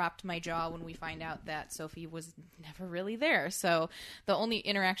literally dropped my jaw when we find out that Sophie was never really there. So the only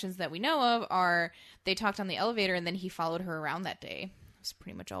interactions that we know of are they talked on the elevator and then he followed her around that day. That's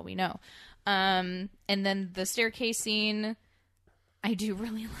pretty much all we know. And then the staircase scene, I do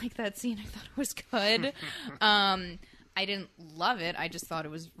really like that scene. I thought it was good. I didn't love it. I just thought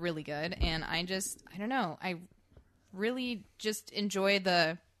it was really good. And I don't know. I really just enjoy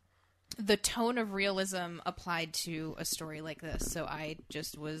the tone of realism applied to a story like this. So I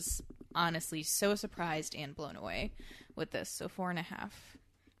just was honestly so surprised and blown away with this. So 4.5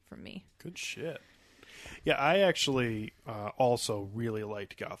 from me. Good shit. Yeah, I actually also really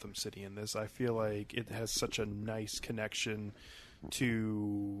liked Gotham City in this. I feel like it has such a nice connection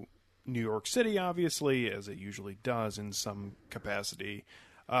to New York City, obviously, as it usually does in some capacity.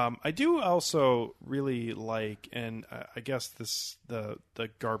 I do also really like, and I guess the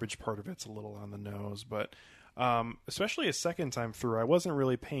garbage part of it's a little on the nose, but especially a second time through, I wasn't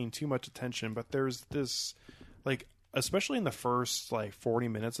really paying too much attention, but there's this, like, especially in the first, 40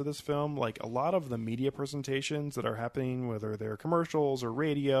 minutes of this film, a lot of the media presentations that are happening, whether they're commercials or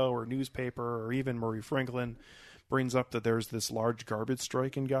radio or newspaper or even Murray Franklin, brings up that there's this large garbage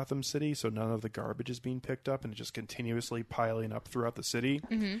strike in Gotham City, so none of the garbage is being picked up and it's just continuously piling up throughout the city.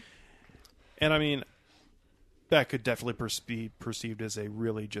 Mm-hmm. And I mean, that could definitely be perceived as a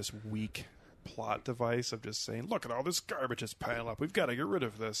really just weak plot device of just saying, look at all this garbage that's piling up. We've got to get rid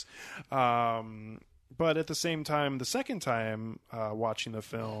of this. But at the same time, the second time watching the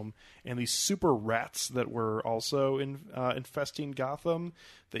film, and these super rats that were also infesting Gotham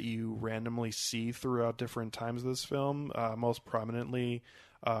that you randomly see throughout different times of this film, most prominently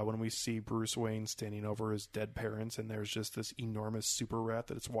when we see Bruce Wayne standing over his dead parents, and there's just this enormous super rat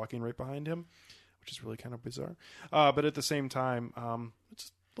that is walking right behind him, which is really kind of bizarre. But at the same time,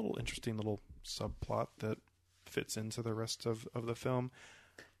 it's a little interesting little subplot that fits into the rest of the film.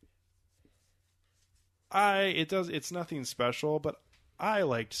 It's nothing special, but I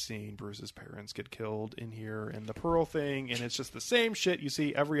liked seeing Bruce's parents get killed in here and the Pearl thing, and it's just the same shit you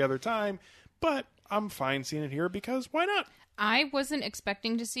see every other time, but I'm fine seeing it here because why not? I wasn't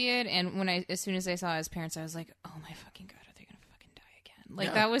expecting to see it, and as soon as I saw his parents, I was like, oh my fucking god, are they gonna fucking die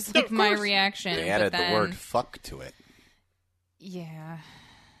again? That was my reaction. They added the word fuck to it. Yeah.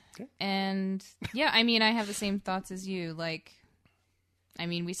 Okay. And yeah, I mean, I have the same thoughts as you.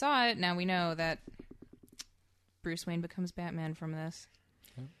 We saw it, now we know that Bruce Wayne becomes Batman from this.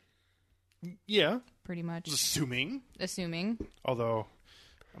 Yeah. Pretty much. Assuming. Although,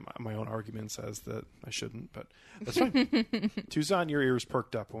 my own argument says that I shouldn't, but that's fine. Tucson, your ears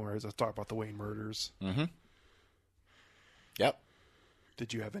perked up when we were talking about the Wayne murders. Mm-hmm. Yep.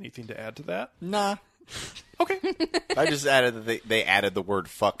 Did you have anything to add to that? Nah. Okay. I just added that they added the word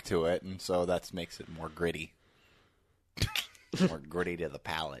fuck to it, and so that makes it more gritty. More gritty to the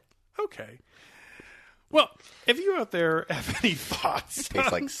palate. Okay. Well, if you out there have any thoughts...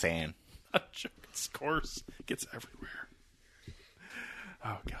 Tastes like sand. Joker's course gets everywhere.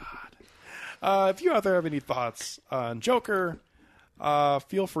 Oh, God. If you out there have any thoughts on Joker,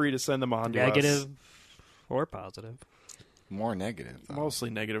 feel free to send them on to us. Negative or positive. More negative, though. Mostly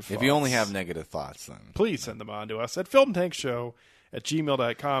negative thoughts. If you only have negative thoughts, then... Please send them on to us at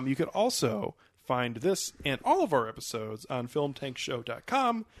filmtankshow@gmail.com. You could also find this and all of our episodes on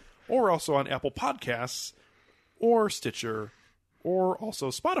filmtankshow.com, or also on Apple Podcasts, or Stitcher, or also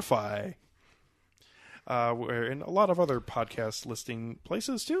Spotify, and a lot of other podcast listing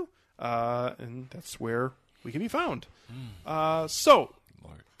places too. And that's where we can be found. So,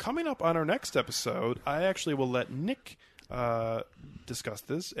 coming up on our next episode, I actually will let Nick discuss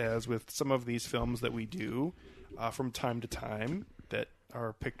this, as with some of these films that we do from time to time that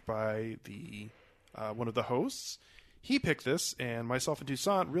are picked by the one of the hosts. He picked this, and myself and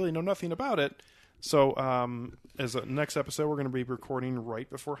Toussaint really know nothing about it. So, as a next episode, we're going to be recording right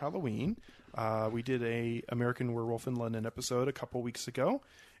before Halloween. We did a American Werewolf in London episode a couple weeks ago,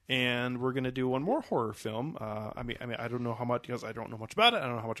 and we're going to do one more horror film. I mean, I don't know how much, because I don't know much about it. I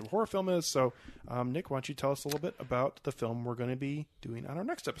don't know how much of a horror film is. So, Nick, why don't you tell us a little bit about the film we're going to be doing on our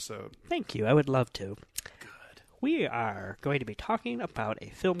next episode? Thank you. I would love to. We are going to be talking about a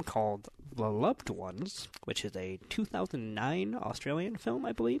film called The Loved Ones, which is a 2009 Australian film,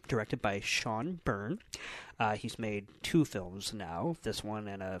 I believe, directed by Sean Byrne. He's made 2 films now, this one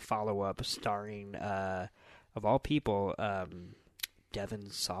and a follow-up starring, of all people,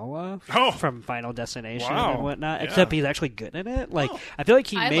 Devon Sawa from Final Destination and whatnot, except he's actually good in it. I feel like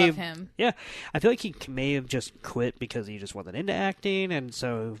he may love him. Yeah, I feel like he may have just quit because he just wasn't into acting, and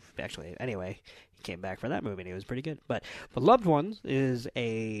so, actually, anyway... came back for that movie, and it was pretty good. But Beloved Ones is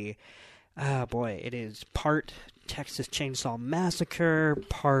it is part Texas Chainsaw Massacre,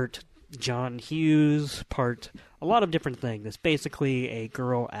 part John Hughes, part a lot of different things. It's basically a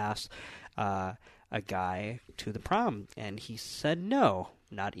girl asks a guy to the prom, and he said no,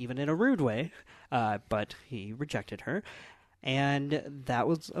 not even in a rude way, but he rejected her. And that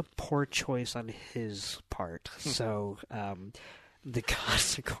was a poor choice on his part. So the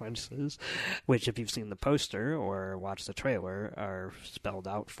consequences, which if you've seen the poster or watched the trailer, are spelled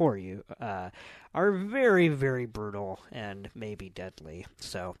out for you, are very, very brutal and maybe deadly.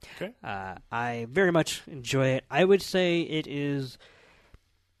 So I very much enjoy it. I would say it is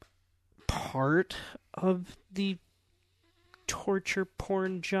part of the torture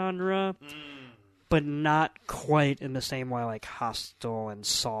porn genre, but not quite in the same way like Hostel and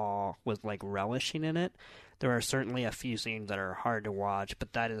Saw was like relishing in it. There are certainly a few scenes that are hard to watch,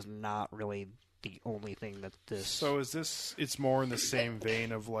 but that is not really the only thing that this... So is this... It's more in the same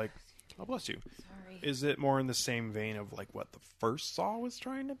vein of like... Oh, bless you. Sorry. Is it more in the same vein of like what the first Saw was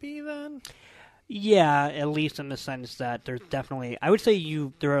trying to be then? Yeah, at least in the sense that there's definitely... I would say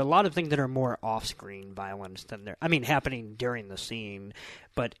there are a lot of things that are more off-screen violence than there... I mean, happening during the scene,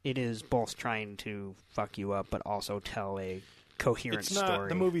 but it is both trying to fuck you up, but also tell a coherent story.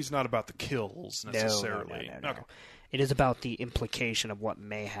 The movie's not about the kills, necessarily. No. Okay. It is about the implication of what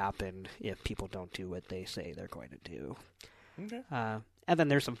may happen if people don't do what they say they're going to do. Okay. And then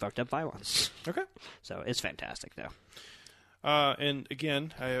there's some fucked up violence. Okay. So it's fantastic, though. And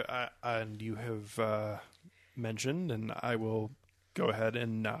again, and you have mentioned, and I will go ahead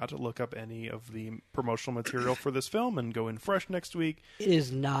and not look up any of the promotional material for this film and go in fresh next week. It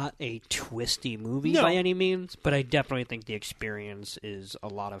is not a twisty movie No. by any means, but I definitely think the experience is a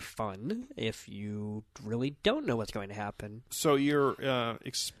lot of fun if you really don't know what's going to happen. So you're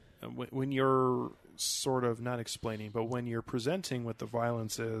when you're sort of not explaining, but when you're presenting what the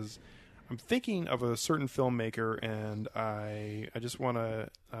violence is, I'm thinking of a certain filmmaker, and I just want to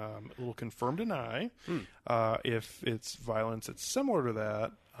a little confirm deny if it's violence that's similar to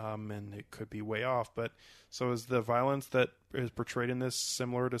that, and it could be way off. But so is the violence that is portrayed in this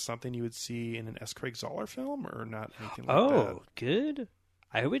similar to something you would see in an S. Craig Zoller film, or not anything like that? Oh, good.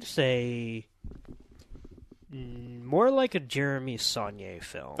 I would say more like a Jeremy Saulnier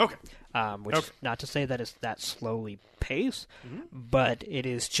film. Okay. Which is not to say that it's that slowly paced, but it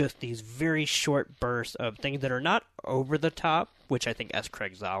is just these very short bursts of things that are not over the top, which I think S.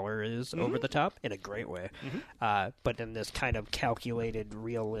 Craig Zoller is over the top in a great way, but in this kind of calculated,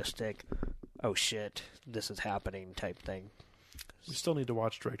 realistic, oh shit, this is happening type thing. We still need to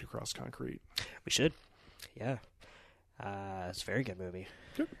watch Dragged Across Concrete. We should. Yeah. It's a very good movie.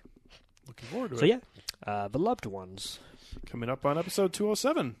 Good. Looking forward to it. So yeah, Beloved Ones. Coming up on episode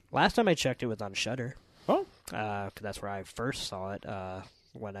 207. Last time I checked, it was on Shudder. Oh. 'Cause that's where I first saw it,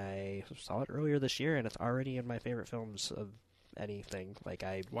 when I saw it earlier this year, and it's already in my favorite films of anything. Like,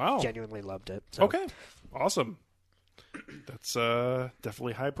 I genuinely loved it. So. Okay. Awesome. That's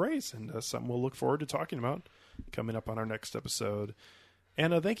definitely high praise, and something we'll look forward to talking about coming up on our next episode.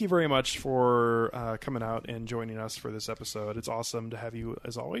 Anna, thank you very much for coming out and joining us for this episode. It's awesome to have you,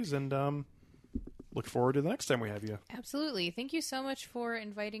 as always, and look forward to the next time we have you. Absolutely. Thank you so much for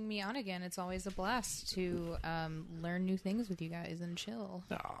inviting me on again. It's always a blast to learn new things with you guys and chill.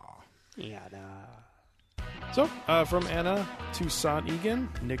 Aww. Yeah, So, from Anna, Toussaint Egan,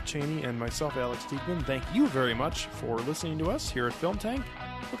 Nick Cheney, and myself, Alex Diekman, thank you very much for listening to us here at Film Tank.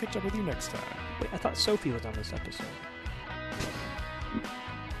 We'll catch up with you next time. Wait, I thought Sophie was on this episode.